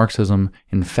neo-Marxism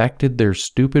infected their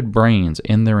stupid brains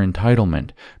in their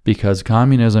entitlement, because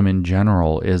communism in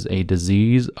general is a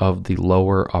disease of the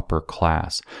lower upper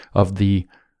class, of the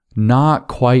not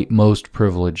quite most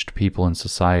privileged people in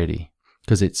society,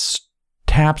 because it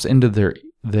taps into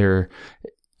their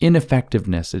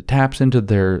ineffectiveness. It taps into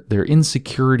their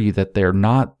insecurity that they're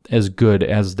not as good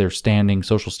as their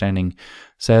social standing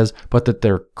says, but that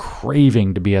they're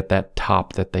craving to be at that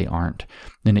top that they aren't.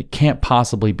 And it can't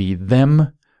possibly be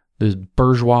them, those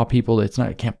bourgeois people. It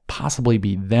can't possibly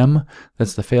be them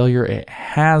that's the failure. It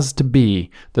has to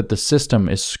be that the system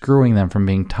is screwing them from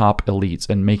being top elites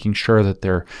and making sure that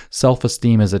their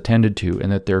self-esteem is attended to,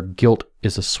 and that their guilt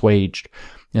is assuaged,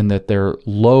 and that their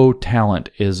low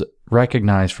talent is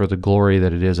recognized for the glory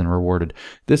that it is and rewarded.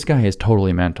 This guy is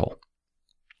totally mental.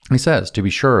 He says, to be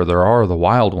sure, there are the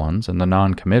wild ones and the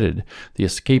non-committed, the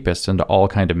escapists into all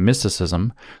kind of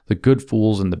mysticism, the good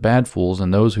fools and the bad fools,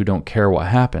 and those who don't care what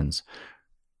happens.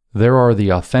 There are the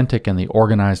authentic and the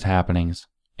organized happenings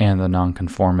and the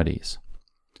nonconformities.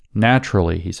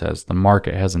 Naturally, he says, the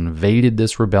market has invaded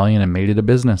this rebellion and made it a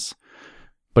business.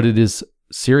 But it is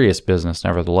serious business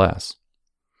nevertheless.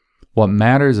 What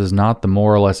matters is not the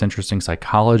more or less interesting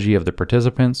psychology of the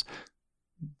participants,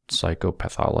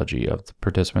 psychopathology of the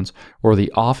participants, or the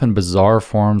often bizarre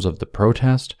forms of the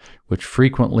protest, which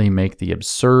frequently make the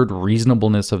absurd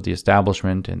reasonableness of the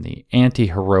establishment and the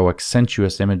anti-heroic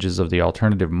sensuous images of the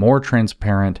alternative more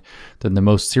transparent than the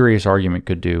most serious argument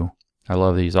could do. I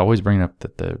love these. Always bringing up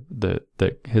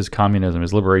that his communism,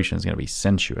 his liberation is going to be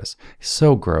sensuous. It's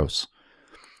so gross.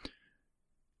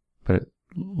 But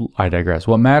I digress.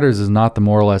 What matters is not the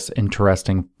more or less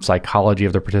interesting psychology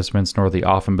of the participants, nor the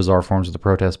often bizarre forms of the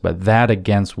protest, but that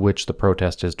against which the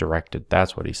protest is directed.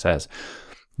 That's what he says.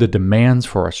 The demands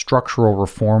for a structural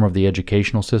reform of the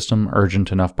educational system,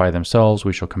 urgent enough by themselves,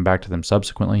 we shall come back to them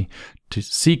subsequently, to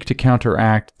seek to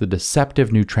counteract the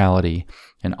deceptive neutrality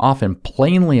and often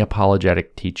plainly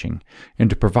apologetic teaching, and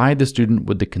to provide the student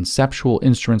with the conceptual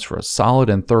instruments for a solid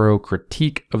and thorough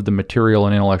critique of the material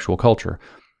and intellectual culture.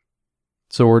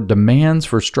 So our demands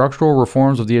for structural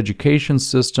reforms of the education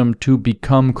system to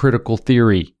become critical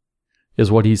theory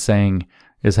is what he's saying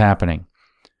is happening.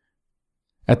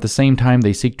 At the same time,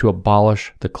 they seek to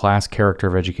abolish the class character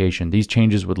of education. These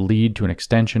changes would lead to an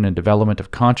extension and development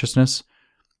of consciousness,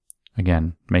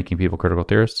 again, making people critical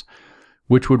theorists,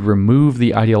 which would remove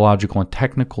the ideological and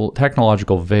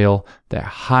technological veil that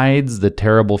hides the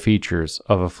terrible features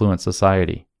of affluent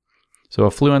society. So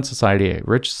affluent society, a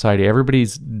rich society,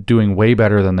 everybody's doing way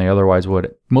better than they otherwise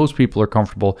would. Most people are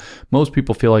comfortable. Most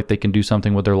people feel like they can do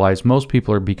something with their lives. Most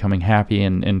people are becoming happy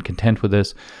and content with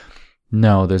this.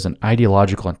 No, there's an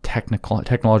ideological and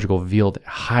technological veil that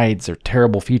hides their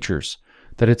terrible features,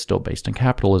 that it's still based in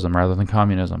capitalism rather than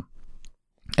communism.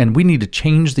 And we need to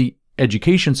change the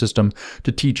education system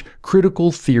to teach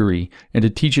critical theory and to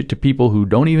teach it to people who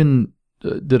don't even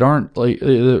that aren't, like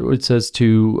it says,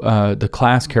 to the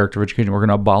class character of education. We're going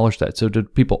to abolish that. So to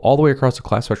people all the way across the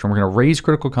class spectrum, we're going to raise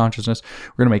critical consciousness.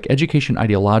 We're going to make education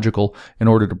ideological in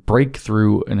order to break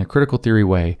through in a critical theory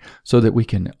way so that we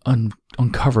can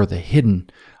uncover the hidden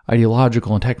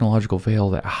ideological and technological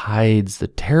veil that hides the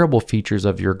terrible features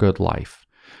of your good life.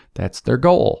 That's their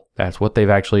goal. That's what they've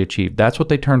actually achieved. That's what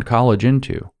they turned college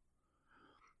into.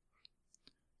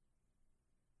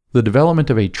 The development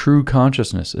of a true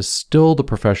consciousness is still the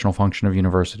professional function of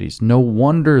universities. No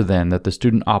wonder, then, that the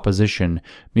student opposition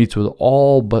meets with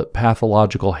all but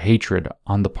pathological hatred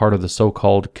on the part of the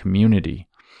so-called community,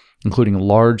 including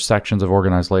large sections of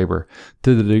organized labor,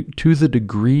 to the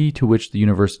degree to which the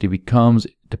university becomes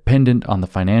dependent on the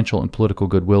financial and political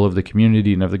goodwill of the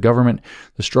community and of the government.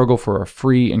 The struggle for a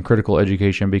free and critical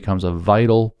education becomes a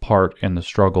vital part in the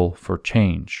struggle for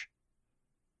change.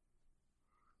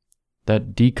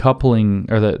 That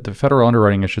decoupling, or the federal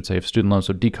underwriting, I should say, of student loans,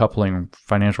 so decoupling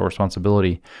financial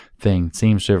responsibility thing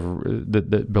seems to have,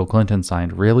 that Bill Clinton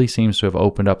signed, really seems to have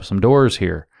opened up some doors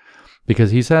here. Because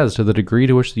he says, to the degree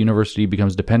to which the university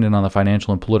becomes dependent on the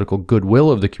financial and political goodwill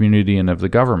of the community and of the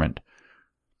government.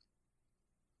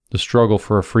 The struggle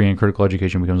for a free and critical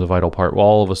education becomes a vital part. Well,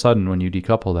 all of a sudden, when you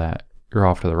decouple that, you're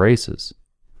off to the races.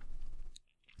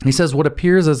 He says what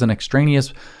appears as an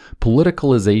extraneous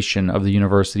politicalization of the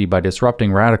university by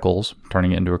disrupting radicals,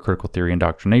 turning it into a critical theory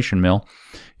indoctrination mill,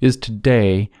 is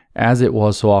today, as it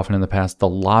was so often in the past, the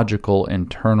logical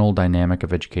internal dynamic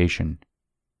of education.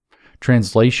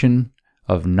 Translation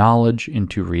of knowledge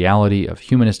into reality, of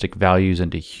humanistic values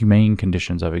into humane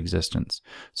conditions of existence.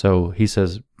 So he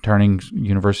says turning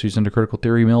universities into critical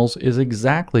theory mills is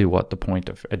exactly what the point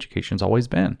of education's always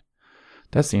been.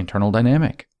 That's the internal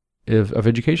dynamic of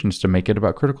education, is to make it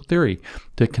about critical theory,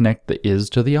 to connect the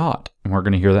is to the ought. And we're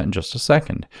going to hear that in just a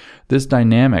second. This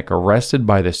dynamic, arrested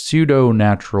by the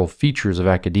pseudo-natural features of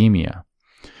academia,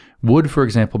 would, for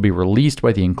example, be released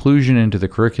by the inclusion into the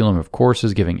curriculum of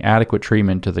courses giving adequate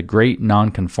treatment to the great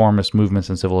nonconformist movements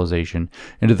in civilization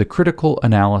and to the critical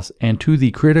analysis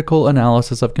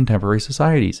of contemporary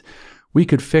societies. We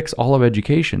could fix all of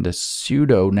education. The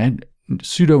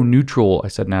pseudo-neutral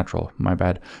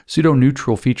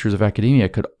features of academia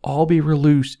could all be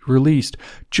released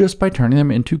just by turning them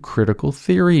into critical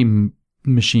theory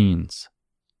machines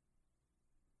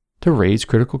to raise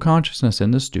critical consciousness in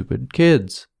the stupid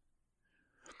kids.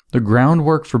 The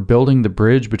groundwork for building the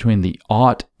bridge between the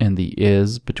ought and the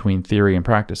is, between theory and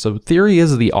practice. So theory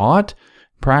is the ought,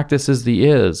 practice is the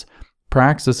is.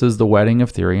 Praxis is the wedding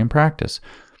of theory and practice.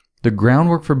 The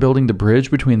groundwork for building the bridge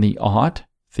between the ought,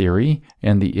 theory,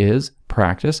 and the is,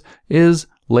 practice, is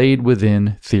laid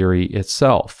within theory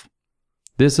itself.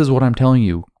 This is what I'm telling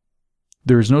you.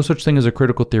 There is no such thing as a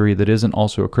critical theory that isn't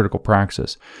also a critical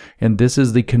praxis. And this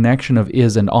is the connection of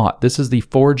is and ought. This is the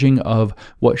forging of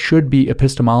what should be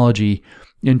epistemology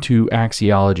into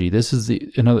axiology. This is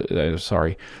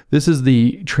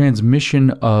the transmission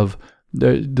of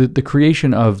the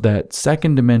creation of that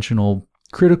second dimensional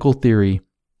critical theory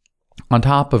on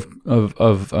top of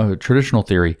traditional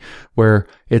theory, where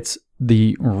it's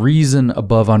the reason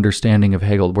above understanding of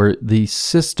Hegel, where the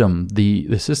system,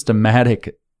 the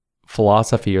systematic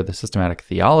philosophy, or the systematic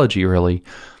theology really,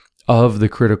 of the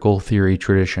critical theory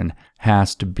tradition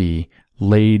has to be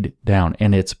laid down,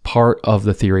 and it's part of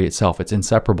the theory itself. It's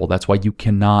inseparable. That's why you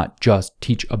cannot just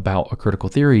teach about a critical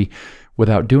theory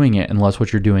without doing it, unless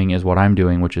what you're doing is what I'm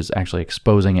doing, which is actually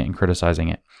exposing it and criticizing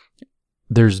it.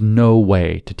 There's no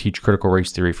way to teach critical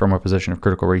race theory from a position of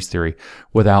critical race theory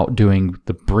without doing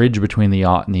the bridge between the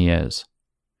ought and the is,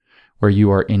 where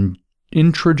you are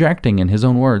introjecting, in his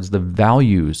own words, the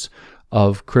values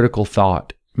of critical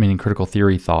thought, meaning critical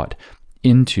theory thought,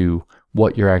 into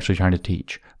what you're actually trying to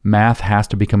teach. Math has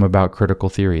to become about critical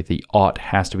theory. The ought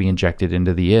has to be injected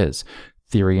into the is.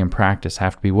 Theory and practice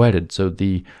have to be wedded. So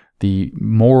the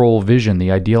moral vision,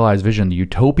 the idealized vision, the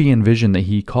utopian vision that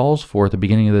he calls for at the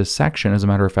beginning of this section, as a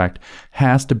matter of fact,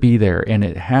 has to be there, and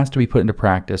it has to be put into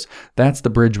practice. That's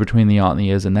the bridge between the ought and the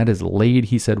is, and that is laid,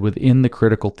 he said, within the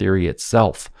critical theory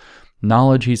itself.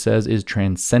 Knowledge, he says, is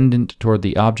transcendent toward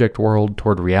the object world,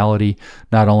 toward reality,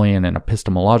 not only in an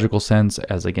epistemological sense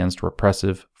as against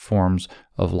repressive forms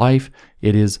of life,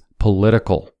 it is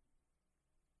political.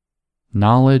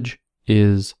 Knowledge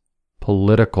is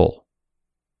political.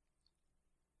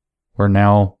 We're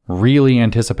now really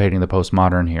anticipating the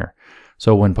postmodern here.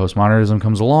 So when postmodernism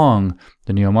comes along,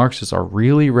 the neo-Marxists are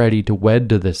really ready to wed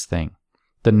to this thing.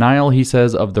 Denial, he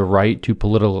says, of the right to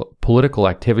political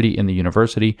activity in the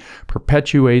university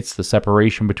perpetuates the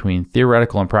separation between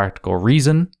theoretical and practical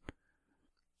reason,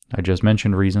 I just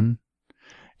mentioned reason,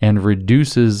 and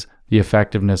reduces the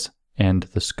effectiveness and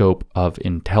the scope of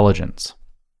intelligence.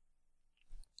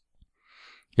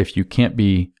 If you can't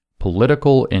be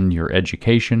political in your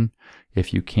education,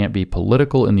 if you can't be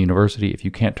political in the university, if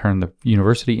you can't turn the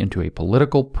university into a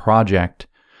political project,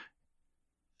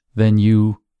 then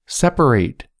you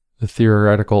separate the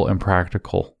theoretical and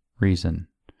practical reason.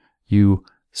 You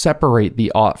separate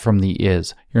the ought from the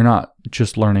is. You're not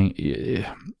just learning.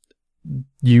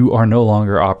 You are no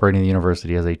longer operating the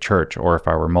university as a church, or if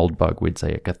I were Moldbug, we'd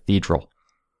say a cathedral.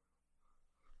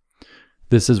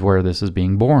 This is where this is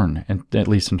being born, and at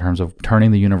least in terms of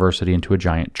turning the university into a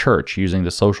giant church, using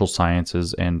the social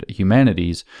sciences and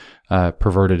humanities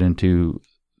perverted into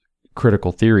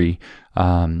critical theory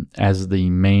as the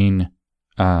main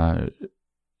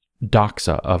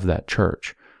doxa of that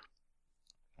church.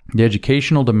 The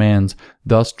educational demands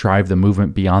thus drive the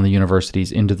movement beyond the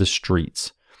universities into the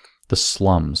streets, the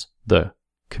slums, the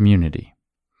community.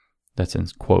 That's in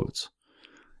quotes.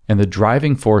 And the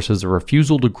driving force is a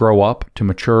refusal to grow up, to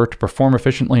mature, to perform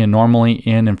efficiently and normally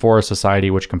in and for a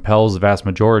society which compels the vast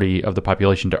majority of the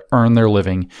population to earn their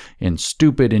living in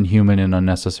stupid, inhuman, and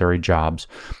unnecessary jobs,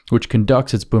 which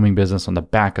conducts its booming business on the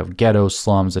back of ghettos,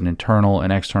 slums, and internal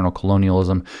and external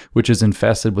colonialism, which is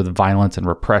infested with violence and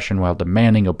repression while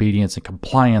demanding obedience and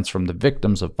compliance from the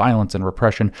victims of violence and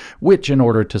repression, which, in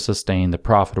order to sustain the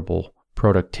profitable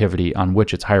productivity on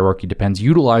which its hierarchy depends,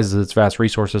 utilizes its vast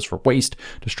resources for waste,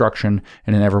 destruction,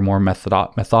 and an ever more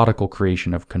methodical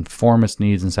creation of conformist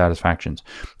needs and satisfactions.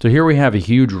 So here we have a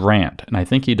huge rant, and I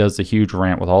think he does the huge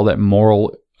rant with all that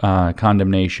moral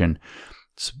condemnation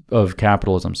of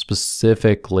capitalism,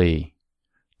 specifically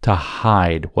to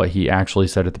hide what he actually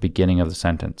said at the beginning of the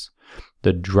sentence.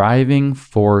 The driving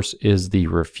force is the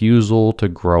refusal to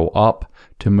grow up,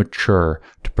 to mature,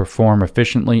 to perform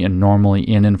efficiently and normally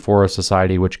in and for a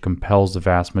society which compels the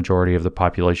vast majority of the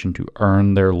population to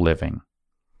earn their living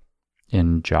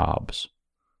in jobs.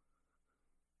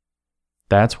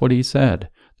 That's what he said.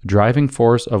 The driving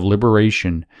force of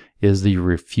liberation is the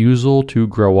refusal to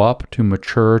grow up, to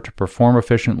mature, to perform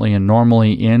efficiently and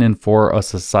normally in and for a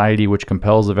society which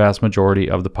compels the vast majority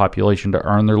of the population to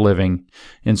earn their living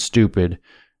in stupid,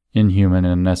 inhuman,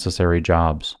 and unnecessary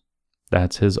jobs.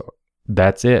 That's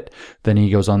it. Then he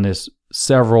goes on this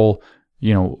several,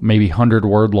 maybe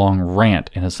 100-word long rant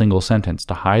in a single sentence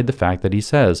to hide the fact that he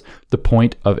says the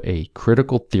point of a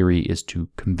critical theory is to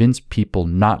convince people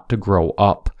not to grow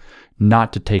up,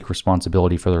 not to take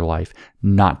responsibility for their life,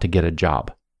 not to get a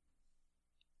job,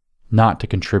 not to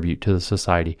contribute to the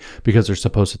society, because they're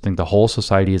supposed to think the whole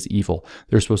society is evil.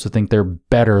 They're supposed to think they're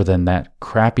better than that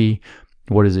crappy,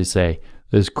 what does he say?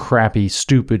 This crappy,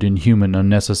 stupid, inhuman,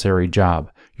 unnecessary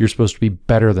job. You're supposed to be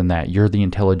better than that. You're the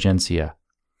intelligentsia.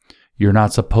 You're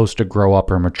not supposed to grow up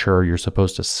or mature. You're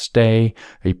supposed to stay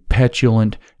a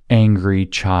petulant, angry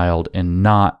child and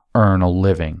not earn a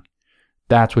living.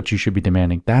 That's what you should be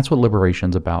demanding. That's what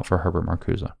liberation's about for Herbert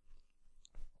Marcuse.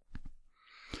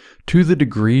 To the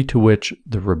degree to which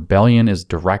the rebellion is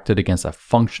directed against a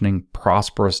functioning,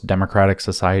 prosperous, democratic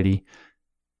society,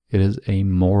 it is a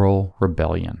moral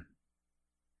rebellion.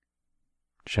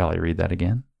 Shall I read that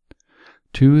again?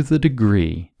 To the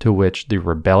degree to which the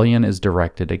rebellion is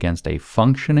directed against a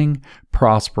functioning,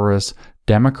 prosperous,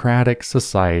 democratic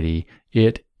society,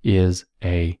 it is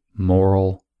a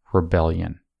moral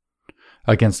rebellion.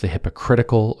 Against the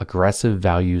hypocritical, aggressive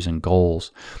values and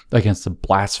goals, against the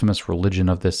blasphemous religion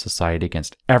of this society,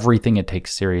 against everything it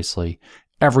takes seriously,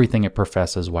 everything it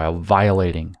professes while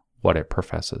violating what it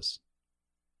professes.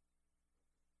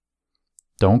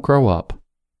 Don't grow up.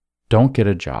 Don't get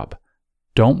a job.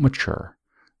 Don't mature.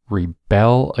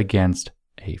 Rebel against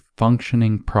a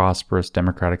functioning, prosperous,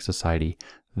 democratic society.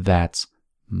 That's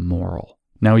moral.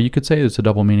 Now, you could say there's a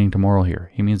double meaning to moral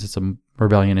here. He means it's a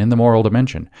rebellion in the moral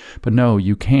dimension. But no,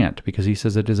 you can't, because he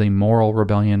says it is a moral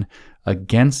rebellion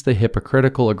against the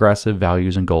hypocritical, aggressive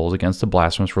values and goals, against the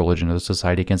blasphemous religion of the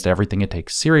society, against everything it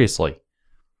takes seriously.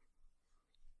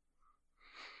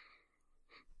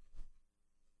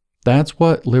 That's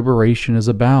what liberation is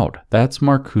about. That's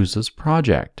Marcuse's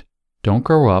project. Don't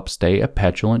grow up, stay a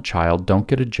petulant child, don't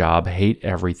get a job, hate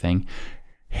everything.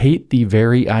 Hate the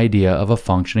very idea of a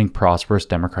functioning, prosperous,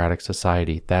 democratic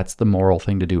society. That's the moral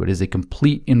thing to do. It is a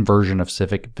complete inversion of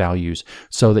civic values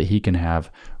so that he can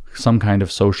have some kind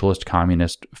of socialist,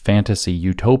 communist fantasy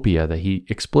utopia that he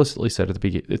explicitly said at the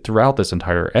beginning, throughout this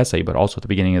entire essay, but also at the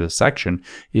beginning of the section,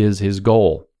 is his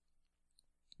goal.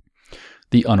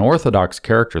 The unorthodox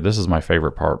character, this is my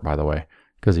favorite part, by the way,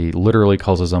 because he literally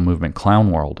calls his own movement Clown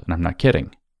World, and I'm not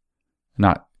kidding.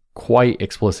 Not quite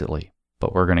explicitly,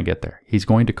 but we're going to get there. He's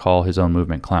going to call his own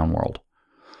movement Clown World.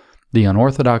 The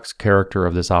unorthodox character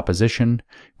of this opposition,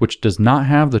 which does not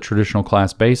have the traditional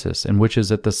class basis, and which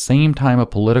is at the same time a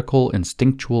political,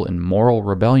 instinctual, and moral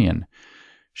rebellion,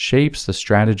 shapes the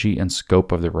strategy and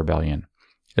scope of the rebellion.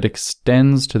 It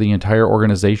extends to the entire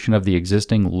organization of the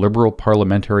existing liberal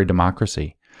parliamentary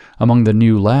democracy. Among the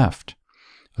New Left,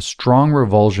 a strong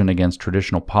revulsion against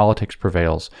traditional politics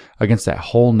prevails, against that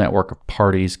whole network of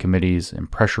parties, committees,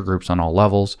 and pressure groups on all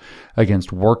levels,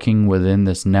 against working within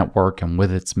this network and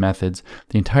with its methods.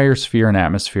 The entire sphere and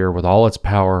atmosphere with all its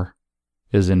power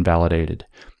is invalidated.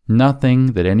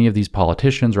 Nothing that any of these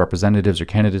politicians, representatives, or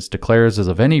candidates declares is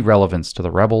of any relevance to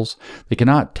the rebels. They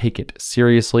cannot take it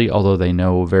seriously, although they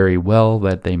know very well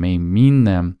that they may mean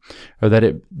them, or that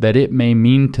it may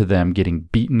mean to them getting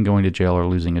beaten, going to jail, or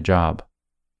losing a job.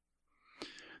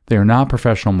 They are not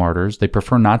professional martyrs. They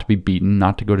prefer not to be beaten,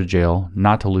 not to go to jail,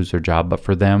 not to lose their job, but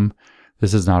for them,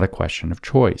 this is not a question of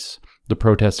choice. The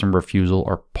protest and refusal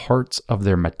are parts of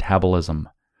their metabolism.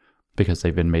 because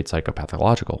they've been made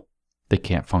psychopathological. They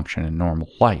can't function in normal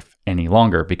life any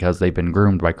longer because they've been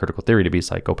groomed by critical theory to be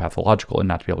psychopathological and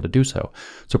not to be able to do so.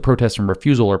 So protest and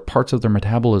refusal are parts of their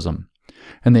metabolism.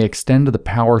 And they extend to the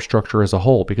power structure as a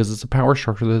whole because it's a power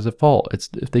structure that is at fault.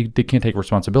 They can't take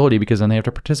responsibility because then they have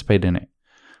to participate in it.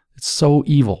 It's so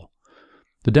evil.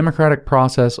 The democratic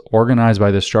process organized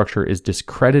by this structure is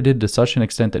discredited to such an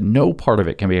extent that no part of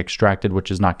it can be extracted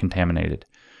which is not contaminated.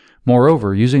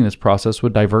 Moreover, using this process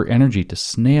would divert energy to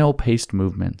snail-paced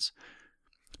movements.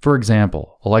 For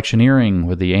example, electioneering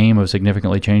with the aim of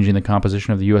significantly changing the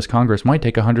composition of the U.S. Congress might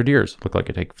take 100 years. Look like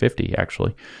it'd take 50,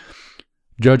 actually.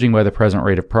 Judging by the present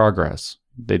rate of progress.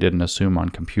 They didn't assume on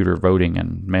computer voting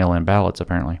and mail-in ballots,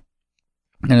 apparently.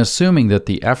 And assuming that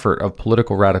the effort of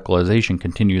political radicalization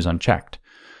continues unchecked.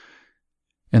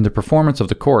 And the performance of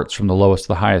the courts from the lowest to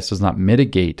the highest does not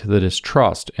mitigate the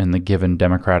distrust in the given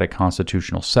democratic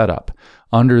constitutional setup.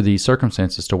 Under these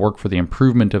circumstances, to work for the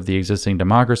improvement of the existing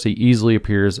democracy easily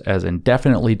appears as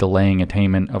indefinitely delaying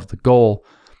attainment of the goal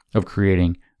of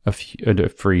creating a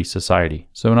free society.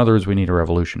 So in other words, we need a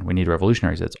revolution. We need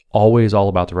revolutionaries. It's always all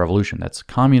about the revolution. That's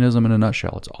communism in a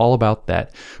nutshell. It's all about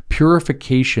that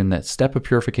purification, that step of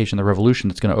purification, the revolution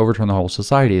that's going to overturn the whole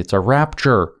society. It's a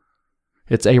rapture.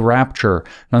 It's a rapture.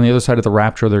 And on the other side of the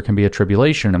rapture, there can be a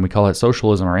tribulation, and we call it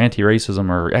socialism or anti-racism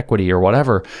or equity or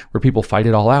whatever, where people fight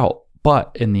it all out.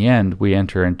 But in the end, we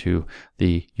enter into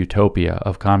the utopia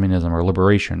of communism or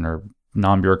liberation or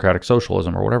non-bureaucratic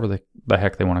socialism or whatever the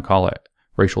heck they want to call it,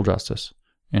 racial justice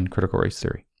and critical race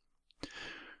theory.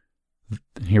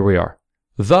 Here we are.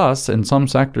 Thus, in some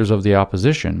sectors of the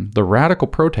opposition, the radical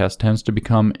protest tends to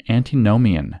become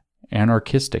antinomian,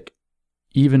 anarchistic,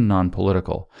 even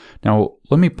non-political. Now,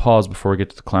 let me pause before we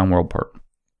get to the clown world part,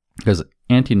 because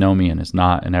antinomian is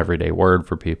not an everyday word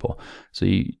for people. So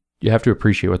you have to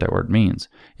appreciate what that word means.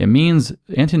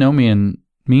 Antinomian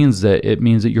means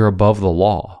that you're above the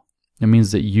law. It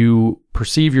means that you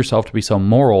perceive yourself to be so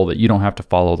moral that you don't have to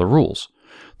follow the rules.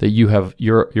 That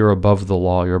you're above the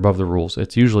law, you're above the rules.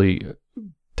 It's usually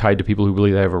tied to people who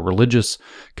believe they have a religious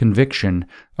conviction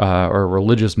or a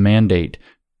religious mandate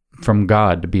from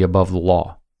God to be above the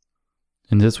law.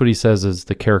 And that's what he says is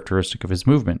the characteristic of his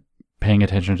movement. Paying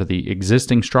attention to the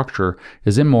existing structure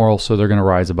is immoral, so they're going to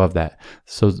rise above that.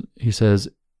 So he says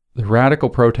the radical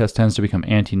protest tends to become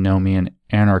antinomian,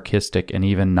 anarchistic, and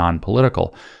even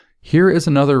non-political. Here is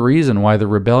another reason why the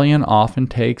rebellion often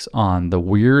takes on the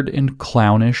weird and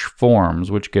clownish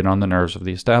forms which get on the nerves of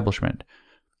the establishment.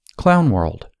 Clown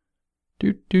world.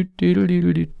 Here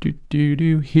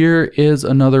is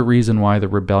another reason why the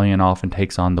rebellion often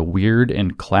takes on the weird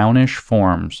and clownish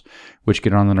forms which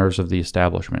get on the nerves of the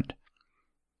establishment.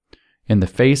 In the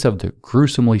face of the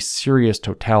gruesomely serious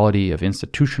totality of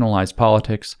institutionalized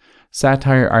politics,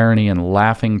 satire, irony, and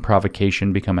laughing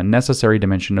provocation become a necessary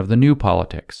dimension of the new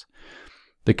politics.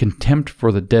 The contempt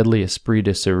for the deadly esprit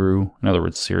de sérieux, in other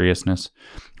words, seriousness,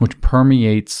 which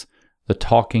permeates the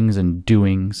talkings and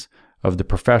doings of the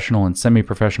professional and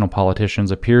semi-professional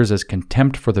politicians appears as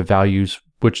contempt for the values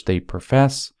which they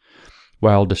profess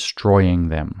while destroying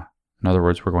them. In other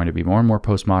words, we're going to be more and more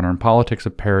postmodern, politics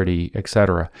of parody,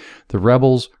 etc. The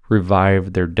rebels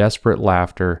revive their desperate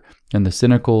laughter and the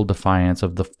cynical defiance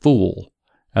of the fool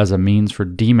as a means for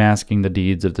demasking the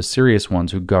deeds of the serious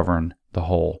ones who govern the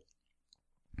whole.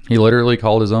 He literally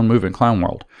called his own movement Clown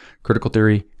World. Critical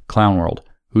theory, Clown World.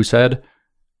 Who said?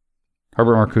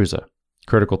 Herbert Marcuse,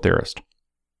 critical theorist,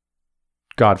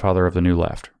 godfather of the New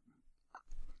Left.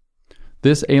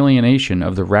 This alienation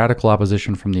of the radical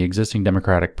opposition from the existing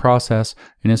democratic process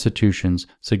and institutions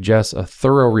suggests a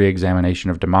thorough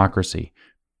re-examination of democracy,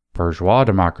 bourgeois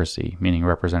democracy, meaning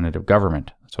representative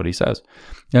government, that's what he says,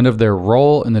 and of their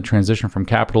role in the transition from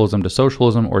capitalism to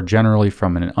socialism, or generally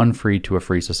from an unfree to a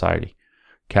free society.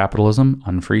 Capitalism,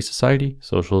 unfree society,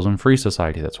 socialism, free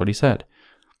society, that's what he said.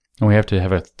 And we have to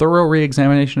have a thorough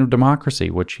re-examination of democracy,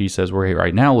 which he says we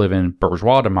right now live in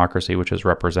bourgeois democracy, which is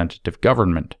representative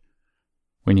government.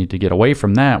 We need to get away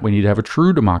from that. We need to have a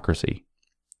true democracy,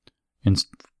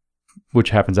 which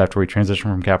happens after we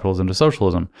transition from capitalism to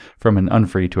socialism, from an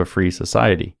unfree to a free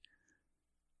society.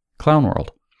 Clown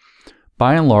world.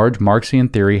 By and large, Marxian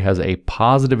theory has a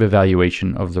positive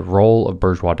evaluation of the role of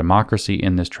bourgeois democracy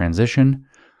in this transition,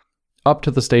 up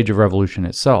to the stage of revolution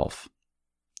itself.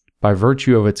 By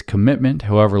virtue of its commitment,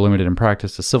 however limited in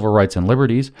practice, to civil rights and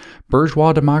liberties,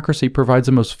 bourgeois democracy provides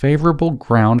the most favorable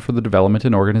ground for the development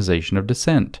and organization of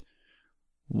dissent.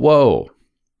 Whoa.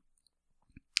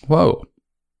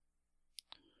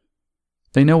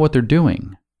 They know what they're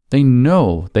doing. They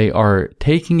know they are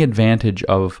taking advantage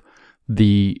of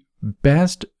the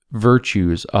best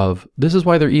virtues of, this is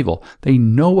why they're evil. They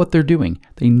know what they're doing.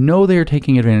 They know they are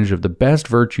taking advantage of the best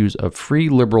virtues of free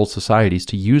liberal societies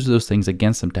to use those things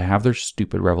against them to have their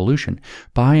stupid revolution.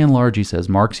 By and large, he says,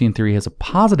 Marxian theory has a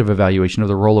positive evaluation of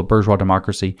the role of bourgeois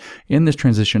democracy in this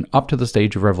transition up to the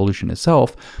stage of revolution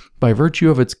itself. By virtue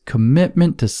of its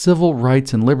commitment to civil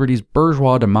rights and liberties,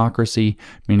 bourgeois democracy,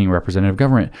 meaning representative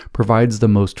government, provides the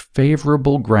most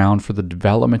favorable ground for the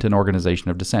development and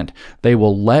organization of dissent. They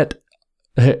will let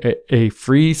a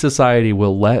free society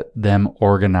will let them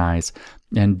organize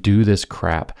and do this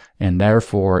crap, and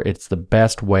therefore it's the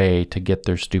best way to get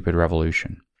their stupid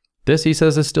revolution. This, he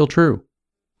says, is still true.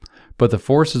 But the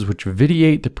forces which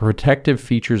vitiate the protective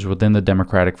features within the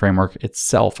democratic framework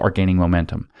itself are gaining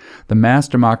momentum. The mass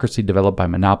democracy developed by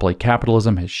monopoly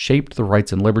capitalism has shaped the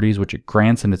rights and liberties which it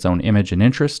grants in its own image and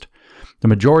interest. The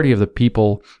majority of the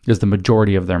people is the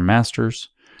majority of their masters.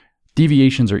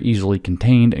 Deviations are easily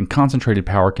contained, and concentrated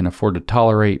power can afford to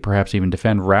tolerate, perhaps even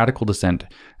defend, radical dissent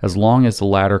as long as the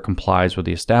latter complies with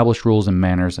the established rules and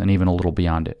manners and even a little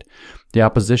beyond it. The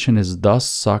opposition is thus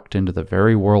sucked into the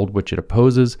very world which it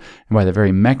opposes, and by the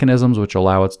very mechanisms which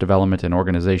allow its development and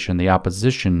organization, the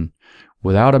opposition,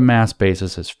 without a mass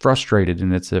basis, is frustrated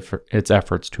in its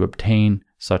efforts to obtain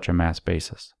such a mass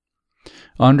basis.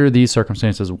 Under these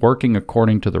circumstances, working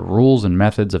according to the rules and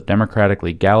methods of democratic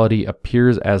legality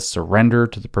appears as surrender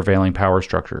to the prevailing power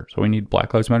structure. So we need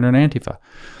Black Lives Matter and Antifa.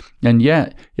 And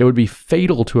yet, it would be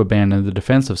fatal to abandon the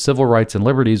defense of civil rights and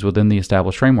liberties within the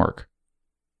established framework.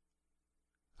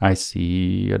 I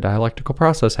see a dialectical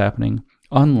process happening.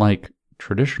 Unlike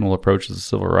traditional approaches to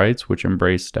civil rights, which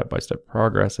embrace step-by-step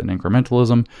progress and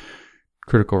incrementalism,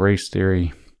 critical race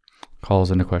theory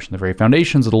calls into question the very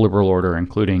foundations of the liberal order,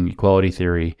 including equality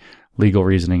theory, legal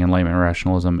reasoning, enlightenment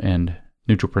rationalism, and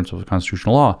neutral principles of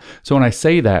constitutional law. So when I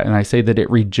say that, and I say that it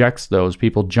rejects those,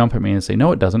 people jump at me and say,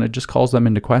 no, it doesn't. It just calls them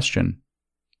into question.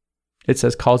 It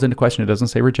says calls into question. It doesn't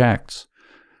say rejects.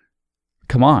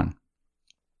 Come on.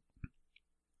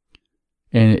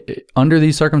 And under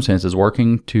these circumstances,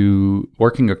 working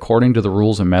according to the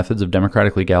rules and methods of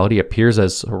democratic legality appears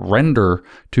as surrender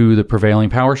to the prevailing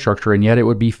power structure, and yet it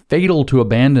would be fatal to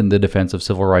abandon the defense of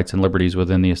civil rights and liberties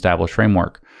within the established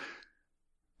framework.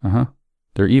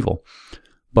 They're evil.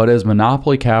 But as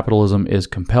monopoly capitalism is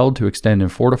compelled to extend and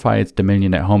fortify its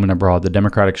dominion at home and abroad, the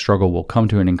democratic struggle will come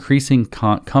into increasing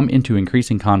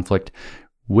conflict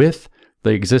with the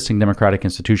existing democratic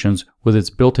institutions, with its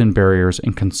built-in barriers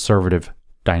and conservative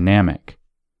dynamic.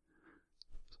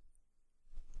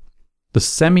 The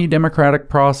semi-democratic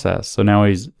process, so now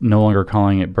he's no longer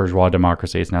calling it bourgeois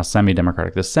democracy, it's now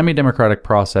semi-democratic. The semi-democratic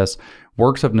process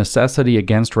works of necessity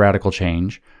against radical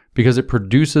change because it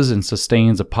produces and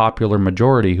sustains a popular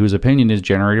majority whose opinion is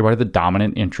generated by the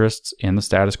dominant interests in the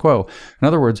status quo. In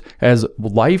other words, as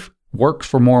life works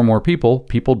for more and more people,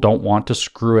 people don't want to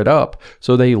screw it up.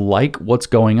 So they like what's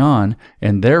going on,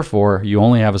 and therefore you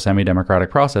only have a semi-democratic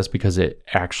process because it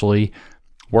actually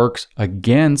works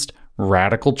against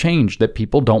radical change that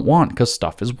people don't want because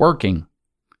stuff is working.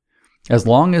 As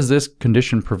long as this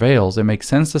condition prevails, it makes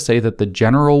sense to say that the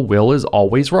general will is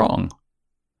always wrong.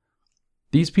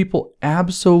 These people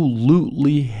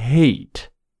absolutely hate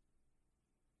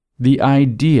the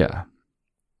idea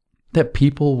that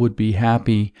people would be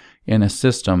happy in a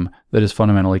system that is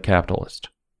fundamentally capitalist.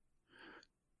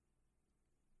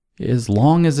 As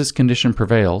long as this condition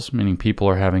prevails, meaning people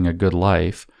are having a good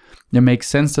life, it makes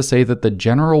sense to say that the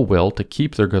general will to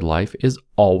keep their good life is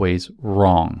always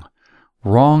wrong.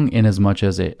 Wrong inasmuch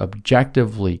as it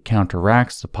objectively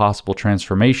counteracts the possible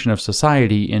transformation of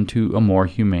society into a more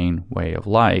humane way of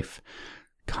life.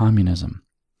 Communism.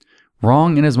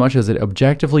 Wrong inasmuch as it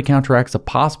objectively counteracts the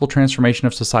possible transformation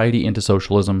of society into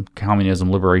socialism,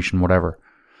 communism, liberation, whatever.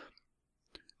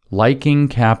 Liking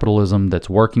capitalism that's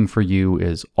working for you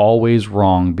is always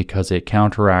wrong because it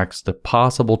counteracts the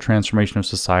possible transformation of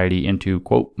society into,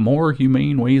 quote, more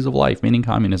humane ways of life, meaning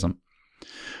communism.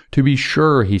 To be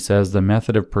sure, he says, the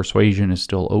method of persuasion is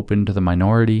still open to the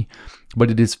minority, but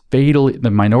it is fatally,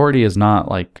 the minority is not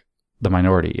like the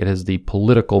minority. It is the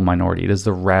political minority. It is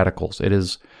the radicals. It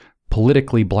is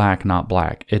politically black, not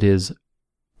black. It is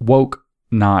woke,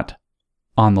 not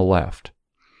on the left.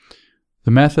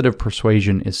 The method of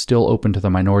persuasion is still open to the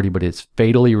minority, but it's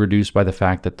fatally reduced by the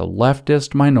fact that the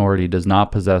leftist minority does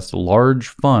not possess large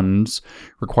funds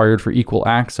required for equal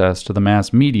access to the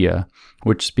mass media,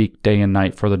 which speak day and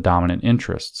night for the dominant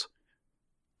interests.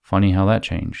 Funny how that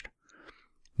changed.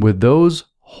 With those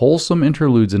wholesome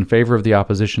interludes in favor of the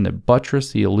opposition that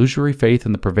buttress the illusory faith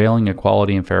in the prevailing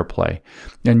equality and fair play.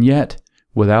 And yet,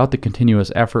 Without the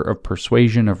continuous effort of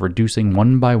persuasion of reducing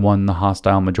one by one the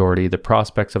hostile majority, the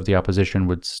prospects of the opposition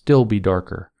would still be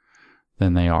darker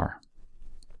than they are.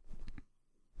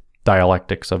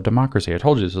 Dialectics of democracy. I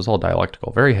told you this is all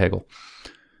dialectical. Very Hegel.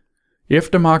 If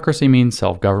democracy means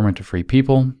self-government to free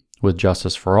people with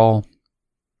justice for all,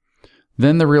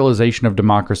 then the realization of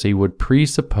democracy would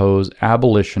presuppose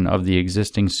abolition of the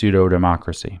existing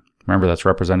pseudo-democracy. Remember, that's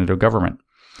representative government.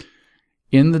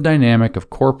 In the dynamic of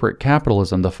corporate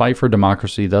capitalism, the fight for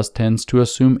democracy thus tends to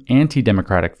assume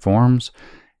anti-democratic forms.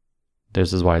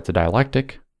 This is why it's a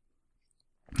dialectic.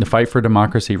 The fight for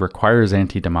democracy requires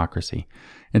anti-democracy.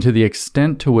 And to the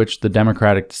extent to which the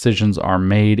democratic decisions are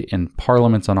made in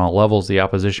parliaments on all levels, the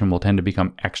opposition will tend to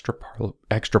become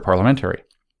extra-parliamentary.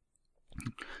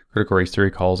 Critical race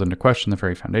theory calls into question the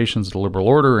very foundations of the liberal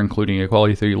order, including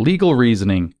equality theory, legal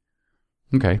reasoning.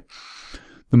 Okay.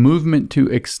 The movement to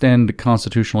extend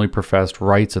constitutionally professed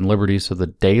rights and liberties to the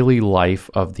daily life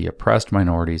of the oppressed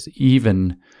minorities,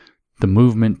 even the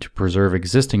movement to preserve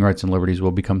existing rights and liberties,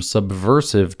 will become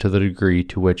subversive to the degree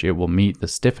to which it will meet the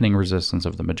stiffening resistance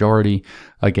of the majority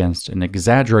against an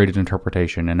exaggerated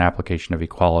interpretation and application of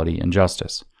equality and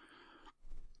justice.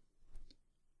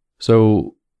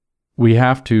 So we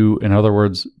have to, in other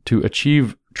words, to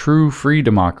achieve true free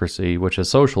democracy, which is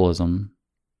socialism,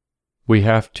 we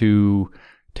have to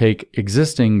take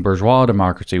existing bourgeois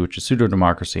democracy, which is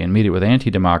pseudo-democracy, and meet it with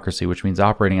anti-democracy, which means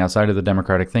operating outside of the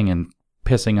democratic thing and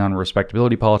pissing on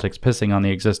respectability politics, pissing on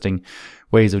the existing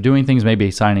ways of doing things,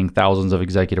 maybe signing thousands of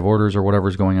executive orders or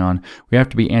whatever's going on. We have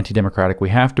to be anti-democratic. We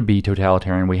have to be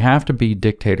totalitarian. We have to be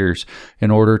dictators in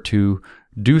order to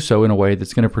do so in a way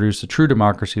that's going to produce a true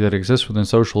democracy that exists within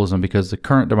socialism, because the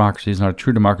current democracy is not a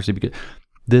true democracy, because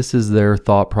this is their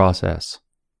thought process.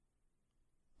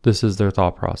 This is their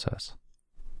thought process.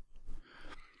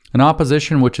 An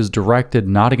opposition which is directed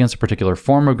not against a particular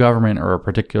form of government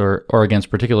or against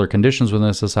particular conditions within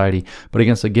a society, but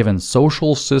against a given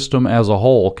social system as a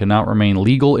whole, cannot remain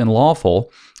legal and lawful,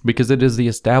 because it is the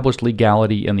established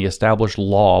legality and the established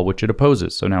law which it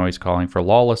opposes. So now he's calling for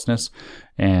lawlessness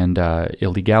and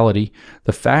illegality.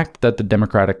 The fact that the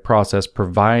democratic process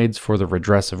provides for the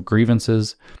redress of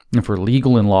grievances and for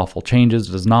legal and lawful changes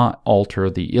does not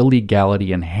alter the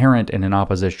illegality inherent in an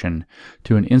opposition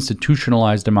to an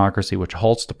institutionalized democracy which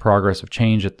halts the progress of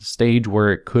change at the stage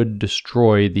where it could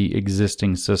destroy the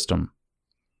existing system.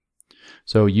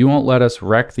 So you won't let us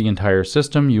wreck the entire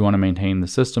system. You want to maintain the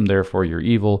system, therefore you're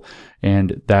evil.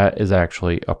 And that is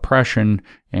actually oppression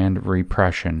and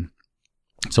repression.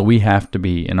 So we have to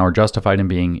be and are justified in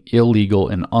being illegal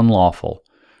and unlawful.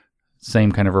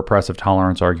 Same kind of repressive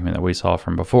tolerance argument that we saw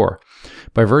from before.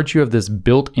 By virtue of this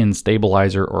built-in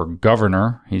stabilizer or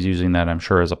governor, he's using that I'm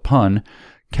sure as a pun,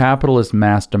 capitalist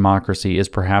mass democracy is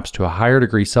perhaps to a higher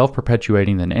degree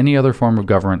self-perpetuating than any other form of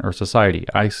government or society.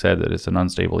 I said that it's an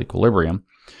unstable equilibrium.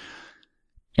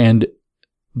 And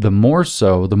the more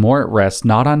so, the more it rests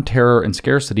not on terror and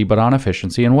scarcity, but on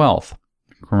efficiency and wealth.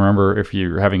 Remember, if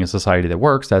you're having a society that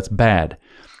works, that's bad.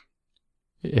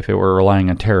 If it were relying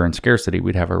on terror and scarcity,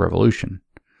 we'd have a revolution.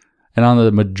 And on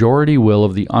the majority will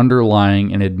of the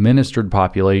underlying and administered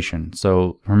population.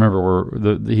 So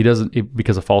remember, he doesn't,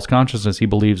 because of false consciousness, he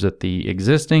believes that the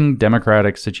existing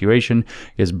democratic situation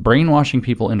is brainwashing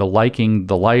people into liking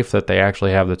the life that they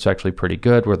actually have that's actually pretty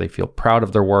good, where they feel proud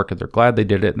of their work and they're glad they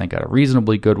did it and they got a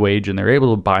reasonably good wage and they're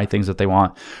able to buy things that they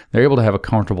want. They're able to have a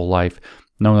comfortable life.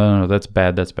 No, that's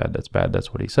bad. That's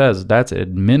what he says. That's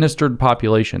administered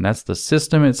population. That's the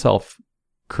system itself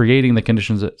creating the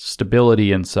conditions of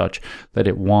stability and such that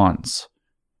it wants.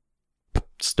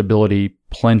 Stability,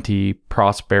 plenty,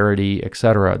 prosperity,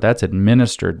 etc. That's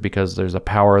administered because there's a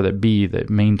power that be that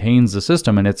maintains the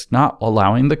system, and it's not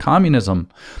allowing the communism,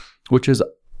 which is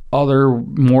other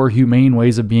more humane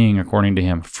ways of being, according to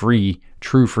him, free,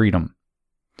 true freedom.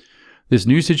 This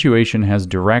new situation has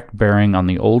direct bearing on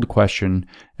the old question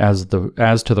as to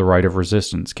the right of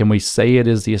resistance. Can we say it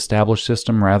is the established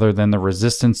system rather than the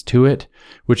resistance to it,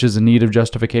 which is in need of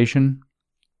justification?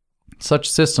 Such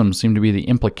systems seem to be the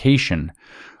implication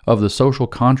of the social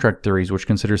contract theories which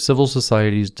consider civil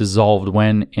societies dissolved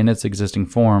when, in its existing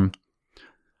form,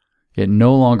 it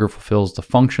no longer fulfills the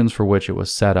functions for which it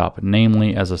was set up,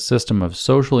 namely as a system of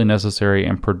socially necessary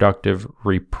and productive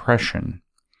repression.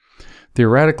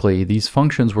 Theoretically, these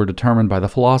functions were determined by the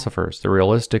philosophers. The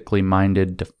realistically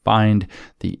minded defined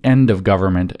the end of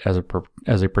government as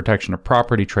a protection of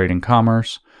property, trade, and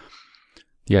commerce.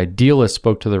 The idealists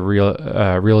spoke to the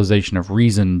realization of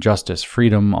reason, justice,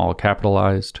 freedom, all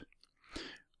capitalized,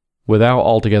 without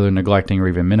altogether neglecting or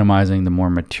even minimizing the more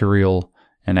material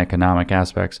and economic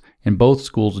aspects. In both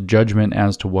schools, judgment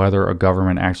as to whether a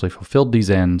government actually fulfilled these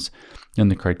ends and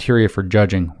the criteria for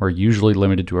judging were usually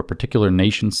limited to a particular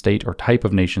nation state or type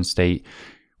of nation state,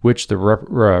 which the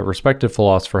respective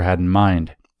philosopher had in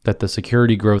mind. That the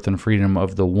security, growth, and freedom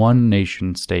of the one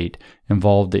nation state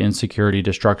involved the insecurity,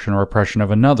 destruction, or oppression of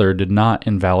another did not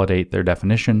invalidate their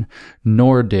definition,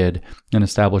 nor did an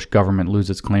established government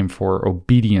lose its claim for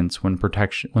obedience when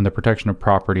the protection of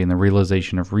property and the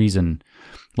realization of reason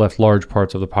left large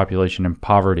parts of the population in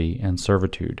poverty and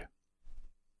servitude.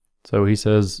 So he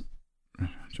says,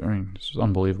 this is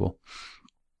unbelievable.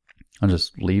 I'll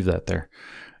just leave that there.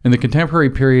 In the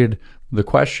contemporary period, the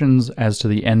questions as to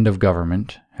the end of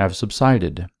government have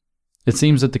subsided. It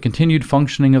seems that the continued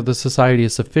functioning of the society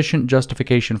is sufficient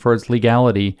justification for its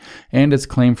legality and its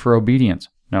claim for obedience.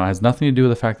 Now, it has nothing to do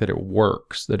with the fact that it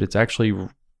works, that it's actually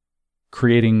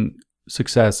creating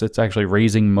success, it's actually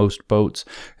raising most boats,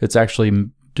 it's actually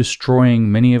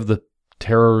destroying many of the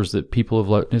terrors that people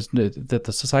have that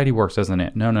the society works, isn't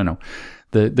it? No.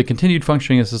 The continued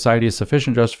functioning of society is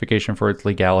sufficient justification for its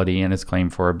legality and its claim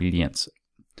for obedience.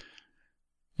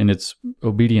 And its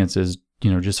obedience is,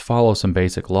 just follow some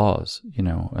basic laws,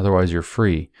 otherwise you're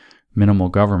free. Minimal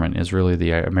government is really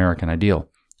the American ideal.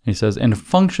 He says, and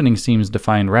functioning seems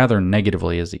defined rather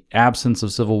negatively as the absence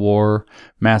of civil war,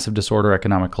 massive disorder,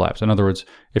 economic collapse. In other words,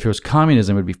 if it was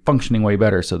communism, it would be functioning way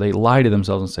better. So they lie to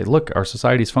themselves and say, look, our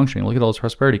society is functioning. Look at all this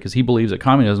prosperity, because he believes that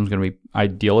communism is going to be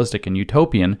idealistic and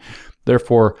utopian.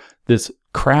 Therefore, this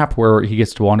crap where he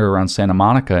gets to wander around Santa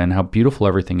Monica and how beautiful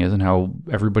everything is and how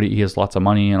he has lots of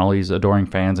money and all these adoring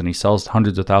fans and he sells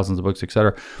hundreds of thousands of books,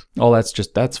 etc. All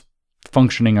that's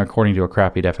functioning according to a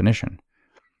crappy definition.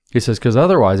 He says, because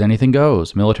otherwise anything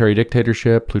goes. Military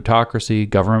dictatorship, plutocracy,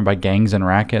 government by gangs and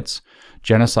rackets,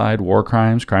 genocide, war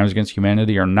crimes, crimes against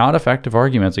humanity are not effective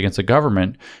arguments against a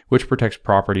government which protects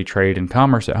property, trade, and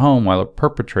commerce at home while it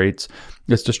perpetrates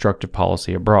its destructive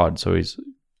policy abroad. So he's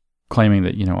claiming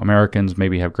that, Americans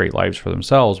maybe have great lives for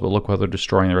themselves, but look what they're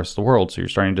destroying the rest of the world. So you're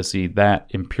starting to see that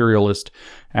imperialist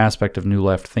aspect of New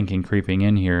Left thinking creeping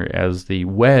in here as the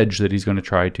wedge that he's going to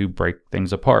try to break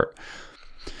things apart.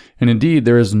 And indeed,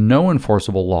 there is no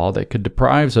enforceable law that could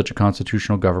deprive such a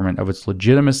constitutional government of its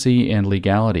legitimacy and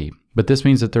legality. But this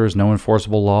means that there is no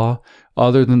enforceable law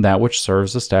other than that which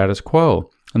serves the status quo,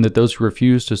 and that those who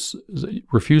refuse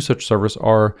such service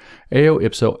are eo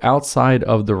ipso outside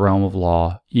of the realm of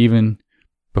law, even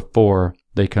before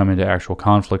they come into actual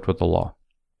conflict with the law.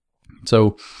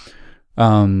 So,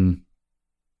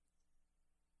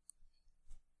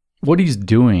 what he's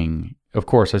doing, of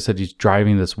course, I said he's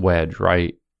driving this wedge,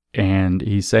 right? And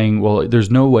he's saying, well,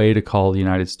 there's no way to call the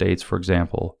United States, for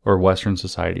example, or Western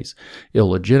societies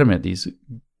illegitimate, these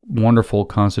wonderful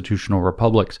constitutional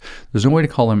republics. There's no way to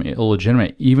call them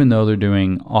illegitimate, even though they're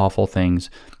doing awful things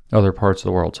in other parts of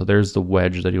the world. So there's the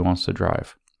wedge that he wants to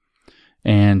drive.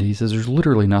 And he says there's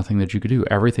literally nothing that you could do.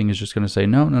 Everything is just going to say,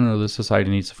 no, this society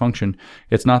needs to function.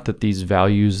 It's not that these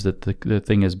values that the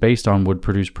thing is based on would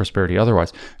produce prosperity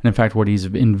otherwise. And in fact, what he's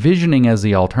envisioning as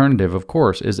the alternative, of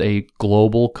course, is a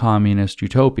global communist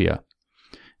utopia.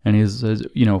 And he says,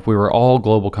 if we were all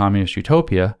global communist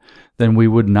utopia, then we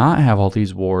would not have all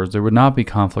these wars. There would not be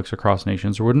conflicts across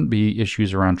nations. There wouldn't be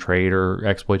issues around trade or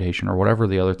exploitation or whatever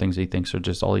the other things he thinks are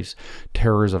just all these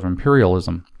terrors of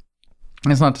imperialism.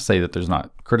 It's not to say that there's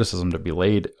not criticism to be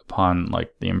laid upon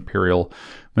like the imperial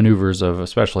maneuvers of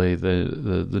especially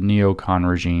the neocon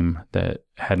regime that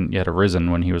hadn't yet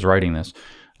arisen when he was writing this,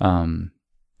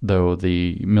 though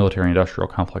the military-industrial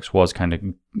complex was kind of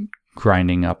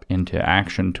grinding up into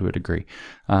action to a degree.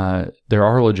 There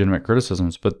are legitimate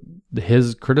criticisms, but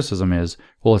his criticism is,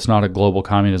 well, it's not a global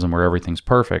communism where everything's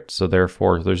perfect, so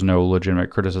therefore there's no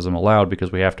legitimate criticism allowed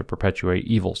because we have to perpetuate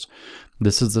evils.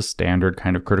 This is the standard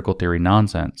kind of critical theory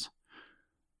nonsense.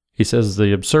 He says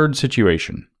the absurd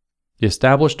situation. The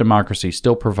established democracy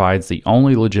still provides the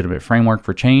only legitimate framework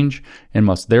for change and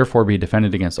must therefore be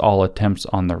defended against all attempts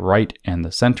on the right and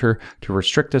the center to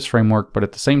restrict this framework, but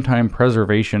at the same time,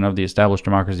 preservation of the established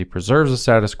democracy preserves the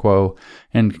status quo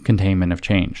and containment of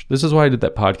change. This is why I did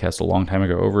that podcast a long time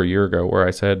ago, over a year ago, where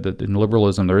I said that in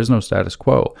liberalism, there is no status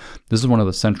quo. This is one of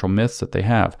the central myths that they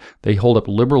have. They hold up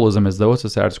liberalism as though it's a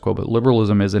status quo, but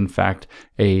liberalism is in fact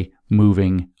a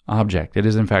moving object. It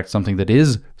is in fact something that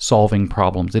is solving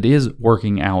problems. It is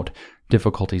working out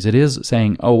difficulties. It is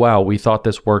saying, oh wow, we thought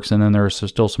this works and then there are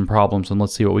still some problems and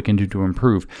let's see what we can do to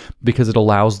improve, because it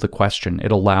allows the question.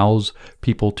 It allows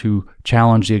people to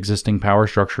challenge the existing power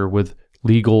structure with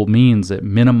legal means that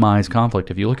minimize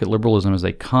conflict. If you look at liberalism as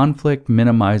a conflict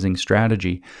minimizing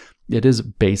strategy, it is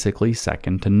basically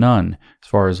second to none as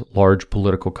far as large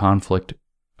political conflict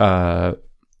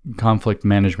conflict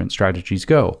management strategies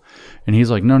go. And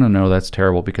he's like, no, that's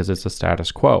terrible because it's the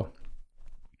status quo.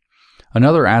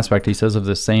 Another aspect, he says, of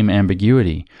this same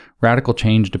ambiguity, radical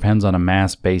change depends on a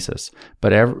mass basis.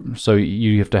 So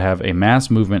you have to have a mass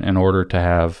movement in order to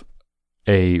have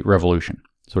a revolution.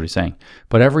 That's what he's saying.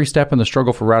 But every step in the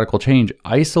struggle for radical change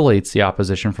isolates the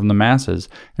opposition from the masses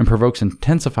and provokes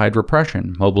intensified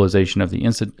repression, mobilization of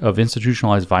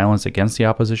institutionalized violence against the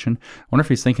opposition. I wonder if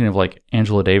he's thinking of like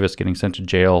Angela Davis getting sent to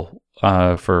jail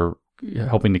for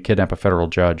helping to kidnap a federal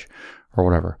judge or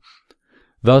whatever,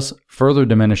 thus further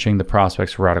diminishing the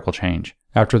prospects for radical change.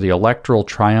 After the electoral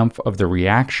triumph of the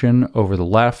reaction over the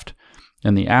left,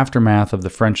 in the aftermath of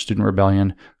the French Student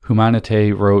Rebellion,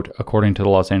 Humanité wrote, according to the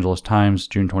Los Angeles Times,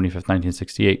 June 25,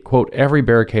 1968, quote, every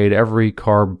barricade, every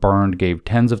car burned gave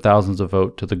tens of thousands of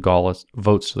votes to the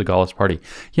Gaullist party.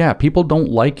 Yeah, people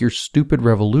don't like your stupid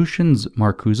revolutions,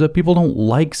 Marcuse. People don't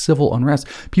like civil unrest.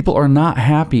 People are not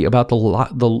happy about the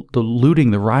looting,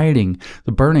 the rioting,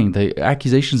 the burning, the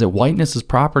accusations that whiteness is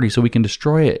property so we can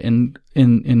destroy it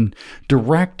in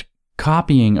direct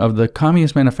copying of the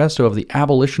Communist Manifesto of the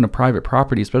abolition of private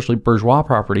property, especially bourgeois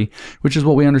property, which is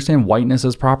what we understand whiteness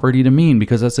as property to mean,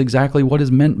 because that's exactly what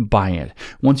is meant by it.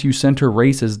 Once you center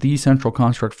race as the central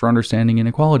construct for understanding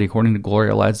inequality, according to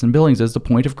Gloria Ladson-Billings, as the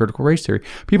point of critical race theory,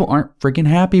 people aren't freaking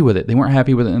happy with it. They weren't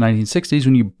happy with it in the 1960s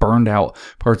when you burned out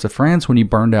parts of France, when you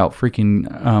burned out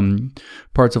freaking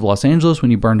parts of Los Angeles, when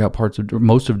you burned out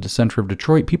most of the center of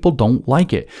Detroit. People don't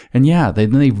like it. And yeah,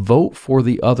 then they vote for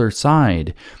the other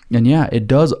side. And yeah, it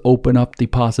does open up the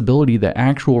possibility that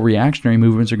actual reactionary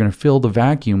movements are going to fill the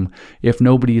vacuum if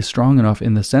nobody is strong enough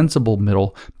in the sensible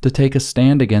middle to take a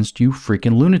stand against you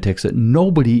freaking lunatics that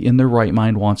nobody in their right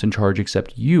mind wants in charge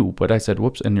except you. But I said,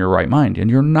 whoops, in your right mind.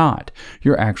 And you're not.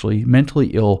 You're actually mentally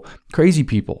ill, crazy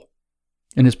people.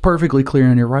 And it's perfectly clear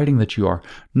in your writing that you are.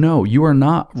 No, you are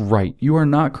not right. You are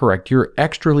not correct. Your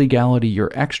extra legality,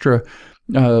 your extra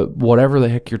whatever the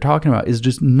heck you're talking about is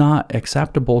just not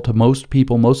acceptable to most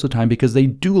people most of the time, because they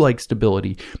do like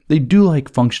stability. They do like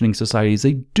functioning societies.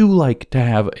 They do like to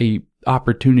have a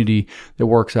opportunity that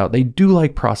works out. They do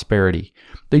like prosperity.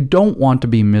 They don't want to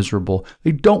be miserable.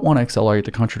 They don't want to accelerate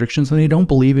the contradictions, and they don't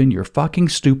believe in your fucking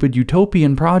stupid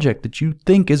utopian project that you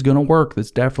think is going to work. That's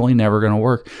definitely never going to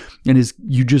work. And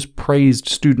you just praised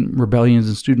student rebellions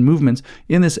and student movements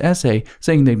in this essay,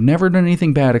 saying they've never done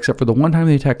anything bad except for the one time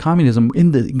they attacked communism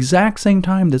in the exact same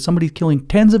time that somebody's killing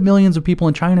tens of millions of people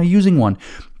in China using one.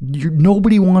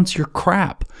 Nobody wants your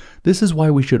crap. This is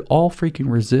why we should all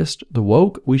freaking resist the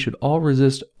woke. We should all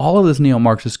resist all of this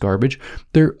neo-Marxist garbage.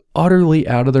 They're utterly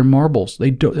out of their marbles. They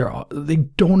don't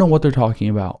know what they're talking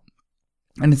about.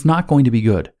 And it's not going to be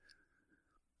good.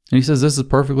 And he says this is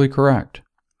perfectly correct.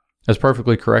 As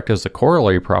perfectly correct as the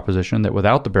corollary proposition that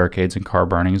without the barricades and car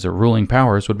burnings, the ruling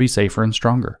powers would be safer and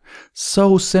stronger.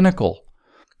 So cynical.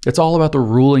 It's all about the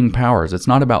ruling powers. It's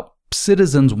not about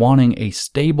citizens wanting a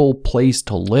stable place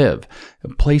to live, a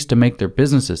place to make their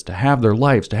businesses, to have their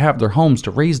lives, to have their homes,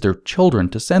 to raise their children,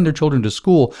 to send their children to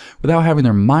school without having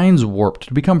their minds warped,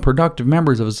 to become productive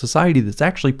members of a society that's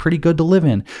actually pretty good to live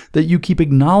in, that you keep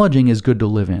acknowledging is good to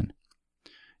live in.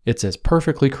 It's as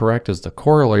perfectly correct as the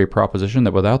corollary proposition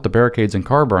that without the barricades and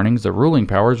car burnings, the ruling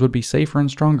powers would be safer and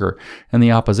stronger, and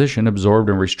the opposition, absorbed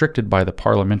and restricted by the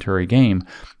parliamentary game,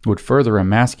 would further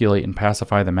emasculate and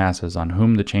pacify the masses on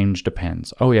whom the change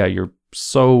depends. Oh yeah, you're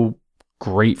so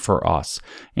great for us.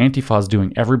 Antifa's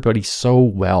doing everybody so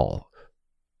well.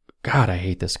 God, I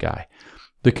hate this guy.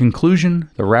 The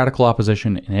conclusion, the radical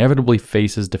opposition inevitably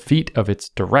faces defeat of its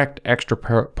direct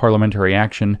extra-parliamentary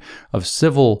action of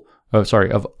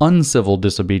uncivil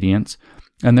disobedience,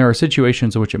 and there are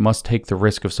situations in which it must take the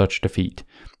risk of such defeat.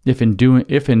 If in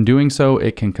doing so,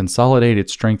 it can consolidate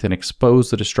its strength and expose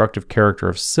the destructive character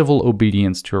of civil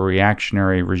obedience to a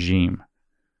reactionary regime.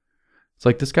 It's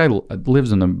like this guy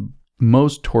lives in the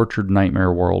most tortured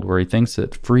nightmare world where he thinks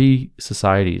that free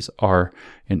societies are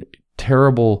a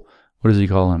terrible, what does he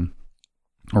call them?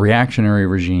 A reactionary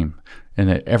regime, and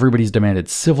that everybody's demanded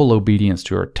civil obedience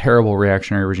to a terrible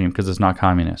reactionary regime because it's not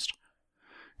communist.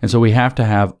 And so we have to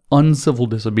have uncivil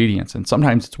disobedience, and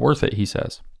sometimes it's worth it, he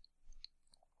says.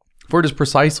 For it is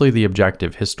precisely the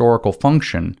objective historical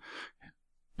function,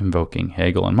 invoking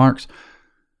Hegel and Marx,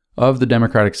 of the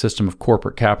democratic system of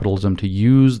corporate capitalism to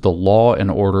use the law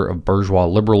and order of bourgeois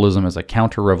liberalism as a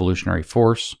counter-revolutionary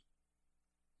force,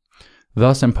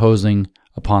 thus imposing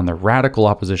upon the radical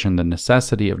opposition the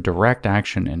necessity of direct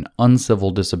action and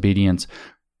uncivil disobedience,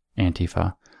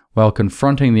 Antifa, while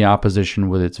confronting the opposition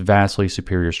with its vastly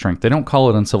superior strength. They don't call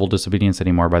it uncivil disobedience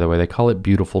anymore, by the way. They call it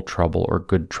beautiful trouble or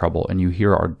good trouble. And you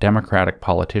hear our Democratic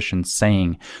politicians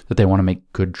saying that they want to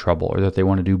make good trouble or that they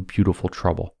want to do beautiful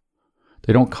trouble.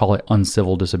 They don't call it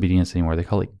uncivil disobedience anymore. They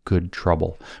call it good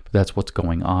trouble. But that's what's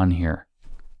going on here.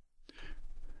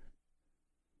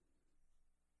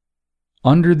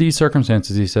 Under these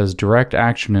circumstances, he says, direct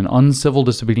action and uncivil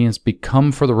disobedience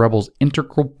become for the rebels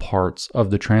integral parts of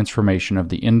the transformation of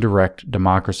the indirect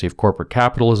democracy of corporate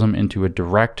capitalism into a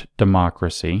direct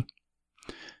democracy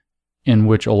in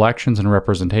which elections and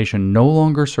representation no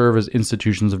longer serve as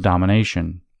institutions of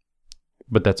domination.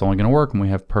 But that's only going to work when we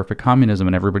have perfect communism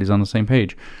and everybody's on the same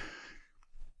page.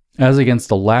 As against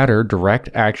the latter, direct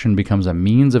action becomes a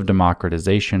means of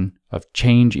democratization, of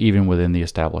change even within the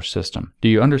established system. Do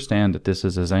you understand that this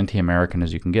is as anti-American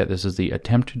as you can get? This is the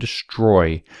attempt to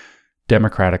destroy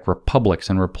democratic republics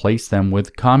and replace them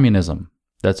with communism.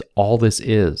 That's all this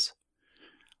is.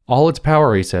 All its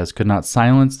power, he says, could not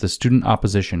silence the student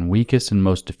opposition, weakest and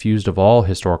most diffused of all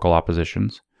historical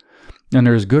oppositions. And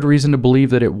there is good reason to believe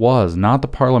that it was not the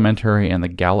parliamentary and the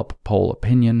Gallup poll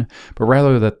opinion, but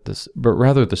rather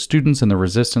the students and the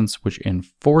resistance which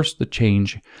enforced the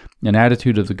change in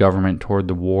attitude of the government toward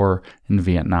the war in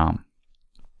Vietnam.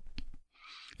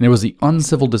 And it was the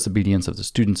uncivil disobedience of the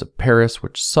students of Paris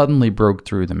which suddenly broke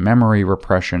through the memory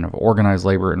repression of organized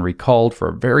labor and recalled for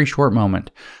a very short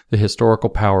moment the historical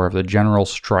power of the general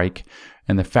strike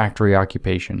and the factory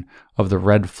occupation of the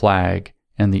Red Flag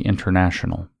and the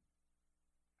International.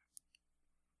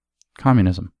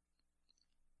 Communism.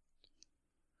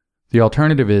 The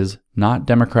alternative is not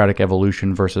democratic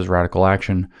evolution versus radical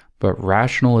action, but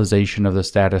rationalization of the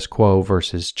status quo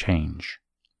versus change.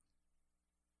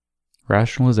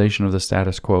 Rationalization of the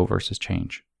status quo versus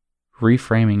change.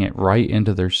 Reframing it right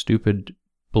into their stupid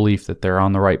belief that they're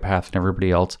on the right path and everybody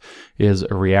else is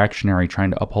a reactionary trying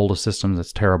to uphold a system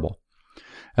that's terrible.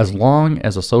 As long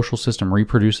as a social system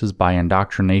reproduces by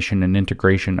indoctrination and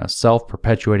integration a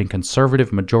self-perpetuating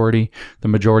conservative majority, the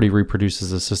majority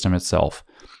reproduces the system itself,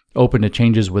 open to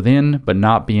changes within but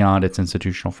not beyond its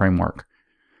institutional framework.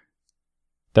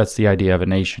 That's the idea of a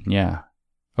nation, yeah.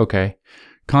 Okay.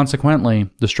 Consequently,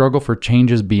 the struggle for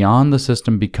changes beyond the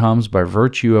system becomes, by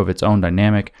virtue of its own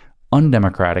dynamic,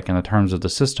 undemocratic in the terms of the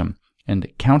system,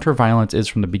 and counter-violence is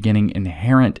from the beginning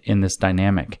inherent in this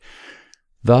dynamic.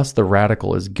 Thus, the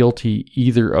radical is guilty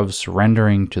either of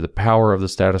surrendering to the power of the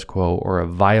status quo or of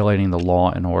violating the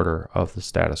law and order of the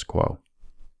status quo.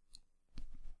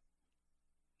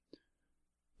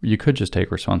 You could just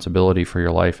take responsibility for your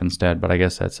life instead, but I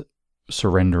guess that's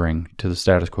surrendering to the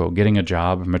status quo. Getting a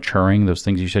job, maturing, those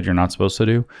things you said you're not supposed to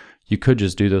do, you could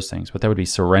just do those things, but that would be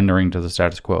surrendering to the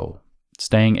status quo.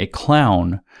 Staying a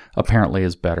clown apparently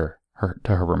is better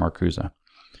to Herbert Marcuse.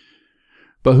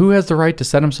 But who has the right to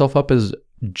set himself up as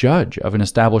judge of an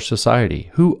established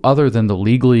society? Who other than the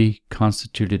legally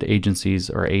constituted agencies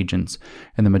or agents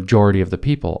and the majority of the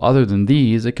people? Other than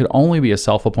these, it could only be a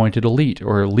self-appointed elite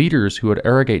or leaders who would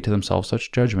arrogate to themselves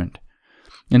such judgment.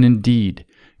 And indeed,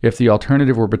 if the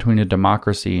alternative were between a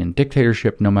democracy and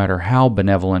dictatorship, no matter how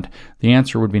benevolent, the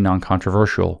answer would be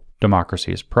non-controversial.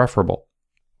 Democracy is preferable.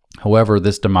 However,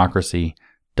 this democracy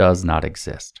does not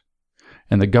exist.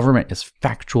 And the government is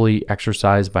factually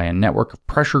exercised by a network of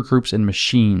pressure groups and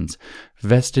machines,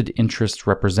 vested interests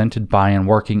represented by and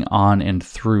working on and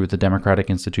through the democratic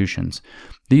institutions.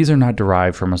 These are not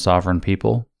derived from a sovereign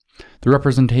people. The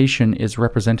representation is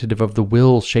representative of the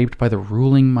will shaped by the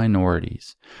ruling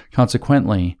minorities.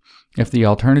 Consequently, if the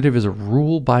alternative is a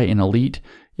rule by an elite,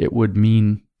 it would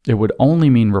only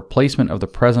mean replacement of the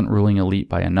present ruling elite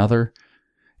by another.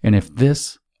 And if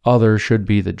this other should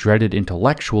be the dreaded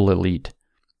intellectual elite,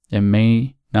 it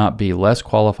may not be less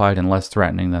qualified and less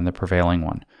threatening than the prevailing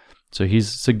one. So he's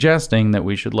suggesting that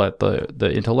we should let the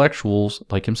intellectuals,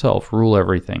 like himself, rule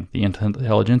everything, the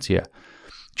intelligentsia.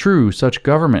 True, such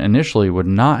government initially would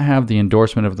not have the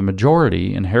endorsement of the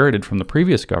majority inherited from the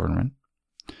previous government.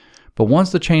 But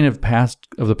once the chain of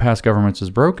the past governments is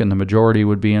broken, the majority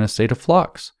would be in a state of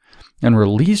flux and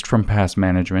released from past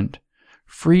management,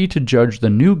 free to judge the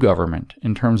new government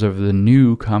in terms of the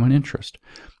new common interest.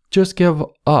 Just give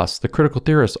us, the critical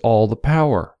theorists, all the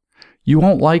power. You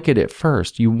won't like it at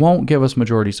first. You won't give us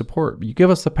majority support. You give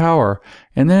us the power,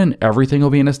 and then everything will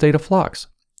be in a state of flux.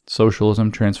 Socialism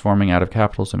transforming out of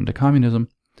capitalism into communism.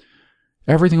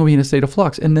 Everything will be in a state of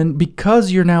flux. And then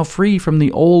because you're now free from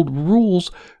the old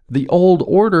rules, the old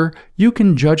order, you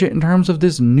can judge it in terms of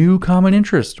this new common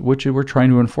interest, which we're trying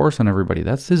to enforce on everybody.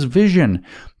 That's his vision.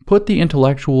 Put the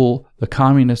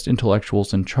communist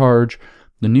intellectuals in charge,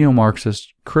 the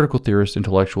neo-Marxist critical theorist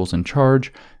intellectuals in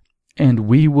charge, and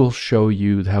we will show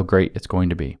you how great it's going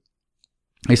to be.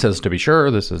 He says, to be sure,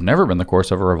 this has never been the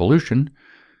course of a revolution,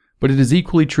 but it is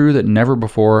equally true that never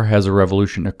before has a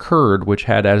revolution occurred which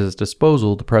had at its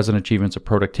disposal the present achievements of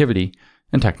productivity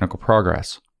and technical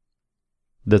progress.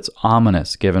 That's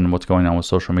ominous given what's going on with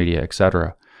social media,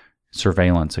 etc.,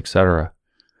 surveillance, etc.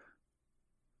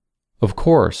 Of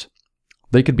course,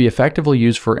 they could be effectively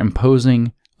used for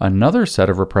imposing another set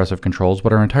of repressive controls,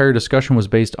 but our entire discussion was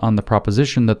based on the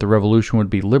proposition that the revolution would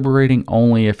be liberating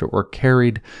only if it were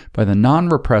carried by the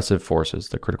non-repressive forces,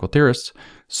 the critical theorists,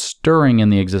 stirring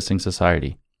in the existing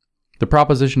society. The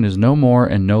proposition is no more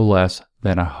and no less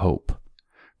than a hope.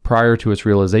 Prior to its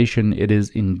realization, it is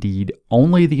indeed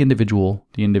only the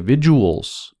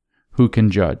individuals who can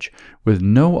judge, with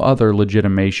no other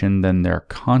legitimation than their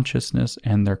consciousness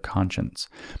and their conscience.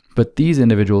 But these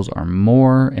individuals are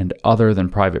more and other than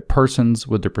private persons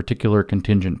with their particular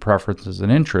contingent preferences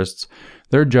and interests.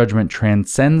 Their judgment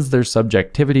transcends their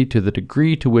subjectivity to the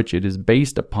degree to which it is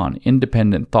based upon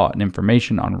independent thought and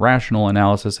information on rational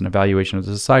analysis and evaluation of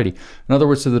the society. In other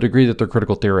words, to the degree that they're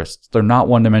critical theorists. They're not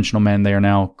one-dimensional men. They are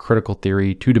now critical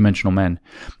theory, two-dimensional men.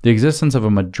 The existence of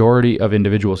a majority of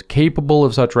individuals capable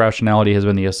of such rationality has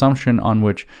been the assumption on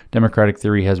which democratic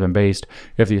theory has been based.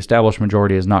 If the established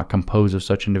majority is not composed of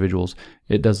such individuals,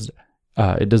 it does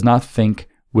not think,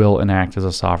 will, and act as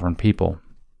a sovereign people.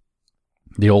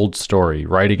 The old story,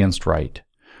 right against right.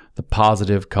 The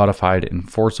positive, codified,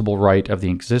 enforceable right of the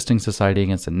existing society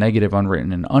against the negative,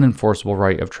 unwritten, and unenforceable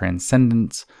right of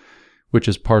transcendence, which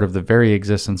is part of the very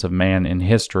existence of man in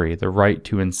history, the right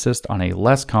to insist on a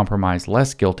less compromised,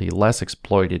 less guilty, less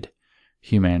exploited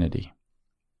humanity.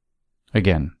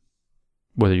 Again,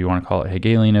 whether you want to call it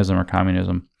Hegelianism or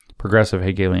communism, progressive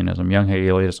Hegelianism, young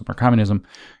Hegelianism, or communism,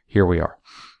 here we are.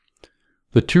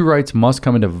 The two rights must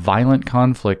come into violent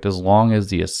conflict as long as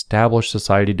the established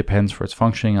society depends for its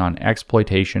functioning on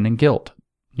exploitation and guilt.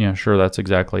 Yeah, sure, that's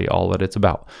exactly all that it's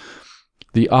about.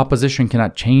 The opposition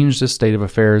cannot change the state of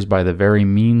affairs by the very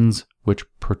means which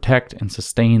protect and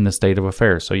sustain the state of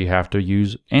affairs, so you have to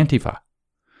use Antifa.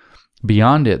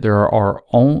 Beyond it, there are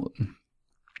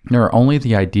only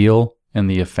the ideal and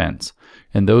the offense,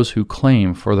 and those who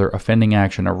claim for their offending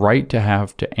action a right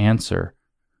have to answer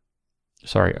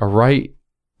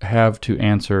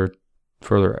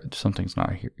further. Something's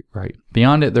not right.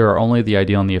 Beyond it, there are only the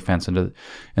ideal and the offense,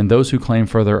 and those who claim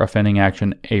for their offending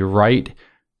action a right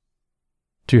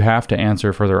to have to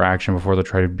answer for their action before the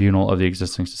tribunal of the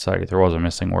existing society. There was a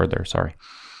missing word there, sorry.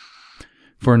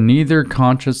 For neither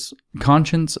conscience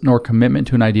nor commitment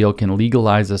to an ideal can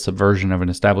legalize the subversion of an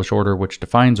established order which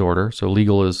defines order, so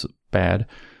legal is bad,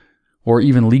 or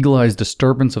even legalize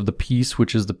disturbance of the peace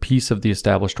which is the peace of the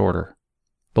established order.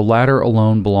 The latter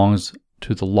alone belongs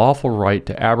to the lawful right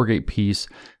to abrogate peace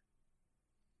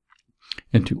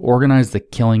and to organize the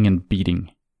killing and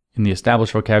beating. In the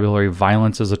established vocabulary,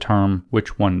 violence is a term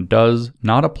which one does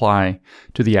not apply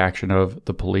to the action of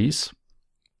the police,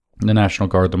 the National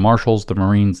Guard, the Marshals, the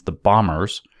Marines, the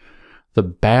bombers. The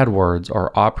bad words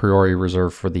are a priori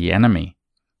reserved for the enemy,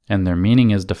 and their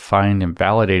meaning is defined and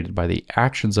validated by the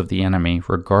actions of the enemy,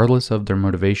 regardless of their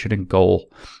motivation and goal.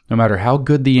 No matter how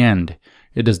good the end,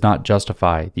 it does not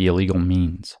justify the illegal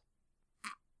means.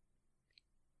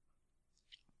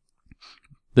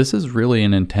 This is really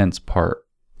an intense part.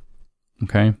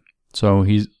 Okay? So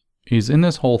he's in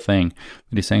this whole thing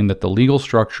that he's saying that the legal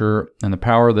structure and the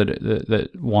power that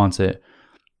wants it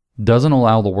doesn't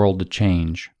allow the world to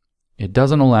change. It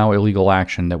doesn't allow illegal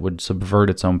action that would subvert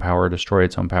its own power, destroy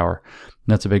its own power.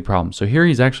 And that's a big problem. So here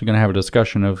he's actually going to have a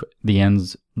discussion of the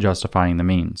ends justifying the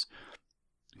means.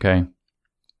 Okay?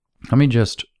 Let me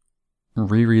just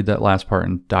reread that last part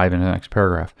and dive into the next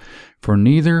paragraph. For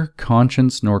neither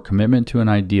conscience nor commitment to an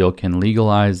ideal can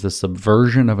legalize the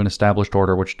subversion of an established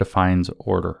order which defines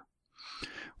order.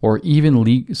 Or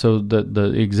even so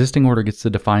the existing order gets to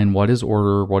define what is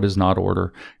order, what is not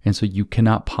order. And so you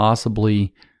cannot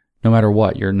possibly, no matter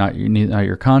what, not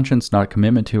your conscience, not a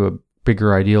commitment to a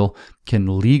bigger ideal,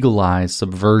 can legalize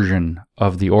subversion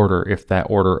of the order if that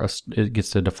order, it gets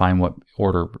to define what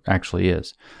order actually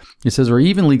is. It says, or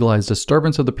even legalize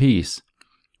disturbance of the peace,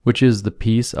 which is the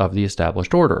peace of the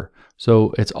established order.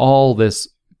 So it's all this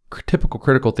typical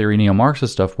critical theory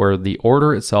neo-Marxist stuff where the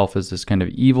order itself is this kind of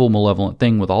evil, malevolent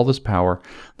thing with all this power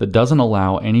that doesn't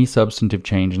allow any substantive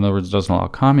change. In other words, doesn't allow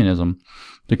communism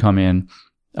to come in.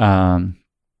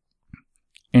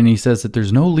 And he says that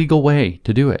there's no legal way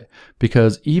to do it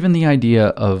because even the idea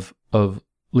of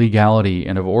legality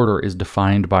and of order is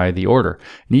defined by the order.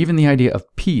 And even the idea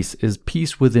of peace is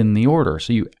peace within the order.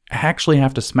 So you actually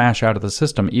have to smash out of the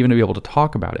system even to be able to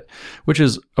talk about it, which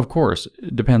is, of course,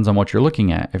 depends on what you're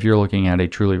looking at. If you're looking at a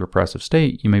truly repressive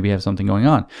state, you maybe have something going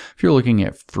on. If you're looking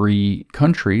at free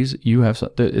countries,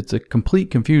 it's a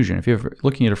complete confusion. If you're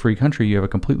looking at a free country, you have a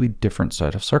completely different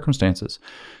set of circumstances.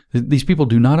 These people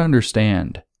do not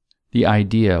understand the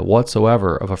idea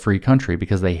whatsoever of a free country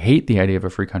because they hate the idea of a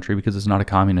free country because it's not a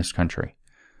communist country,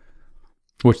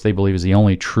 which they believe is the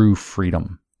only true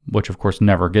freedom, which of course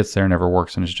never gets there, never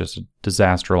works, and is just a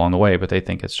disaster along the way, but they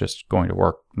think it's just going to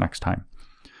work next time.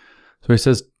 So he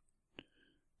says,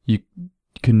 you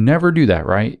can never do that,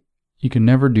 right? You can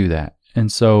never do that.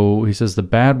 And so he says the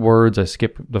bad words, I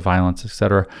skip the violence,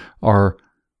 etc., are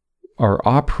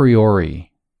a priori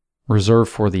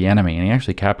reserved for the enemy, and he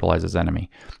actually capitalizes enemy.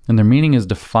 And their meaning is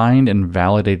defined and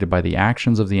validated by the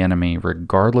actions of the enemy,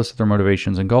 regardless of their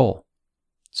motivations and goal.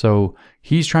 So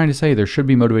he's trying to say there should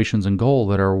be motivations and goal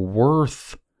that are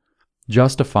worth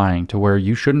justifying to where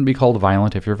you shouldn't be called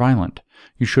violent if you're violent.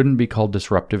 You shouldn't be called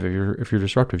disruptive if you're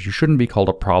disruptive. You shouldn't be called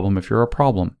a problem if you're a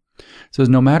problem. It says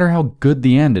no matter how good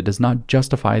the end, it does not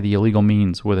justify the illegal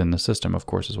means within the system, of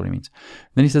course, is what he means.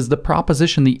 Then he says the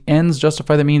proposition, the ends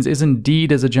justify the means, is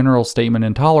indeed as a general statement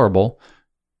intolerable,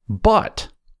 but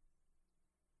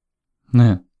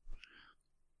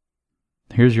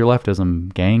here's your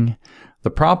leftism, gang.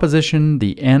 The proposition,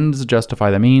 the ends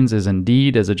justify the means, is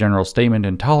indeed as a general statement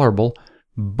intolerable,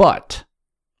 but,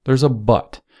 there's a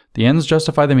but. The ends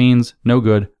justify the means, no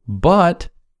good, but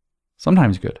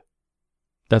sometimes good.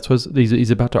 That's what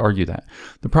he's about to argue that.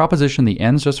 The proposition, the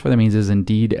ends justify the means, is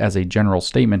indeed as a general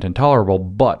statement intolerable,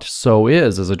 but so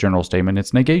is, as a general statement,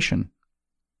 its negation.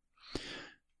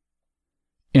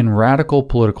 In radical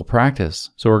political practice,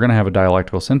 so we're going to have a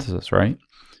dialectical synthesis, right?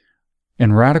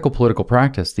 In radical political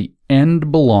practice, the end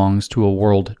belongs to a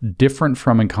world different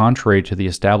from and contrary to the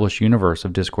established universe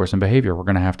of discourse and behavior. We're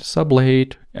going to have to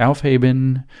sublate,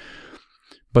 aufheben,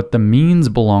 but the means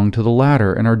belong to the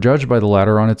latter and are judged by the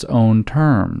latter on its own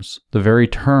terms, the very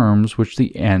terms which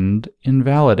the end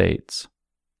invalidates.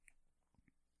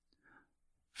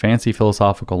 Fancy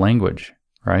philosophical language,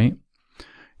 right?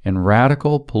 In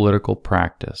radical political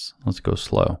practice, let's go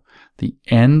slow, the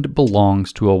end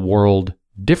belongs to a world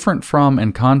different from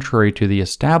and contrary to the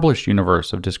established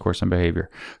universe of discourse and behavior.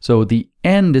 So the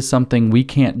end is something we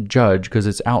can't judge because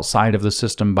it's outside of the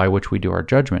system by which we do our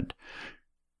judgment.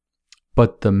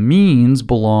 But the means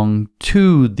belong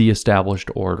to the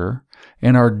established order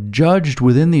and are judged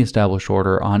within the established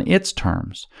order on its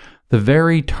terms, the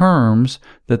very terms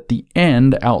that the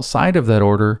end outside of that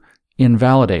order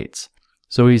invalidates.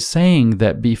 So he's saying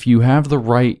that if you have the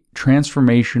right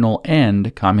transformational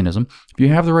end, communism, if you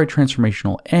have the right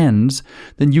transformational ends,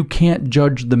 then you can't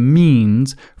judge the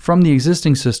means from the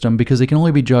existing system because they can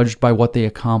only be judged by what they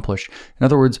accomplish. In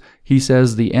other words, he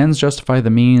says the ends justify the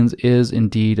means is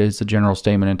indeed, as a general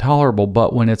statement, intolerable,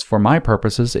 but when it's for my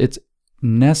purposes, it's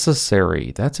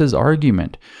necessary. That's his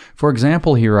argument. For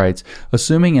example, he writes,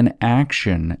 assuming an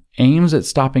action aims at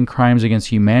stopping crimes against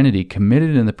humanity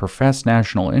committed in the professed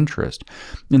national interest,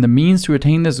 and the means to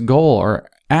attain this goal are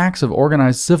acts of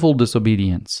organized civil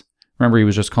disobedience. Remember, he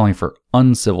was just calling for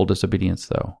uncivil disobedience,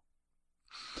 though.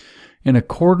 In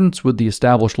accordance with the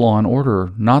established law and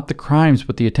order, not the crimes,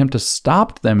 but the attempt to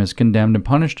stop them is condemned and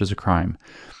punished as a crime.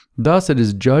 Thus, it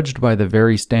is judged by the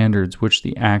very standards which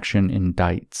the action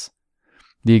indicts.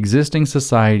 The existing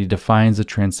society defines a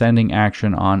transcending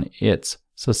action on its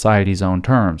society's own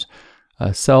terms,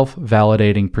 a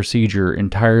self-validating procedure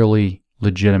entirely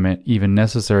legitimate, even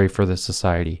necessary for the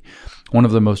society. One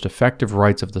of the most effective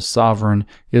rights of the sovereign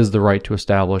is the right to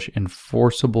establish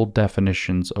enforceable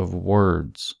definitions of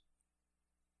words.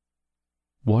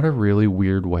 What a really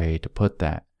weird way to put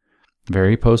that.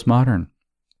 Very postmodern.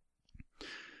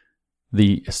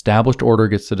 The established order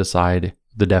gets to decide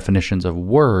the definitions of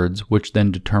words, which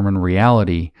then determine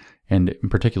reality, and in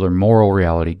particular moral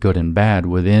reality, good and bad,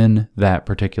 within that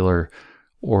particular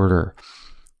order.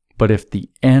 But if the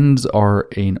ends are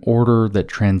an order that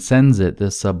transcends it, that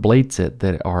sublates it,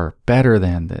 that are better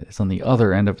than, that is on the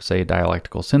other end of, say, a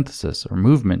dialectical synthesis or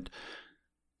movement,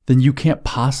 then you can't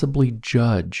possibly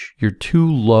judge. You're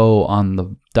too low on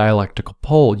the dialectical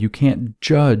pole. You can't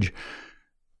judge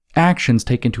actions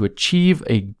taken to achieve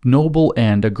a noble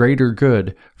end, a greater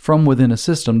good, from within a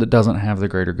system that doesn't have the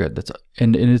greater good.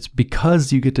 And it's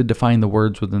because you get to define the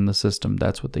words within the system.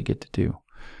 That's what they get to do.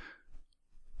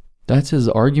 That's his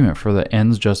argument for the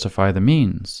ends justify the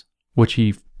means, which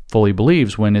he fully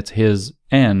believes when it's his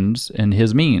ends and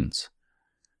his means.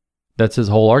 That's his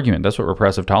whole argument. That's what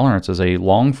repressive tolerance is a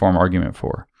long-form argument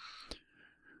for.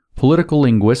 Political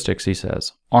linguistics, he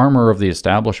says, armor of the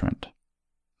establishment.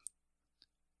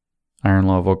 Iron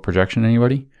law of Oak projection,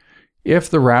 anybody?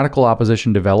 If the radical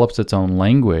opposition develops its own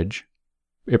language,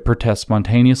 it protests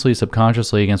spontaneously,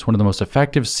 subconsciously against one of the most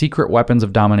effective secret weapons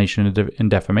of domination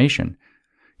and defamation.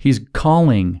 He's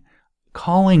calling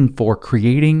for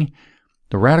creating,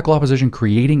 the radical opposition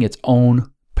creating its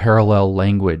own parallel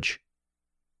language.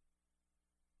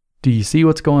 Do you see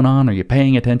what's going on? Are you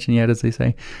paying attention yet, as they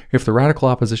say? If the radical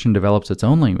opposition develops its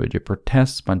own language, it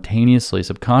protests spontaneously,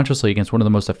 subconsciously against one of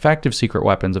the most effective secret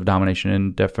weapons of domination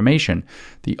and defamation,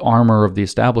 the armor of the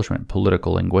establishment,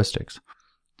 political linguistics.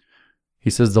 He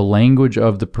says the language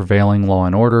of the prevailing law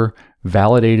and order,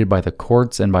 validated by the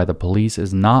courts and by the police,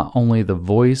 is not only the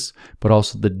voice, but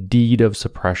also the deed of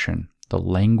suppression. The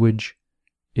language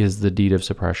is the deed of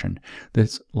suppression.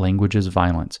 This language is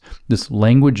violence. This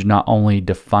language not only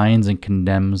defines and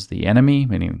condemns the enemy,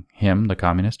 meaning him, the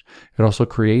communist, it also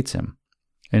creates him.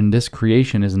 And this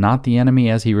creation is not the enemy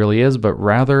as he really is, but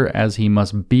rather as he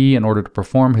must be in order to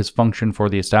perform his function for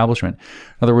the establishment.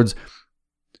 In other words,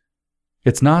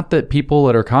 it's not that people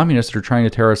that are communists that are trying to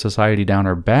tear our society down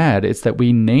are bad. It's that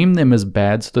we name them as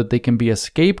bad so that they can be a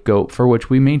scapegoat for which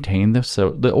we maintain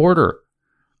the order.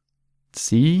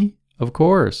 See? Of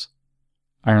course.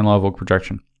 Iron law of Oak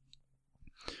projection.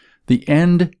 The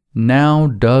end now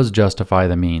does justify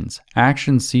the means.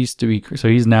 Actions cease to be... So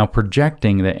he's now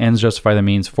projecting that ends justify the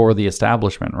means for the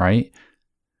establishment, right?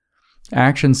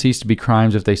 Actions cease to be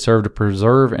crimes if they serve to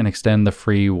preserve and extend the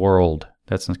free world.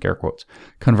 That's in scare quotes.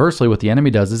 Conversely, what the enemy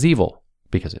does is evil.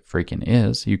 Because it freaking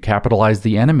is. You capitalize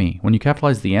the enemy. When you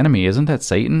capitalize the enemy, isn't that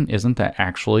Satan? Isn't that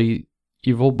actually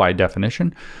evil by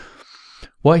definition?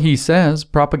 What he says,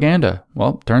 propaganda.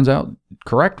 Well, turns out,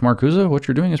 correct, Marcuse, what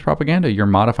you're doing is propaganda. You're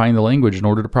modifying the language in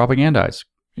order to propagandize.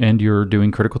 And you're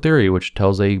doing critical theory, which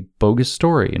tells a bogus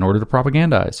story in order to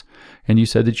propagandize. And you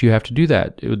said that you have to do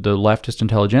that. The leftist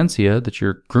intelligentsia that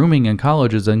you're grooming in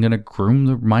college is then going to groom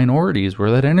the minorities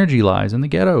where that energy lies in the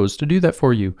ghettos to do that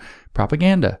for you.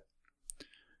 Propaganda.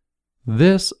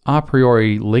 This a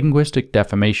priori linguistic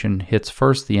defamation hits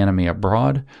first the enemy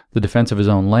abroad. The defense of his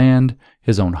own land,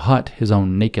 his own hut, his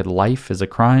own naked life is a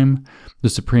crime, the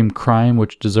supreme crime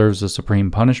which deserves the supreme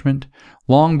punishment,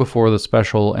 long before the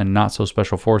special and not so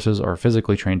special forces are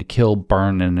physically trained to kill,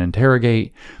 burn, and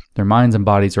interrogate. Their minds and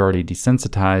bodies are already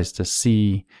desensitized to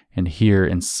see and hear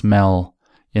and smell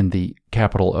in the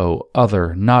capital O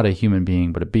other, not a human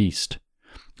being but a beast.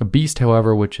 A beast,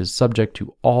 however, which is subject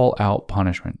to all-out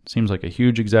punishment. Seems like a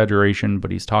huge exaggeration,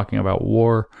 but he's talking about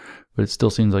war, but it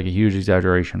still seems like a huge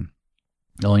exaggeration.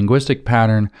 The linguistic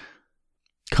pattern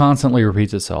constantly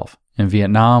repeats itself. In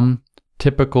Vietnam,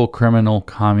 typical criminal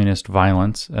communist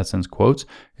violence, that's in quotes,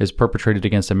 is perpetrated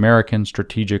against American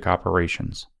strategic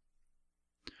operations.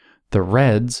 The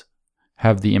Reds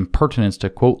have the impertinence to,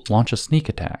 quote, launch a sneak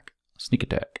attack.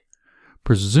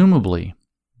 Presumably,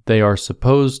 they are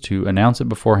supposed to announce it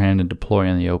beforehand and deploy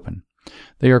in the open.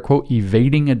 They are, quote,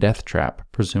 evading a death trap.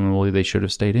 Presumably they should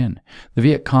have stayed in. The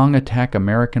Viet Cong attack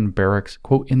American barracks,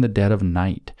 quote, in the dead of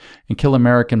night and kill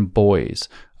American boys.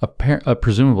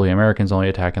 Presumably Americans only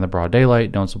attack in the broad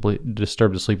daylight, don't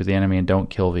disturb the sleep of the enemy, and don't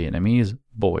kill Vietnamese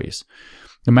boys.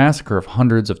 The massacre of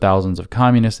hundreds of thousands of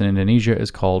communists in Indonesia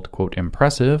is called, quote,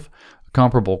 impressive. A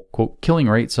comparable, quote, killing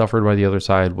rate suffered by the other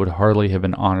side would hardly have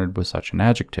been honored with such an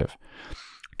adjective.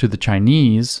 To the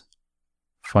Chinese,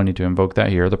 funny to invoke that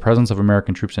here, the presence of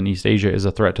American troops in East Asia is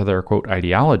a threat to their, quote,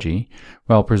 ideology,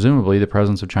 while presumably the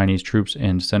presence of Chinese troops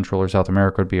in Central or South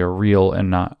America would be a real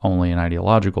and not only an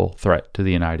ideological threat to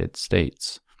the United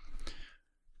States.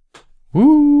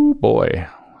 Woo, boy,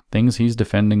 things he's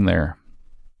defending there.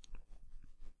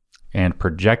 And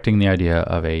projecting the idea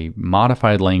of a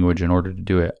modified language in order to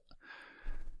do it.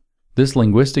 This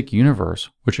linguistic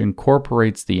universe, which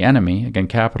incorporates the enemy, again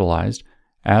capitalized,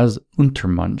 as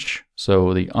Untermensch,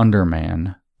 so the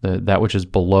underman, that which is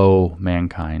below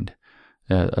mankind,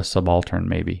 a subaltern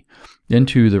maybe,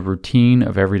 into the routine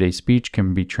of everyday speech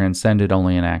can be transcended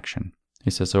only in action. He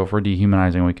says, so if we're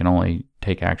dehumanizing, we can only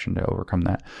take action to overcome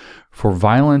that. For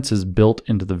violence is built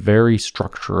into the very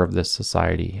structure of this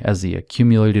society, as the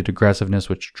accumulated aggressiveness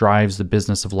which drives the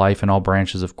business of life in all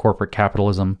branches of corporate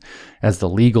capitalism, as the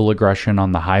legal aggression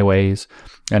on the highways,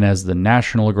 and as the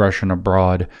national aggression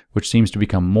abroad, which seems to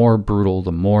become more brutal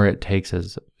the more it takes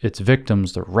as its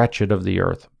victims the wretched of the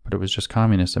earth. But it was just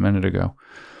communists a minute ago.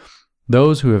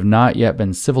 Those who have not yet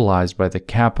been civilized by the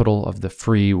capital of the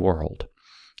free world.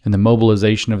 In the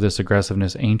mobilization of this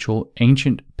aggressiveness,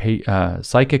 ancient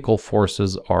psychical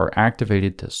forces are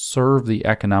activated to serve the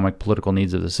economic political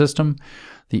needs of the system.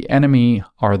 The enemy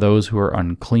are those who are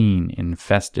unclean,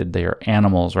 infested. They are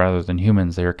animals rather than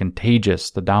humans. They are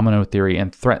contagious, the domino theory,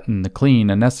 and threaten the clean,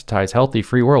 anesthetized, healthy,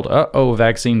 free world.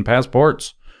 Vaccine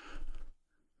passports.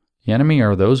 The enemy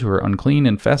are those who are unclean,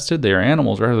 infested. They are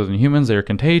animals rather than humans. They are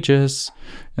contagious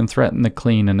and threaten the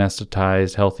clean,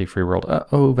 anesthetized, healthy, free world.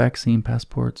 Vaccine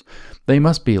passports. They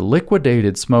must be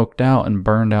liquidated, smoked out, and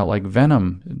burned out like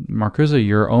venom. Marcuse,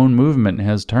 your own movement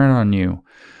has turned on you.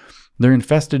 Their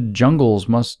infested jungles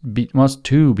must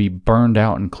too be burned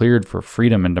out and cleared for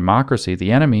freedom and democracy.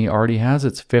 The enemy already has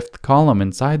its fifth column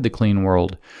inside the clean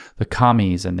world. The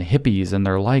commies and the hippies and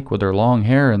their like with their long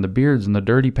hair and the beards and the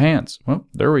dirty pants. Well,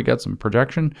 there we got some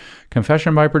projection.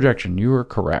 Confession by projection. You were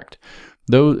correct.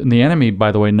 The enemy,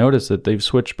 by the way, notice that they've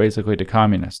switched basically to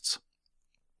communists.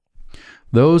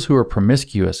 Those who are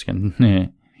promiscuous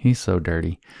and he's so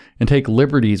dirty, and take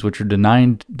liberties which are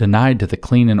denied to the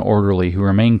clean and orderly, who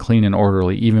remain clean and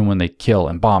orderly even when they kill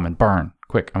and bomb and burn.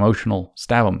 Quick, emotional,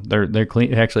 stab them. They're clean.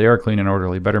 They actually are clean and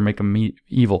orderly. Better make them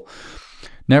evil.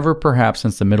 Never, perhaps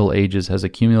since the Middle Ages, has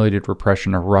accumulated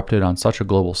repression erupted on such a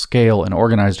global scale and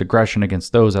organized aggression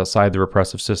against those outside the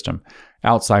repressive system,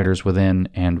 outsiders within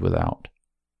and without.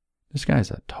 This guy's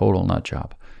a total nut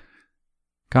job.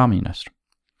 Communist.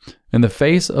 In the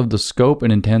face of the scope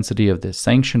and intensity of this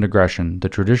sanctioned aggression, the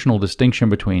traditional distinction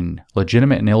between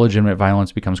legitimate and illegitimate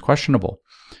violence becomes questionable.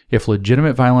 If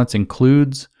legitimate violence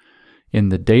includes in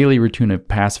the daily routine of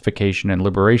pacification and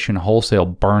liberation, wholesale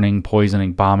burning,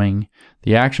 poisoning, bombing,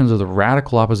 the actions of the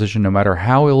radical opposition, no matter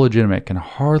how illegitimate, can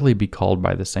hardly be called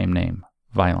by the same name,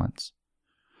 violence.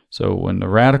 So when the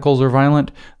radicals are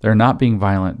violent, they're not being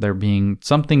violent. They're being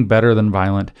something better than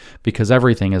violent because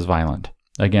everything is violent.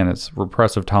 Again, it's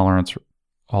repressive tolerance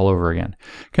all over again.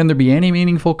 Can there be any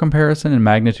meaningful comparison in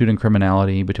magnitude and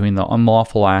criminality between the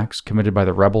unlawful acts committed by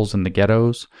the rebels in the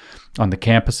ghettos, on the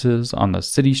campuses, on the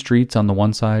city streets on the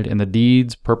one side, and the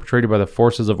deeds perpetrated by the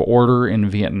forces of order in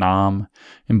Vietnam,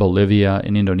 in Bolivia,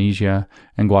 in Indonesia,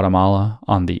 and Guatemala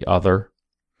on the other?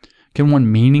 Can one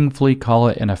meaningfully call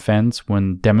it an offense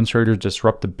when demonstrators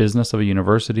disrupt the business of a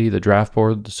university, the draft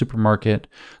board, the supermarket,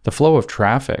 the flow of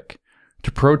traffic,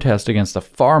 to protest against the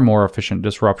far more efficient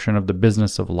disruption of the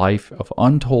business of life of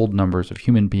untold numbers of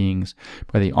human beings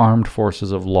by the armed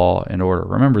forces of law and order?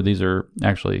 Remember, these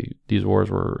wars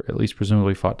were at least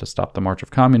presumably fought to stop the march of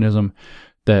communism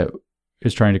that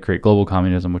is trying to create global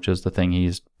communism, which is the thing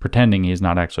he's pretending he's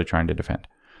not actually trying to defend,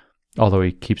 although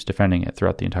he keeps defending it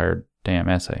throughout the entire damn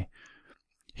essay.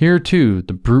 Here, too,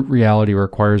 the brute reality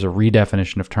requires a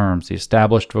redefinition of terms. The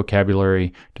established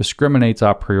vocabulary discriminates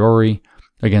a priori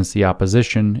against the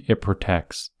opposition. It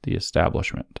protects the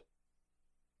establishment.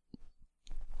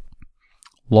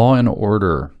 Law and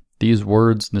order. These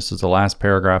words, this is the last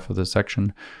paragraph of this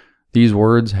section, these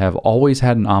words have always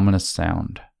had an ominous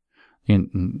sound.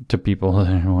 To people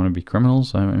that want to be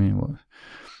criminals,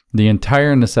 the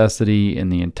entire necessity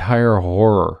and the entire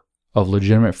horror of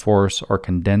legitimate force are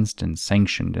condensed and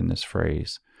sanctioned in this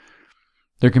phrase.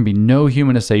 There can be no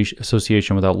human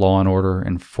association without law and order,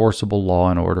 enforceable law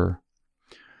and order.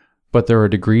 But there are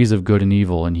degrees of good and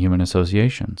evil in human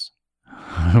associations.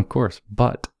 Of course,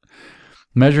 but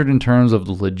measured in terms of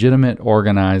the legitimate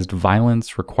organized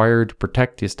violence required to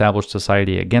protect the established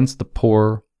society against the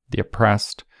poor, the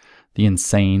oppressed, the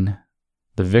insane,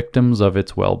 the victims of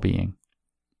its well-being.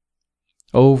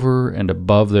 Over and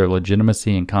above their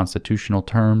legitimacy in constitutional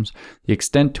terms, the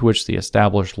extent to which the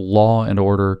established law and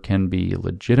order can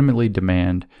legitimately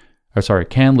demand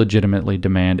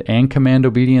and command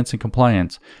obedience and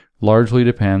compliance largely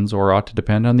depends, or ought to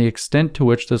depend, on the extent to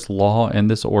which this law and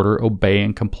this order obey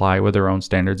and comply with their own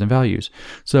standards and values.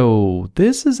 So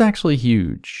this is actually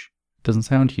huge. It doesn't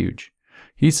sound huge.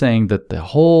 He's saying that the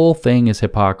whole thing is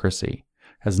hypocrisy.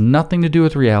 Has nothing to do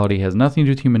with reality, has nothing to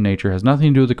do with human nature, has nothing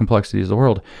to do with the complexities of the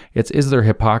world. Is there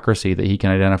hypocrisy that he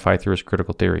can identify through his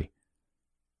critical theory?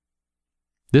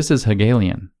 This is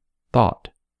Hegelian thought.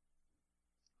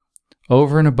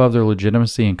 Over and above their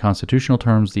legitimacy in constitutional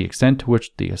terms, the extent to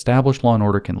which the established law and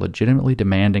order can legitimately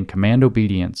demand and command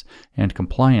obedience and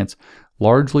compliance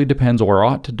largely depends, or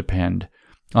ought to depend,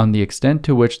 on the extent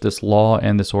to which this law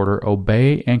and this order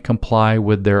obey and comply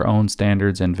with their own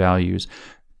standards and values.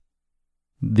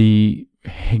 The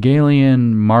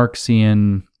Hegelian,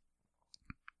 Marxian,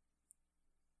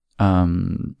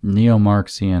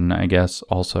 neo-Marxian, I guess,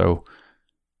 also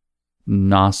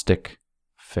Gnostic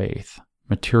faith,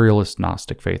 materialist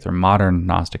Gnostic faith, or modern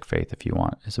Gnostic faith, if you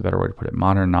want, is a better way to put it.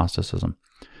 Modern Gnosticism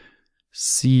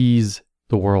sees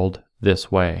the world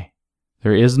this way.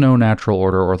 There is no natural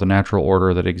order, or the natural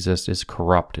order that exists is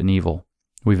corrupt and evil.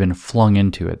 We've been flung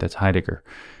into it. That's Heidegger.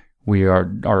 We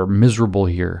are miserable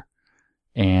here,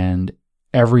 and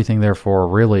everything, therefore,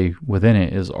 really within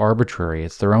it is arbitrary.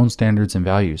 It's their own standards and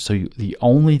values. So the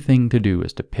only thing to do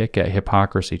is to pick at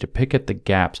hypocrisy, to pick at the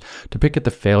gaps, to pick at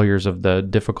the failures of the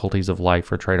difficulties of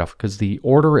life or trade-off, because the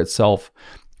order itself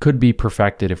could be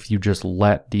perfected if you just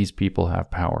let these people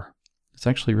have power. It's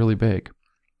actually really big.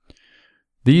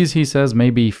 These, he says,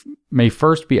 may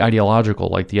first be ideological,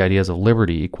 like the ideas of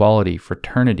liberty, equality,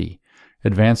 fraternity,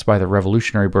 advanced by the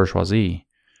revolutionary bourgeoisie.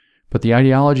 But the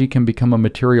ideology can become a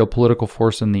material political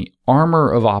force in the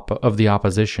armor of the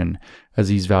opposition, as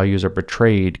these values are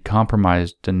betrayed,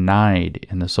 compromised, denied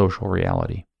in the social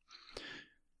reality.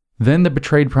 Then the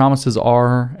betrayed promises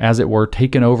are, as it were,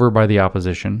 taken over by the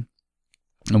opposition,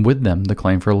 and with them the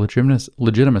claim for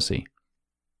legitimacy.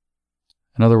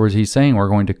 In other words, he's saying we're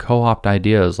going to co-opt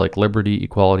ideas like liberty,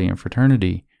 equality, and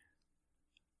fraternity.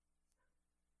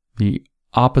 The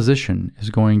opposition is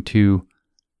going to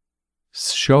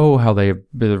show how their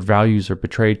values are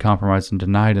betrayed, compromised, and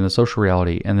denied in the social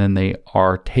reality, and then they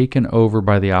are taken over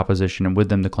by the opposition, and with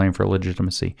them the claim for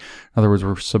legitimacy. In other words,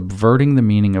 we're subverting the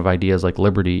meaning of ideas like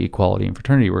liberty, equality, and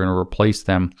fraternity. We're going to replace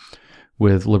them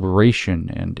with liberation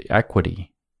and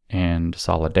equity and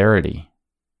solidarity.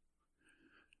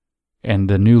 And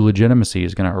the new legitimacy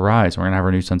is going to arise. We're going to have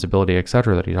our new sensibility,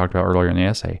 etc., that he talked about earlier in the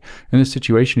essay. In this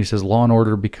situation, he says law and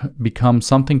order become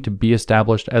something to be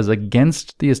established as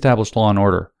against the established law and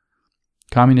order.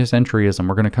 Communist entryism.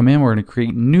 We're going to come in, we're going to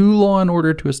create new law and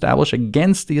order to establish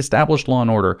against the established law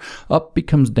and order. Up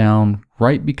becomes down,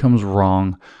 right becomes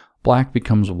wrong, black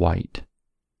becomes white.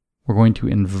 We're going to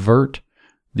invert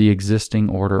the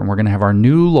existing order, and we're going to have our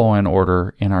new law and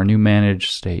order in our new managed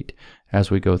state as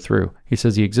we go through. He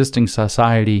says the existing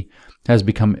society has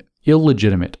become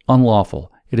illegitimate,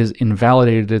 unlawful. It has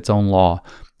invalidated its own law.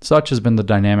 Such has been the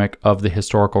dynamic of the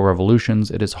historical revolutions.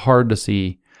 It is hard to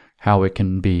see how it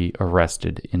can be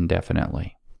arrested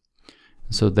indefinitely.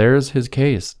 So there's his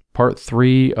case. Part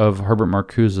 3 of Herbert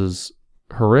Marcuse's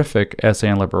horrific essay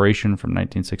on liberation from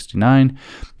 1969.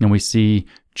 And we see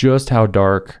just how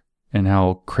dark and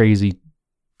how crazy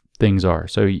things are.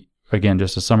 So again,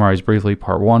 just to summarize briefly,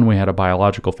 part 1, we had a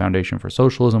biological foundation for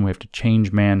socialism. We have to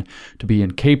change man to be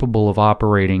incapable of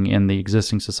operating in the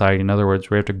existing society. In other words,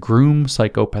 we have to groom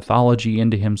psychopathology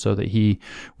into him so that he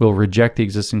will reject the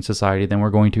existing society. Then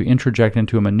we're going to introject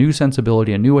into him a new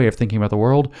sensibility, a new way of thinking about the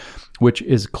world, which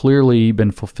is clearly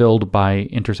been fulfilled by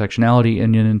intersectionality.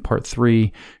 And in part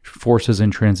 3, forces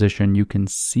in transition, you can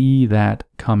see that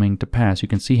coming to pass. You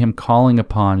can see him calling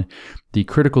upon the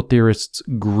critical theorists,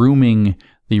 grooming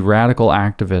the radical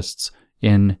activists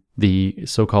in the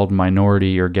so-called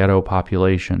minority or ghetto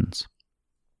populations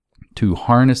to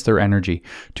harness their energy,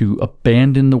 to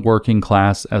abandon the working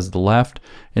class as the left,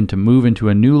 and to move into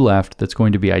a new left that's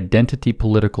going to be identity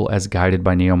political as guided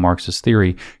by neo-Marxist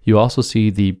theory. You also see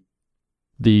the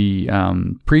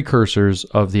precursors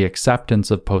of the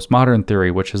acceptance of postmodern theory,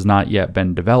 which has not yet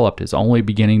been developed, is only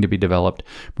beginning to be developed.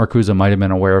 Marcuse might have been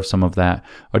aware of some of that.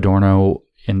 Adorno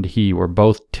and he were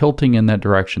both tilting in that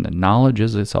direction, that knowledge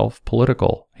is itself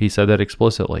political. He said that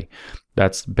explicitly.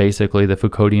 That's basically the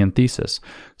Foucauldian thesis.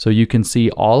 So you can see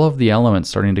all of the elements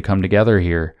starting to come together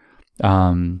here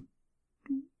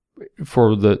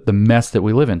for the mess that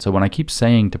we live in. So when I keep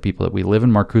saying to people that we live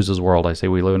in Marcuse's world, I say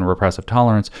we live in repressive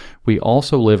tolerance. We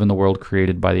also live in the world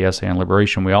created by the essay on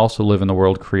liberation. We also live in the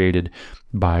world created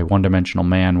by one-dimensional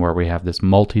man, where we have this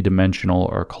multi-dimensional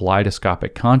or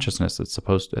kaleidoscopic consciousness.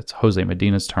 It's Jose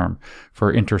Medina's term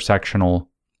for intersectional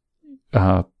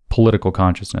political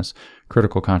consciousness,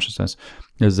 critical consciousness,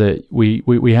 is that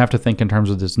we have to think in terms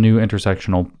of this new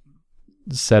intersectional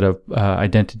set of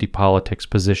identity politics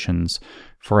positions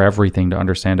for everything to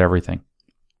understand everything.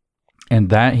 And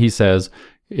that, he says,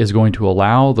 is going to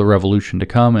allow the revolution to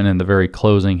come. And in the very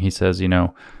closing, he says,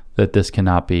 that this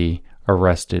cannot be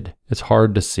arrested. It's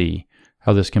hard to see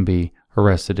how this can be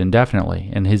arrested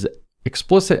indefinitely. And his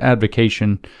explicit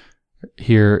advocation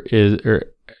here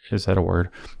is that a word?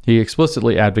 He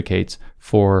explicitly advocates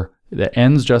for the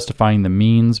ends justifying the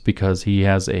means, because he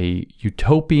has a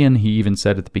utopian, he even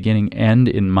said at the beginning, end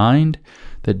in mind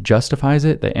that justifies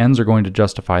it. The ends are going to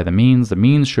justify the means. The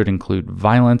means should include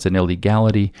violence and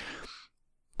illegality.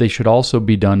 They should also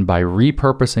be done by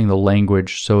repurposing the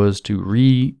language so as to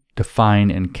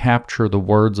redefine and capture the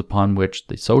words upon which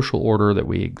the social order that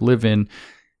we live in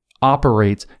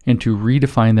operates, and to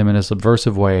redefine them in a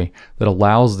subversive way that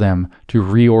allows them to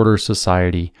reorder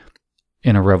society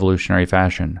in a revolutionary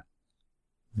fashion.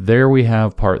 There we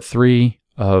have part 3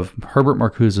 of Herbert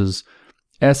Marcuse's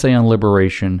essay on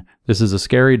liberation. This is a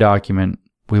scary document.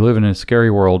 We live in a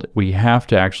scary world. We have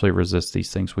to actually resist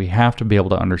these things. We have to be able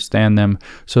to understand them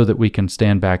so that we can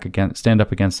stand up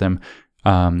against them.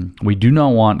 We do not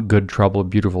want good trouble,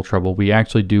 beautiful trouble. We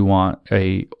actually do want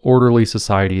a orderly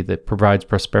society that provides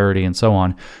prosperity and so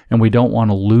on. And we don't want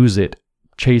to lose it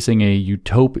chasing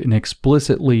an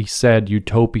explicitly said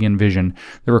utopian vision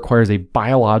that requires a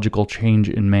biological change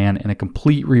in man and a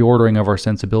complete reordering of our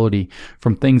sensibility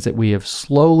from things that we have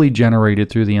slowly generated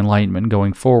through the Enlightenment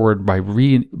going forward by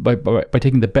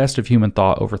taking the best of human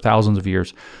thought over thousands of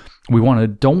years. We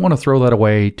don't want to throw that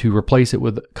away to replace it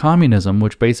with communism,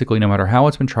 which basically, no matter how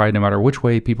it's been tried, no matter which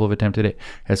way people have attempted it,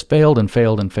 has failed and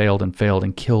failed and failed and failed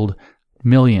and killed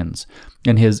millions.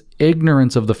 And his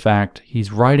ignorance of the fact,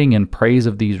 he's writing in praise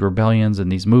of these rebellions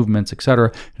and these movements,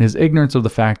 etc., and his ignorance of the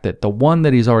fact that the one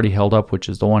that he's already held up, which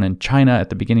is the one in China at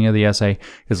the beginning of the essay,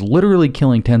 is literally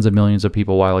killing tens of millions of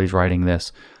people while he's writing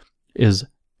this, is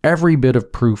every bit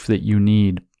of proof that you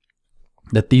need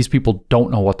that these people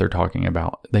don't know what they're talking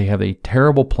about. They have a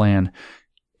terrible plan.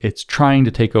 It's trying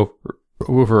to take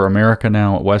over America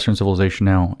now, Western civilization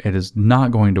now. It is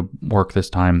not going to work this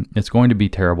time. It's going to be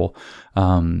terrible.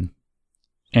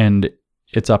 And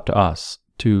it's up to us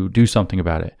to do something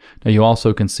about it. Now, you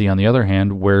also can see on the other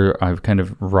hand, where I've kind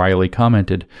of wryly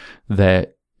commented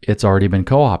that it's already been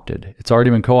co-opted. It's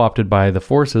already been co-opted by the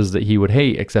forces that he would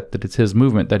hate, except that it's his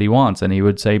movement that he wants. And he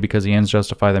would say, because the ends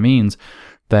justify the means,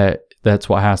 that that's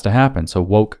what has to happen. So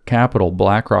woke capital,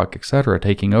 BlackRock, etc.,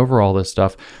 taking over all this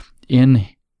stuff in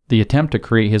the attempt to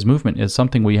create his movement is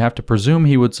something we have to presume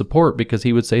he would support, because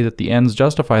he would say that the ends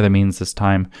justify the means this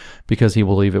time because he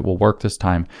will believe it will work this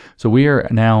time. So we are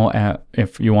now at,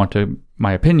 if you want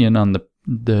my opinion on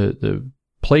the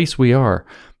place we are,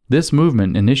 this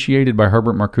movement initiated by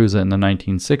Herbert Marcuse in the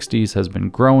 1960s has been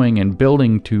growing and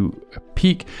building to a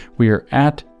peak. We are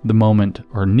at the moment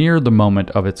or near the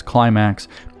moment of its climax.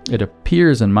 It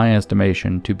appears, in my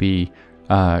estimation, to be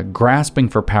grasping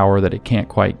for power that it can't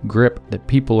quite grip, that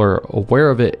people are aware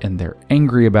of it and they're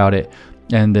angry about it,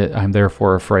 and that I'm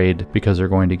therefore afraid because they're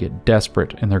going to get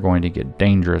desperate and they're going to get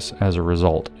dangerous as a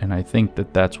result. And I think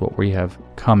that that's what we have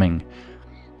coming,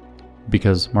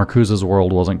 because Marcuse's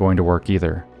world wasn't going to work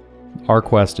either. Our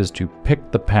quest is to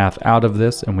pick the path out of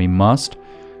this, and we must,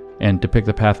 and to pick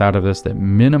the path out of this that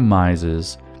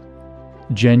minimizes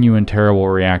genuine terrible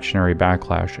reactionary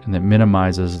backlash, and that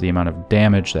minimizes the amount of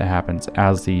damage that happens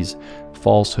as these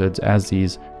falsehoods, as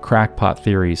these crackpot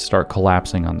theories start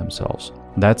collapsing on themselves.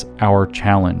 That's our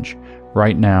challenge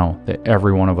right now that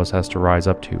every one of us has to rise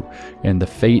up to, and the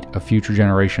fate of future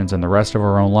generations and the rest of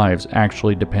our own lives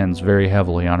actually depends very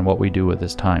heavily on what we do with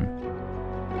this time.